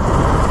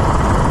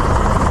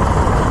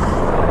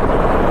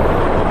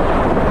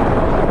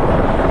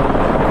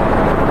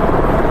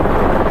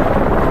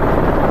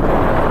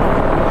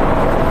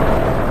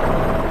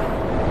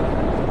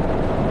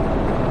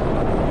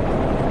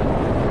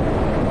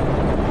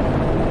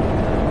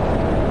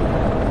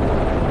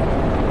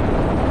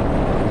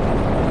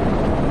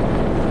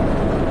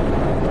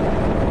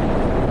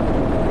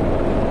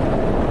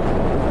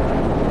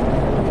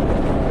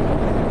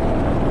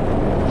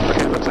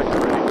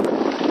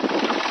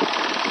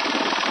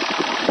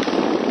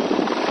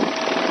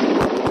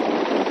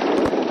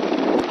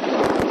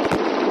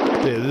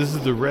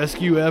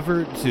 Rescue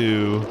effort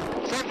to. Here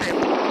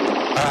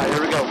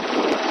we go.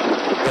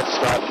 Let's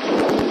stop.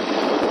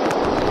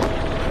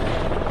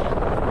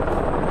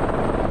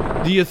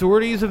 The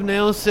authorities have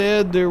now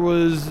said there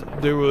was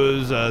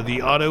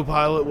the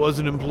autopilot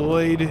wasn't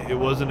employed. It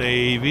wasn't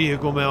a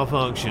vehicle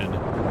malfunction.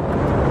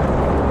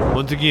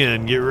 Once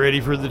again, get ready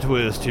for the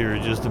twist here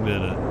in just a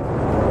minute.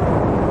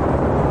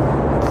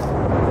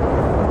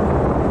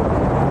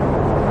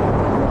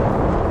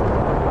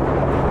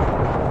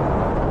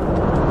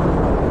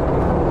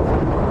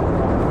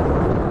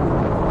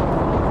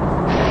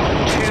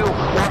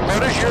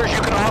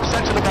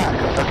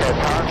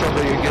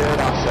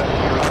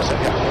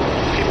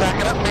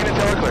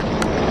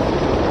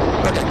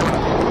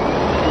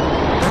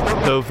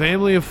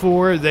 Family of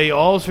 4, they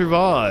all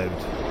survived.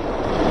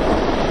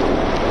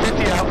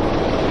 50 out.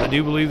 I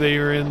do believe they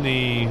are in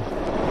the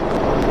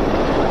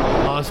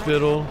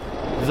hospital,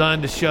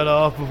 designed to shut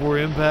off before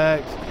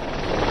impact. 10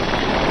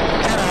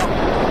 out.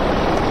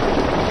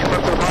 Come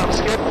up to the bottom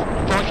skid.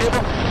 Don't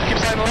cable. Keep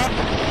sliding left.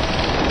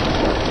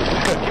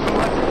 Good. Keep them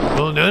left.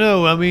 Well,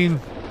 no. I mean.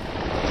 3,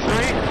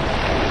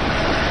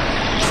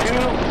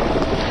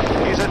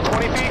 2. He's at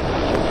 20 feet.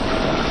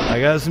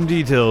 I got some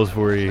details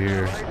for you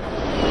here.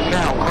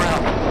 Now, ground.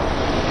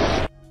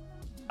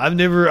 I've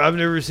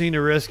never seen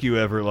a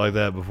rescue effort like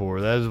that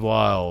before. That is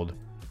wild.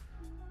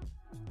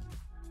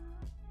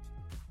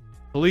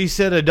 Police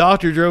said a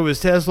doctor drove his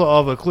Tesla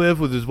off a cliff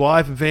with his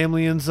wife and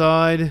family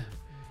inside.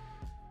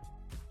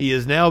 He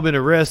has now been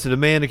arrested. A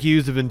man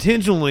accused of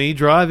intentionally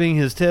driving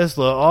his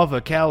Tesla off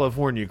a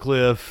California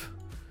cliff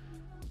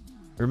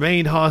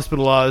remained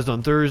hospitalized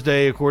on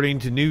Thursday, according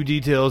to new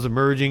details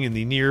emerging in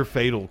the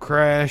near-fatal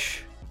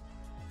crash.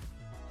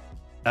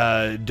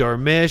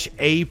 Dharmesh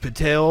A.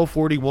 Patel,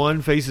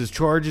 41, faces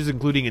charges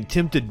including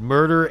attempted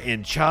murder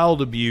and child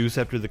abuse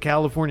after the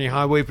California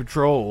Highway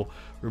Patrol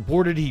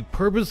reported he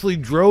purposely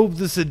drove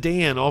the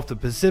sedan off the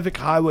Pacific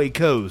Highway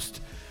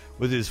coast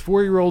with his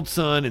 4-year-old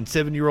son and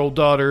 7-year-old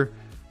daughter,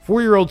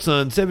 4-year-old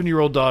son,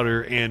 7-year-old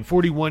daughter, and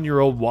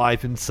 41-year-old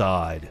wife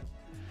inside.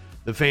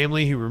 The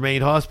family, who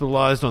remained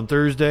hospitalized on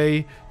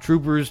Thursday,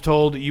 troopers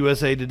told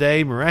USA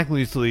Today,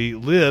 miraculously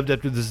lived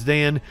after the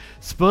sedan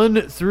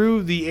spun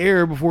through the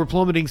air before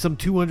plummeting some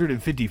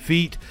 250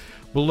 feet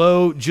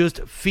below,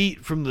 just feet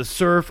from the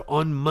surf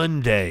on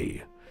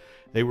Monday.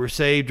 They were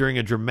saved during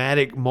a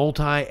dramatic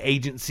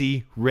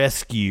multi-agency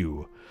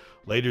rescue.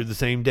 Later the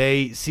same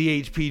day,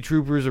 CHP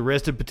troopers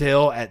arrested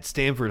Patel at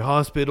Stanford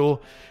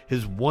Hospital.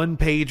 His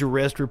one-page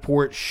arrest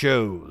report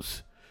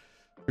shows.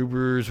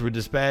 Troopers were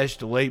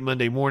dispatched late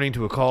Monday morning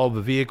to a call of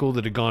a vehicle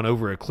that had gone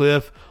over a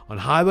cliff on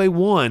Highway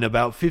 1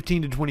 about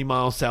 15 to 20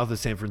 miles south of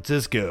San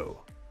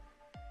Francisco.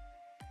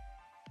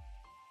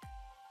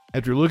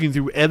 After looking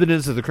through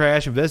evidence of the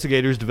crash,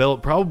 investigators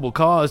developed probable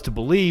cause to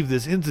believe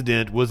this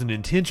incident was an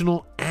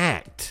intentional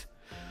act.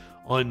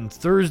 On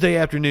Thursday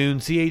afternoon,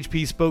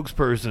 CHP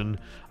spokesperson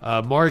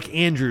Mark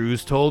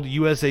Andrews told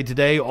USA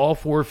Today all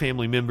 4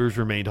 family members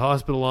remained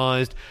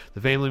hospitalized.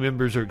 The family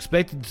members are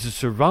expected to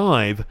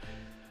survive,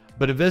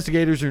 but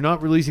investigators are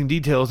not releasing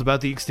details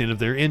about the extent of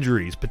their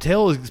injuries.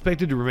 Patel is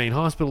expected to remain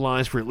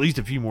hospitalized for at least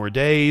a few more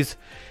days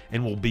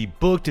and will be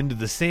booked into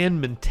the San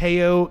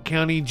Mateo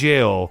County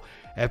Jail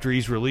after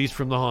he's released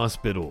from the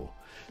hospital.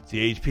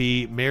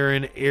 CHP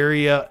Marin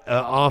Area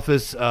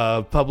Office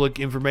Public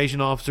Information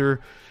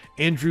Officer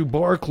Andrew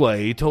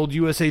Barclay told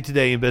USA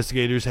Today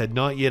investigators had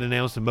not yet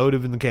announced a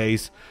motive in the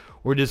case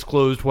or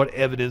disclosed what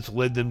evidence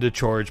led them to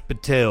charge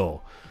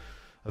Patel.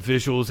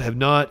 Officials have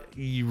not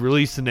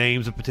released the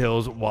names of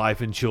Patel's wife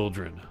and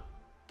children.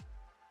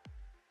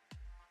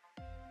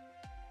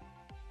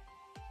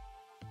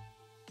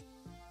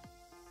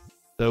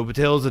 So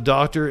Patel is a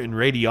doctor in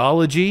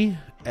radiology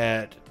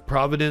at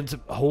Providence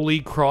Holy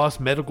Cross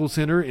Medical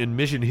Center in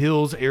Mission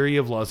Hills area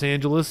of Los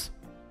Angeles.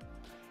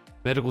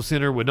 Medical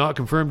Center would not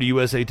confirm to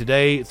USA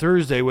Today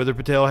Thursday whether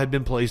Patel had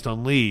been placed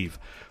on leave.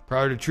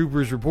 Prior to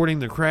troopers reporting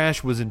the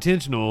crash was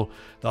intentional,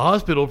 the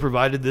hospital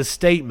provided this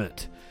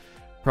statement.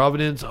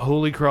 Providence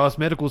Holy Cross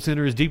Medical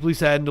Center is deeply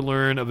saddened to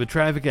learn of a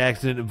traffic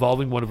accident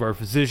involving one of our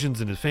physicians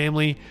and his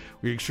family.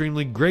 We're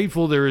extremely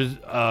grateful there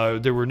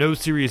were no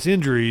serious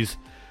injuries.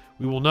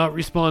 We will not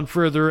respond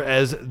further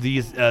as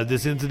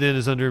this incident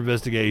is under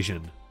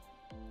investigation.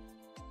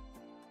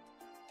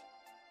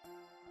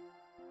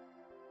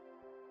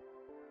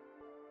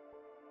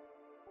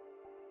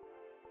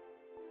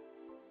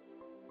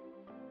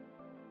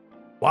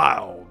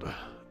 Wild.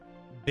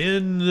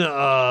 Bin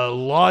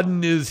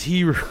Laden is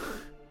hero.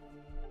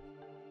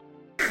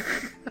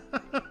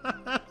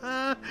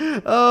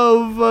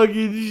 Oh,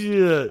 fucking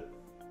shit.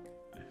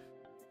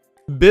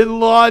 Bin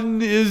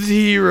Laden is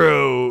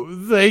hero.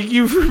 Thank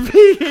you for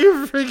being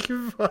a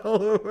freaking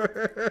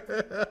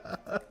follower.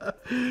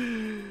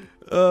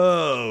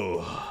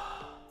 Oh.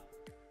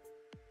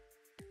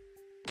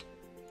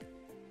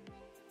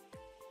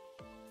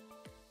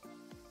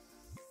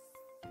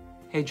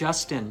 Hey,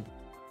 Justin,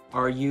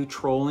 are you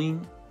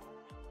trolling?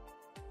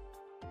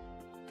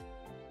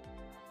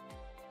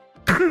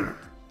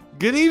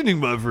 Good evening,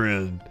 my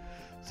friend.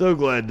 So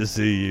glad to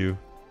see you.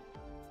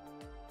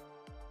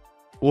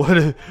 What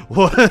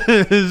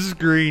a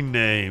screen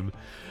name.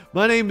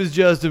 My name is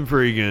Justin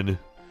Freegan.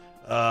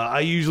 I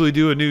usually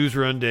do a news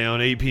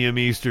rundown, 8 p.m.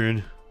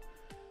 Eastern,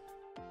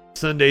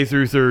 Sunday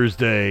through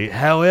Thursday.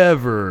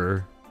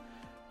 However,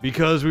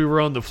 because we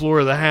were on the floor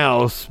of the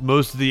house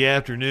most of the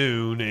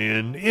afternoon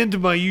and into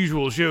my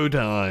usual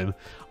showtime,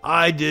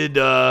 I did,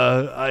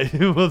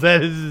 well,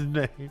 that is his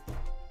name.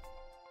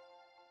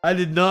 I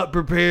did not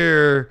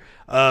prepare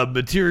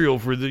material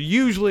for the.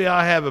 Usually,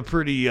 I have a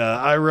pretty.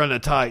 I run a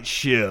tight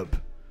ship.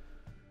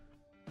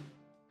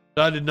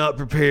 I did not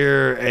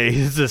prepare a.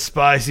 It's a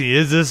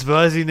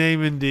spicy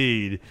name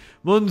indeed.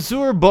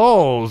 Monsieur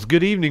Balls.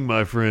 Good evening,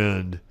 my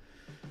friend.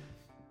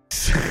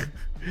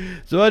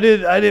 So I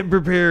didn't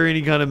prepare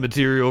any kind of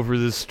material for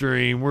this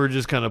stream. We're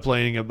just kind of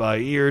playing it by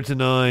ear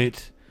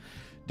tonight.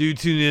 Do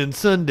tune in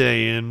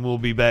Sunday, and we'll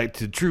be back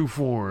to true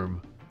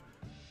form.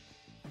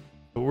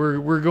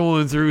 We're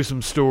going through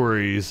some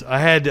stories. I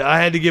had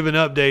to give an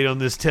update on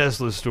this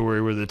Tesla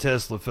story where the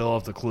Tesla fell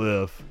off the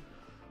cliff.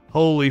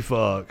 Holy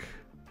fuck.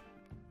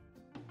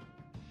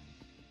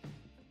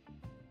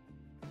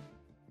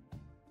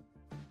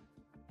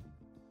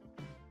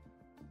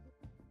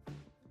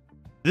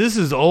 This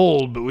is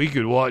old, but we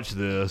could watch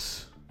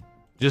this.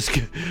 Just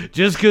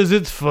cuz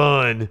it's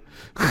fun.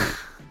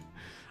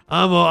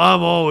 I'm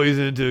always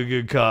into a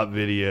good cop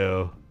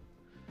video.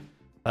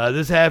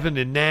 This happened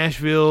in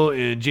Nashville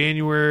in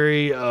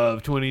January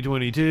of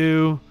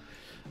 2022.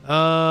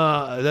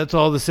 That's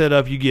all the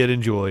setup you get.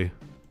 Enjoy.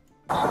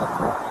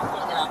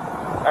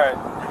 Alright,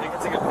 you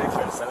can take a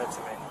picture and send it to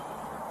me.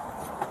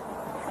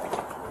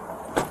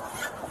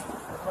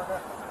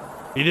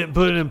 You didn't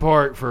put it in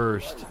park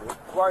first.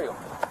 Who are you?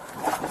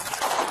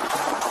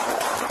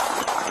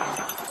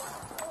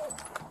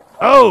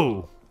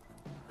 Oh!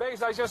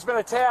 Thanks, I just been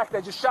attacked.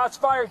 Shots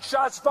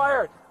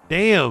fired.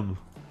 Damn.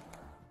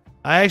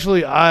 I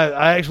actually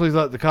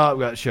thought the cop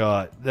got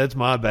shot. That's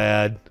my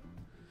bad.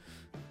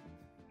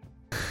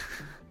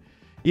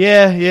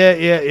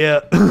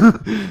 Yeah.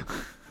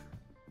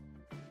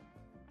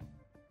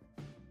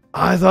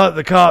 I thought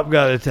the cop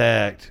got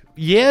attacked.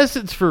 Yes,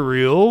 it's for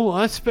real.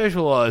 I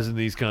specialize in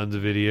these kinds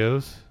of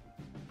videos.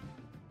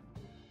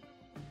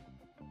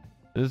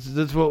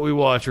 That's what we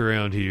watch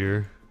around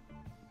here.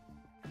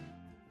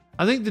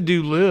 I think the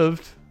dude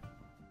lived.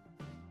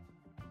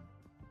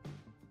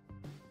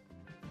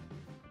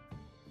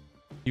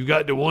 You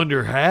got to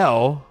wonder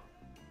how.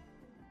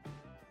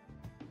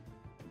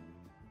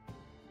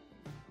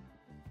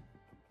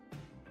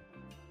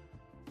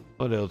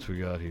 What else we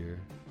got here?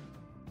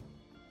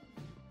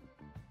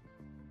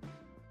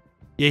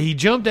 Yeah, he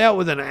jumped out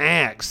with an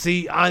axe.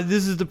 See,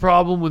 this is the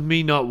problem with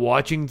me not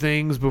watching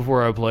things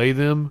before I play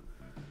them,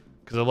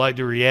 because I like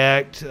to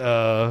react.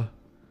 I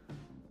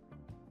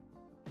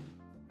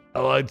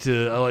like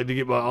to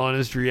get my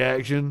honest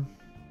reaction.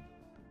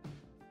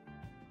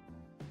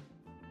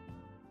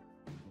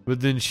 But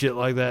then shit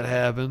like that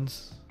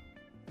happens.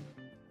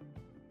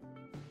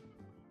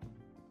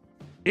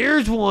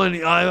 Here's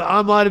one.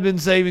 I might have been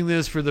saving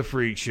this for the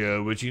freak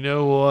show, but you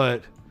know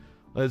what?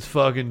 Let's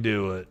fucking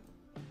do it.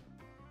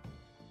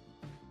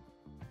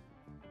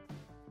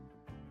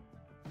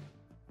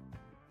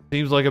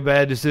 Seems like a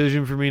bad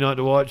decision for me not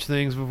to watch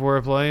things before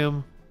I play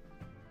them.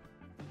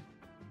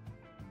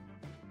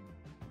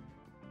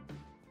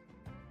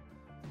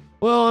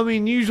 Well, I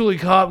mean, usually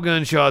cop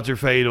gunshots are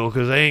fatal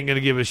because they ain't going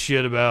to give a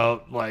shit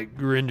about, like,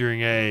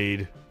 rendering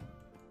aid.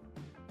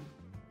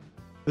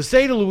 The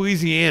state of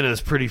Louisiana is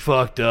pretty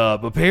fucked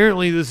up.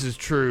 Apparently this is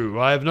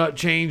true. I have not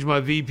changed my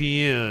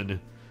VPN,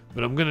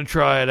 but I'm going to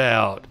try it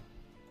out.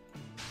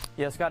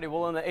 Yeah, Scotty,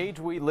 well, in the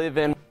age we live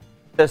in,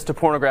 Access to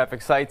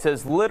pornographic sites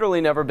has literally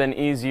never been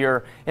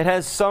easier. It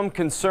has some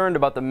concern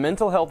about the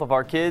mental health of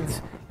our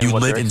kids. You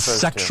live in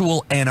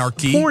sexual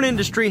anarchy. Porn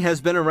industry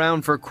has been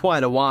around for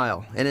quite a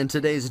while, and in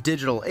today's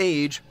digital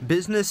age,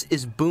 business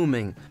is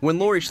booming. When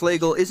Lori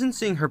Schlegel isn't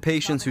seeing her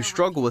patients who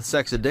struggle with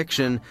sex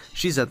addiction,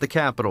 she's at the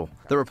Capitol.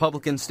 The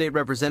Republican state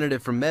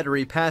representative from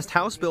Metairie passed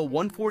House Bill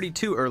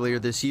 142 earlier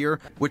this year,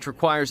 which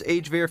requires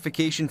age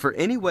verification for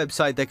any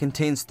website that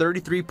contains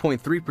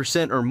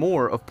 33.3% or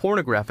more of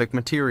pornographic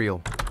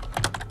material.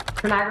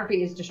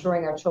 Pornography is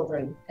destroying our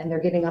children, and they're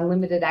getting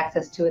unlimited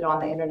access to it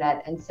on the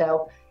internet. And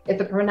so if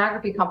the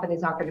pornography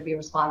companies aren't going to be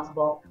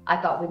responsible, I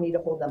thought we need to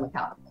hold them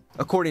accountable.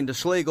 According to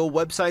Schlegel,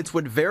 websites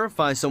would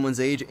verify someone's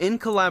age in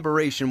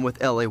collaboration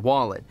with LA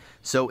Wallet.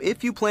 So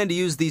if you plan to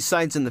use these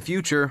sites in the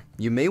future,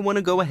 you may want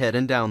to go ahead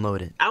and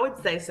download it. I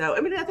would say so. I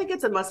mean, I think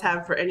it's a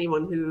must-have for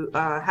anyone who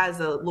has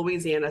a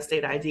Louisiana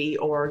state ID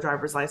or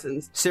driver's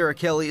license. Sarah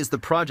Kelly is the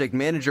project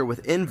manager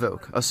with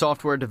Invoke, a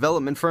software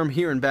development firm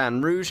here in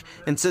Baton Rouge,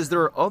 and says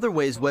there are other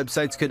ways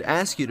websites could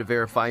ask you to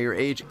verify your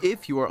age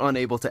if you are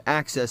unable to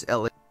access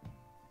LA.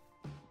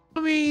 I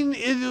mean,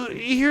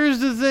 here's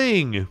the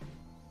thing.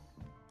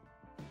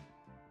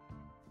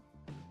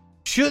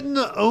 Shouldn't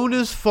the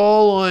onus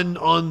fall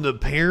on the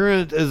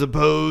parent as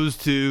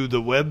opposed to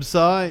the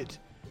website?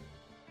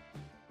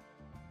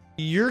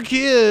 Your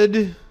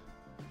kid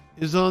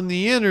is on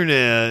the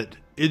internet.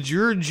 It's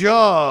your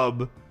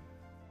job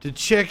to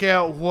check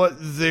out what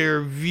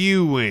they're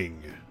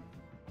viewing.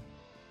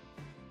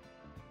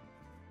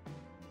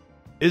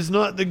 It's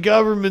not the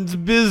government's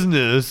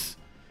business,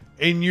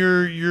 and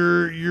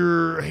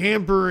you're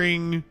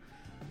hampering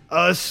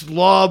us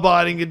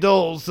law-abiding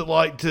adults that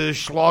like to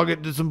slog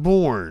it to some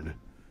porn.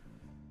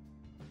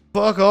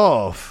 Fuck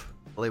off.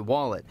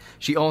 Wallet.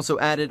 She also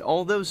added,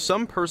 although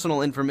some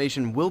personal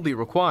information will be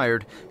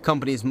required,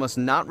 companies must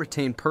not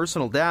retain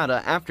personal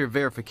data after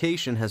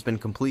verification has been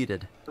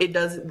completed. It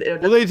does.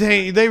 Well,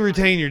 they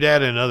retain your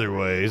data in other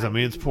ways. I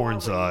mean, it's porn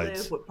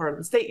sites. What part of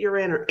the state you're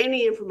in, or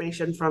any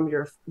information from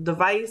your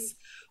device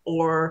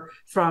or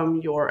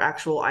from your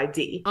actual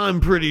ID.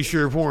 I'm pretty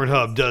sure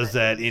Pornhub does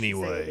that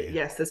anyway.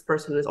 Yes, this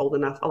person is old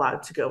enough,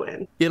 allowed to go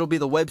in. It'll be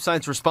the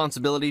website's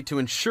responsibility to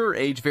ensure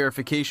age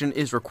verification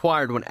is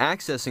required when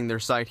accessing their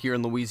site here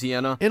in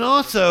Louisiana. And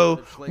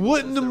also,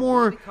 wouldn't the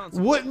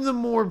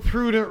more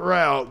prudent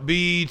route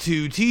be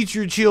to teach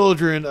your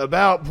children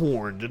about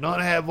porn, to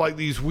not have like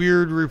these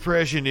weird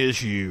repression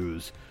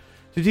issues?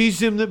 To teach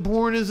them that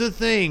porn is a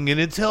thing and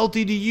it's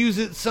healthy to use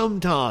it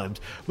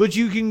sometimes, but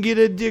you can get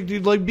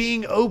addicted. Like,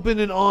 being open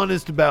and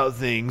honest about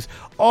things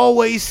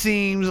always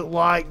seems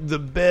like the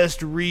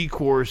best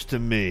recourse to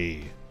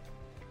me.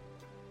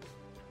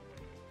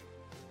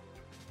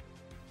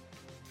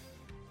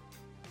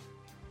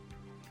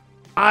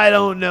 I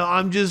don't know.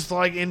 I'm just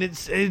like, and it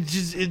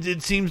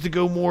seems to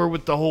go more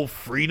with the whole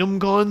freedom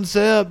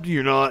concept.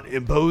 You're not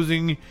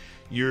imposing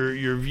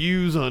your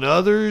views on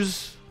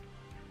others.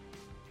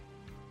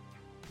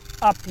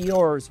 Up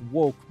yours,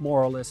 woke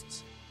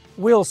moralists.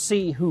 We'll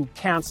see who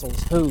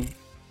cancels who.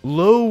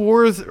 Low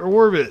Earth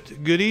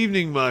Orbit. Good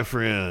evening, my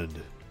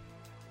friend.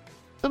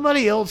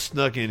 Somebody else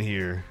snuck in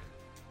here.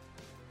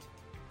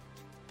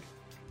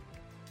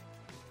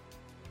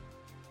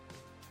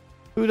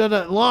 Who did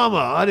that? Llama,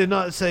 I did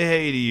not say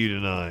hey to you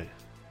tonight.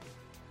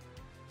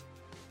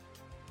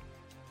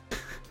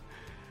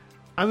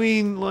 I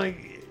mean,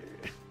 like,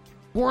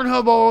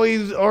 Pornhub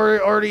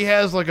already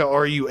has like a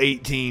 "Are you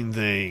 18"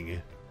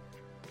 thing.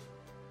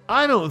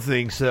 I don't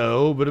think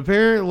so, but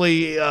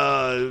apparently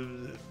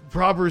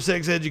proper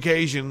sex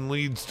education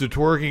leads to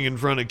twerking in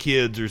front of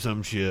kids or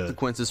some shit.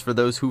 Consequences for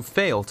those who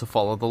fail to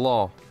follow the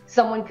law.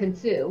 Someone can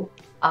sue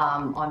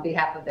on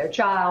behalf of their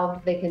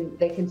child. They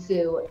can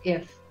sue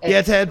if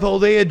yeah, Tadpole,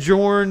 they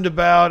adjourned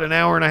about an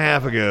hour and a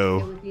half ago.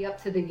 It would be up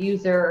to the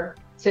user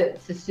to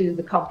sue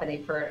the company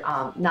for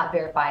not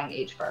verifying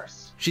age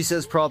first. She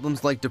says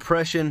problems like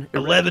depression,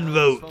 11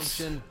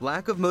 votes,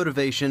 lack of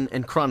motivation,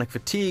 and chronic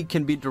fatigue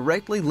can be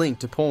directly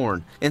linked to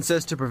porn, and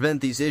says to prevent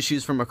these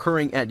issues from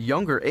occurring at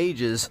younger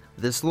ages,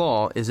 this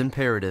law is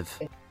imperative.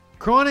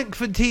 Chronic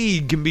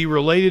fatigue can be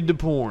related to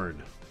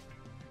porn.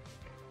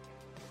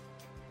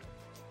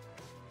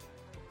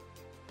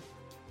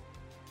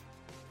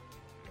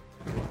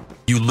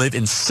 You live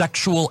in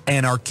sexual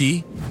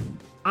anarchy?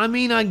 I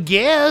mean, I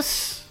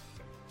guess.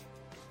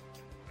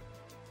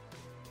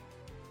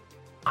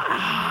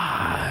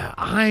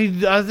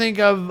 I think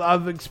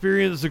I've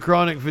experienced the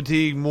chronic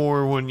fatigue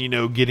more when,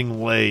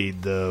 getting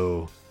laid,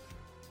 though.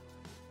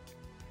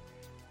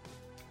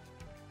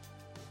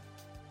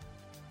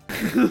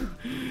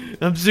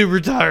 I'm super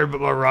tired, but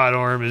my right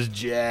arm is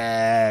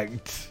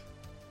jacked.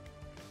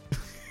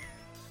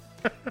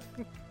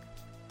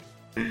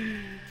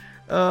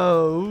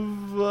 Oh,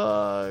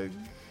 fuck.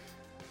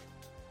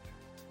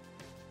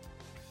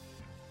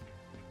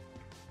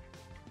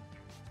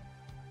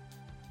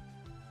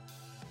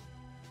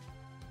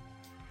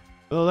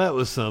 Well, that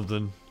was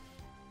something.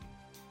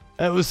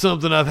 That was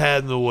something I've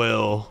had in the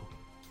well.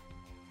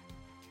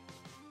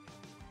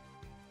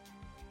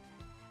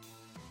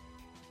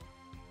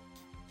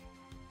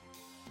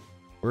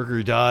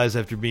 Worker dies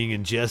after being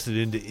ingested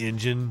into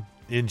engine.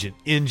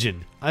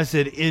 I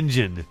said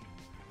engine.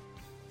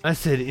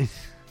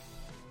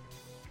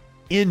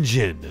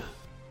 Engine.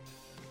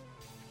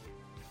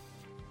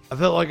 I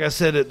felt like I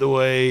said it the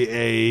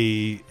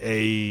way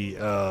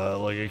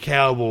like a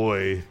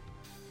cowboy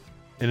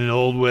in an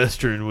old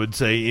western would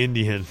say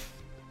Indian.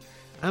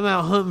 I'm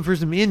out hunting for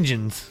some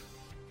engines.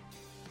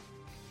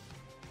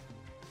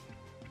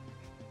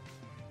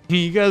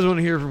 You guys want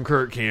to hear from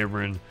Kirk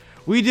Cameron?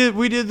 We did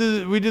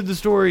the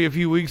story a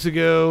few weeks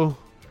ago.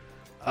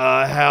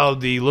 How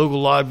the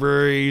local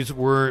libraries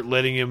weren't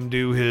letting him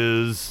do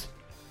his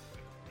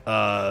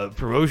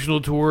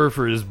promotional tour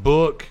for his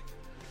book.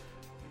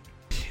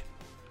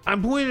 I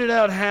pointed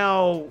out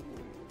how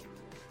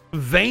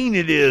vain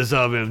it is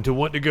of him to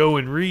want to go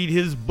and read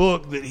his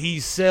book that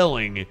he's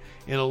selling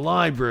in a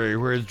library,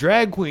 whereas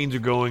drag queens are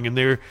going and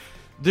they're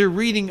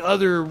reading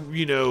other,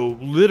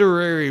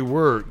 literary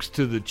works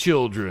to the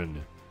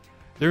children.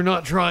 They're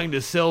not trying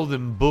to sell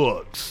them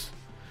books.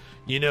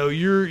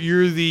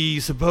 You're the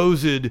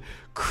supposed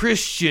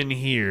Christian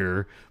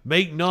here.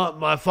 Make not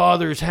my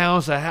father's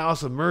house a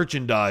house of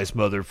merchandise,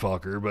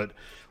 motherfucker. But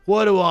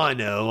what do I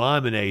know?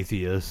 I'm an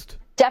atheist.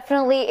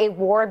 Definitely a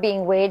war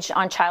being waged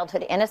on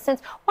childhood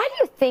innocence. Why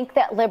do you think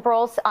that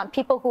liberals,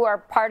 people who are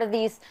part of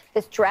this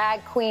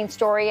drag queen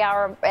story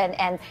hour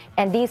and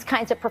these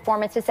kinds of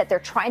performances that they're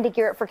trying to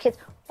gear it for kids,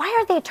 why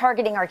are they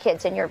targeting our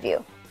kids in your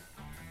view?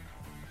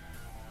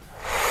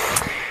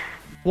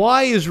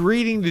 Why is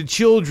reading to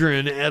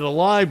children at a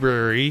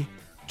library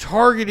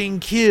targeting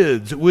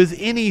kids with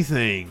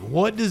anything?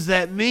 What does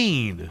that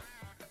mean?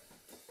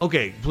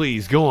 Okay,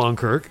 please go on,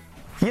 Kirk.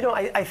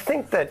 I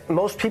think that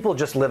most people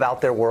just live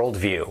out their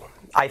worldview.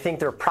 I think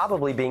they're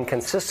probably being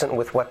consistent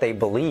with what they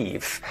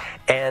believe.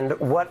 And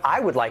what I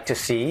would like to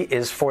see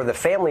is for the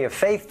family of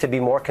faith to be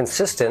more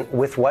consistent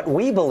with what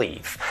we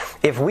believe.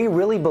 If we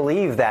really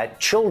believe that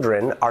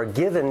children are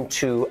given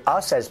to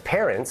us as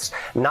parents,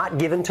 not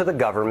given to the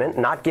government,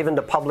 not given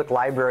to public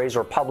libraries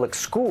or public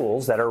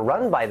schools that are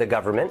run by the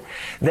government,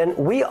 then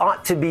we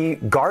ought to be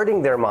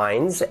guarding their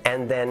minds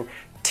and then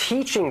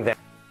teaching them.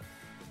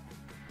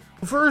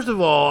 First of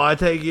all, I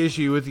take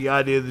issue with the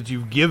idea that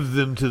you give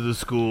them to the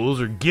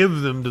schools or give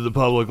them to the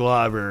public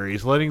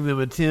libraries. Letting them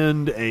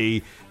attend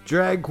a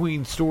drag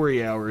queen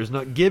story hour is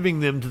not giving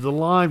them to the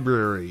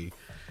library.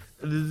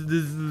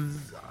 This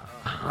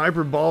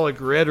hyperbolic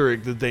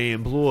rhetoric that they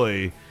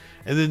employ.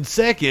 And then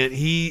second,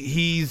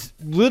 he's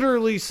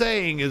literally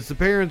saying it's the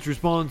parents'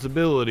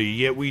 responsibility,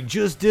 yet we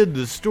just did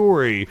the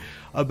story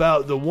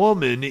about the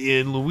woman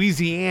in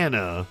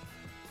Louisiana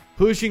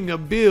pushing a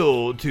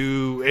bill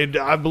to, and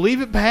I believe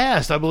it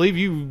passed. I believe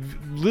you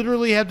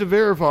literally have to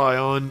verify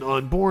on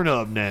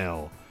Pornhub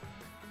now.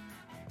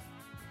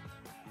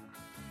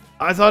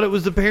 I thought it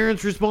was the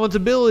parents'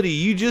 responsibility.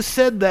 You just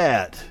said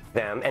that.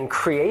 Them and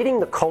creating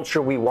the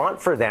culture we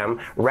want for them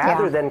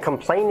rather than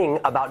complaining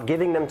about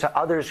giving them to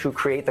others who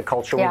create the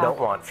culture we don't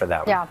want for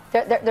them. Yeah,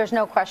 there's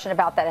no question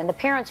about that. And the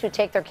parents who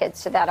take their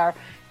kids to that are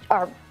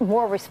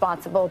more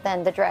responsible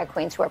than the drag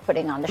queens who are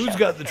putting on the show. Who's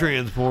got the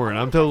trans porn?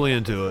 I'm totally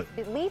into it.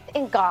 Belief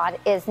in God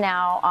is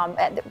now,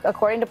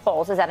 according to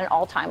polls, is at an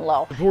all-time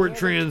low. Support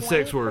trans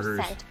sex workers.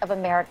 20% of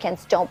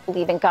Americans don't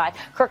believe in God.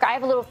 Kirk, I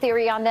have a little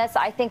theory on this.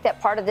 I think that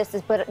part of this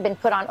has been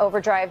put on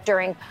overdrive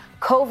during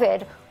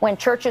COVID when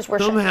churches were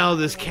somehow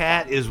this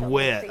cat is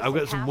wet. I've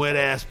got some wet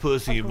ass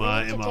pussy in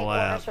my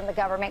lap. From the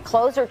government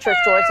closed their church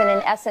doors and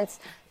in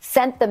essence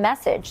sent the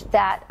message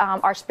that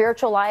our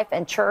spiritual life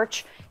and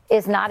church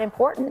is not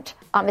important,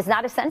 is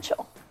not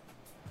essential.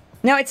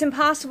 Now, it's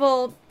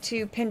impossible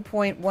to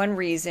pinpoint one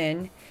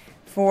reason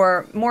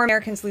for more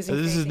Americans losing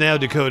faith. This is now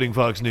decoding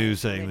Fox News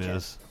saying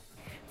this.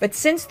 But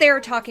since they're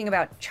talking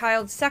about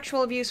child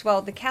sexual abuse,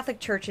 well, the Catholic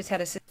Church has had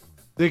a...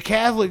 The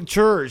Catholic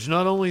Church,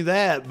 not only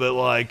that, but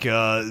like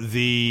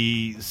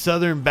the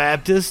Southern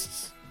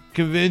Baptists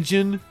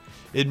Convention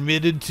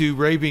admitted to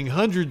raping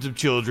hundreds of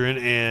children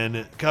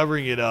and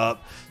covering it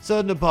up.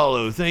 Sudden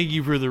Apollo, thank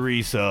you for the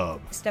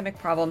resub. Systemic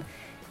problem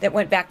that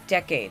went back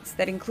decades,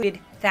 that included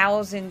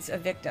thousands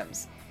of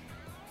victims.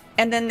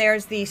 And then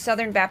there's the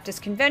Southern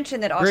Baptist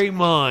Convention that also... Great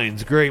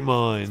minds.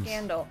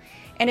 Scandal.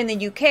 And in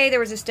the UK, there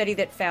was a study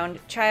that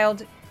found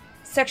child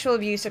sexual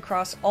abuse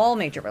across all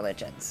major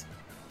religions.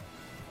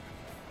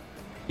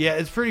 Yeah,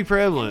 it's pretty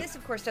prevalent. And this,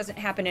 of course, doesn't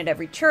happen at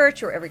every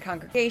church or every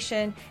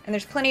congregation, and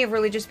there's plenty of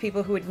religious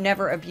people who would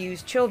never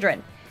abuse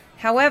children.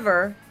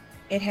 However,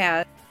 it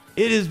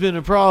has been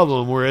a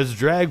problem, whereas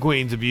drag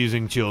queens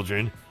abusing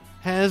children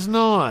has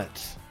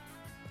not.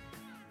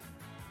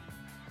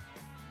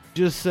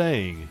 Just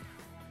saying.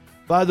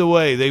 By the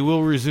way, they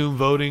will resume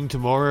voting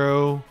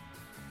tomorrow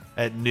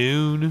at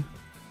noon.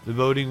 The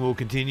voting will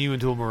continue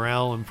until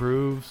morale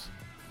improves.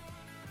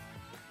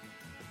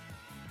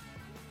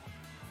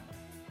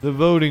 The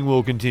voting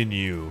will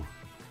continue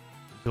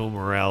until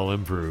morale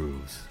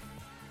improves.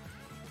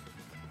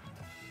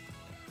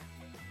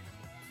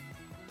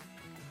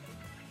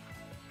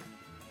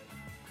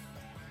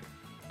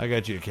 I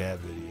got you a cat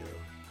video.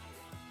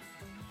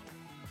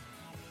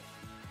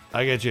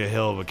 I got you a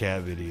hell of a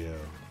cat video.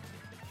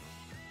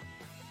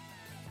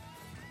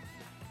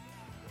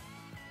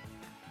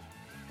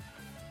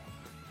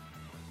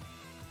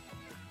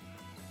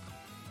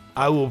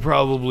 I will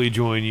probably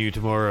join you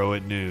tomorrow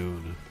at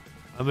noon.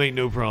 I make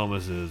no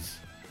promises.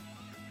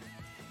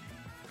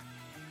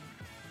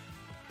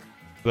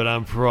 But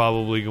I'm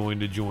probably going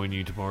to join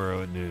you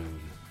tomorrow at noon.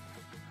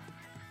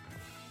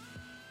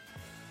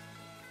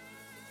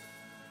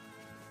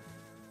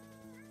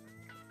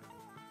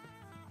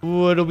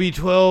 Well, it'll be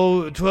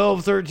 12,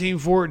 13,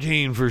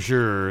 14 for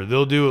sure.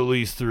 They'll do at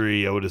least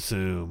 3, I would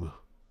assume.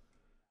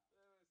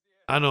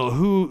 I don't know.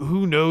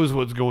 Who knows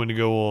what's going to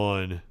go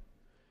on?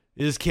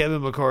 Is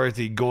Kevin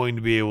McCarthy going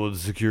to be able to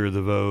secure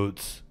the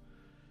votes?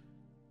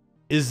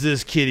 Is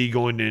this kitty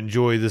going to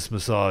enjoy this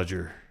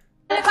massager?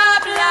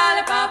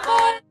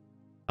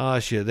 Ah,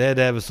 shit. They had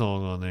to have a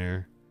song on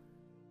there.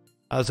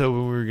 I was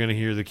hoping we were going to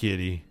hear the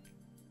kitty.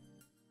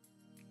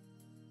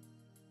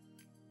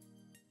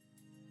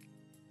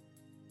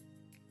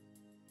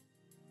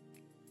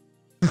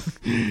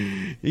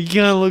 He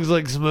kind of looks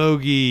like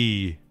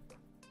Smokey.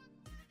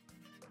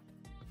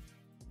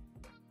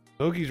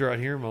 Smokey's right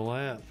here in my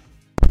lap.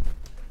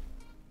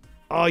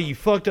 Oh, you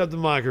fucked up the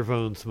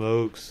microphone,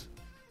 Smokes.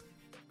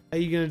 How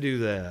you gonna do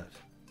that?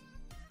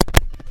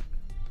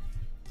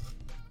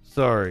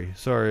 Sorry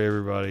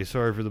everybody.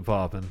 Sorry for the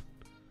popping.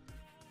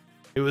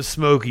 It was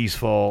Smokey's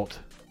fault.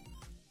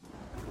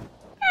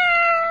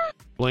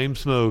 Blame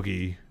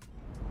Smokey.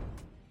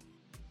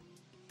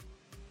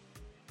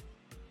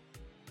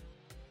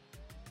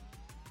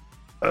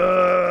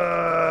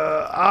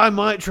 I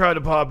might try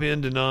to pop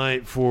in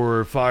tonight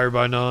for Fire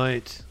by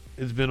Night.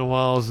 It's been a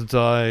while since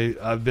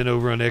I've been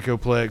over on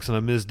Echoplex and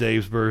I missed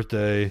Dave's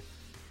birthday.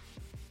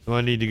 So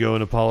I need to go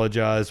and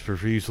apologize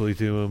profusely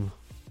to him.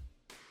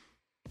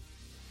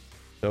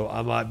 So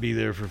I might be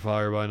there for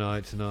Fire by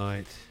Night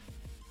tonight.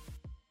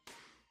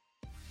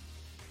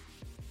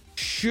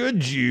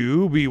 Should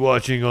you be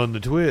watching on the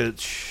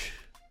Twitch,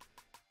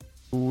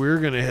 we're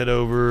going to head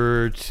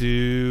over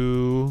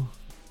to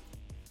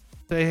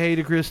say hey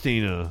to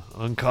Christina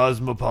on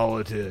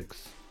Cosmopolitics.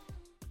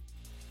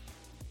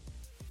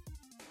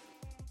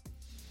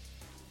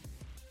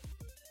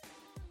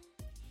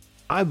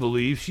 I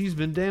believe she's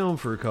been down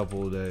for a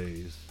couple of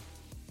days.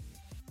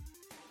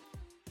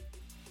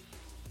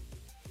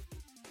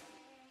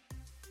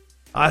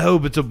 I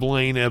hope it's a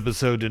Blaine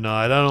episode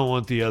tonight. I don't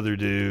want the other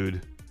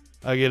dude.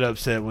 I get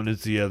upset when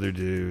it's the other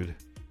dude.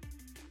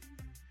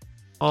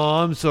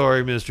 Oh, I'm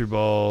sorry, Mr.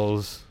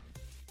 Balls.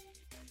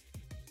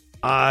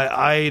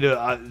 I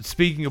ate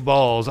speaking of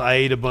balls, I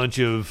ate a bunch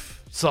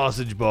of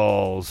sausage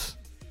balls.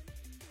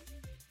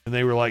 And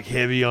they were like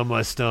heavy on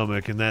my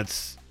stomach, and I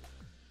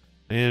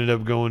ended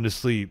up going to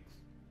sleep.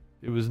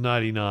 It was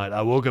nighty night.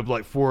 I woke up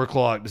like 4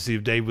 o'clock to see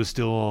if Dave was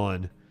still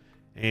on,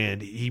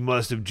 and he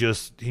must have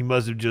just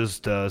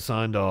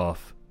signed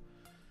off.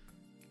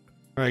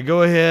 All right,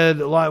 go ahead,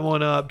 light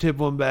one up, tip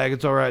one back.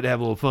 It's all right to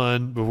have a little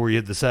fun before you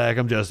hit the sack.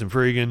 I'm Justin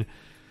Freegan.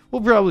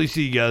 We'll probably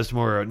see you guys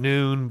tomorrow at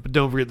noon, but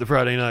don't forget the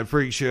Friday Night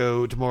Freak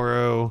Show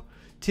tomorrow,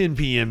 10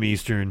 p.m.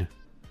 Eastern,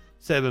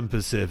 7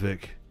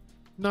 Pacific.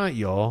 Night,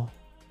 y'all.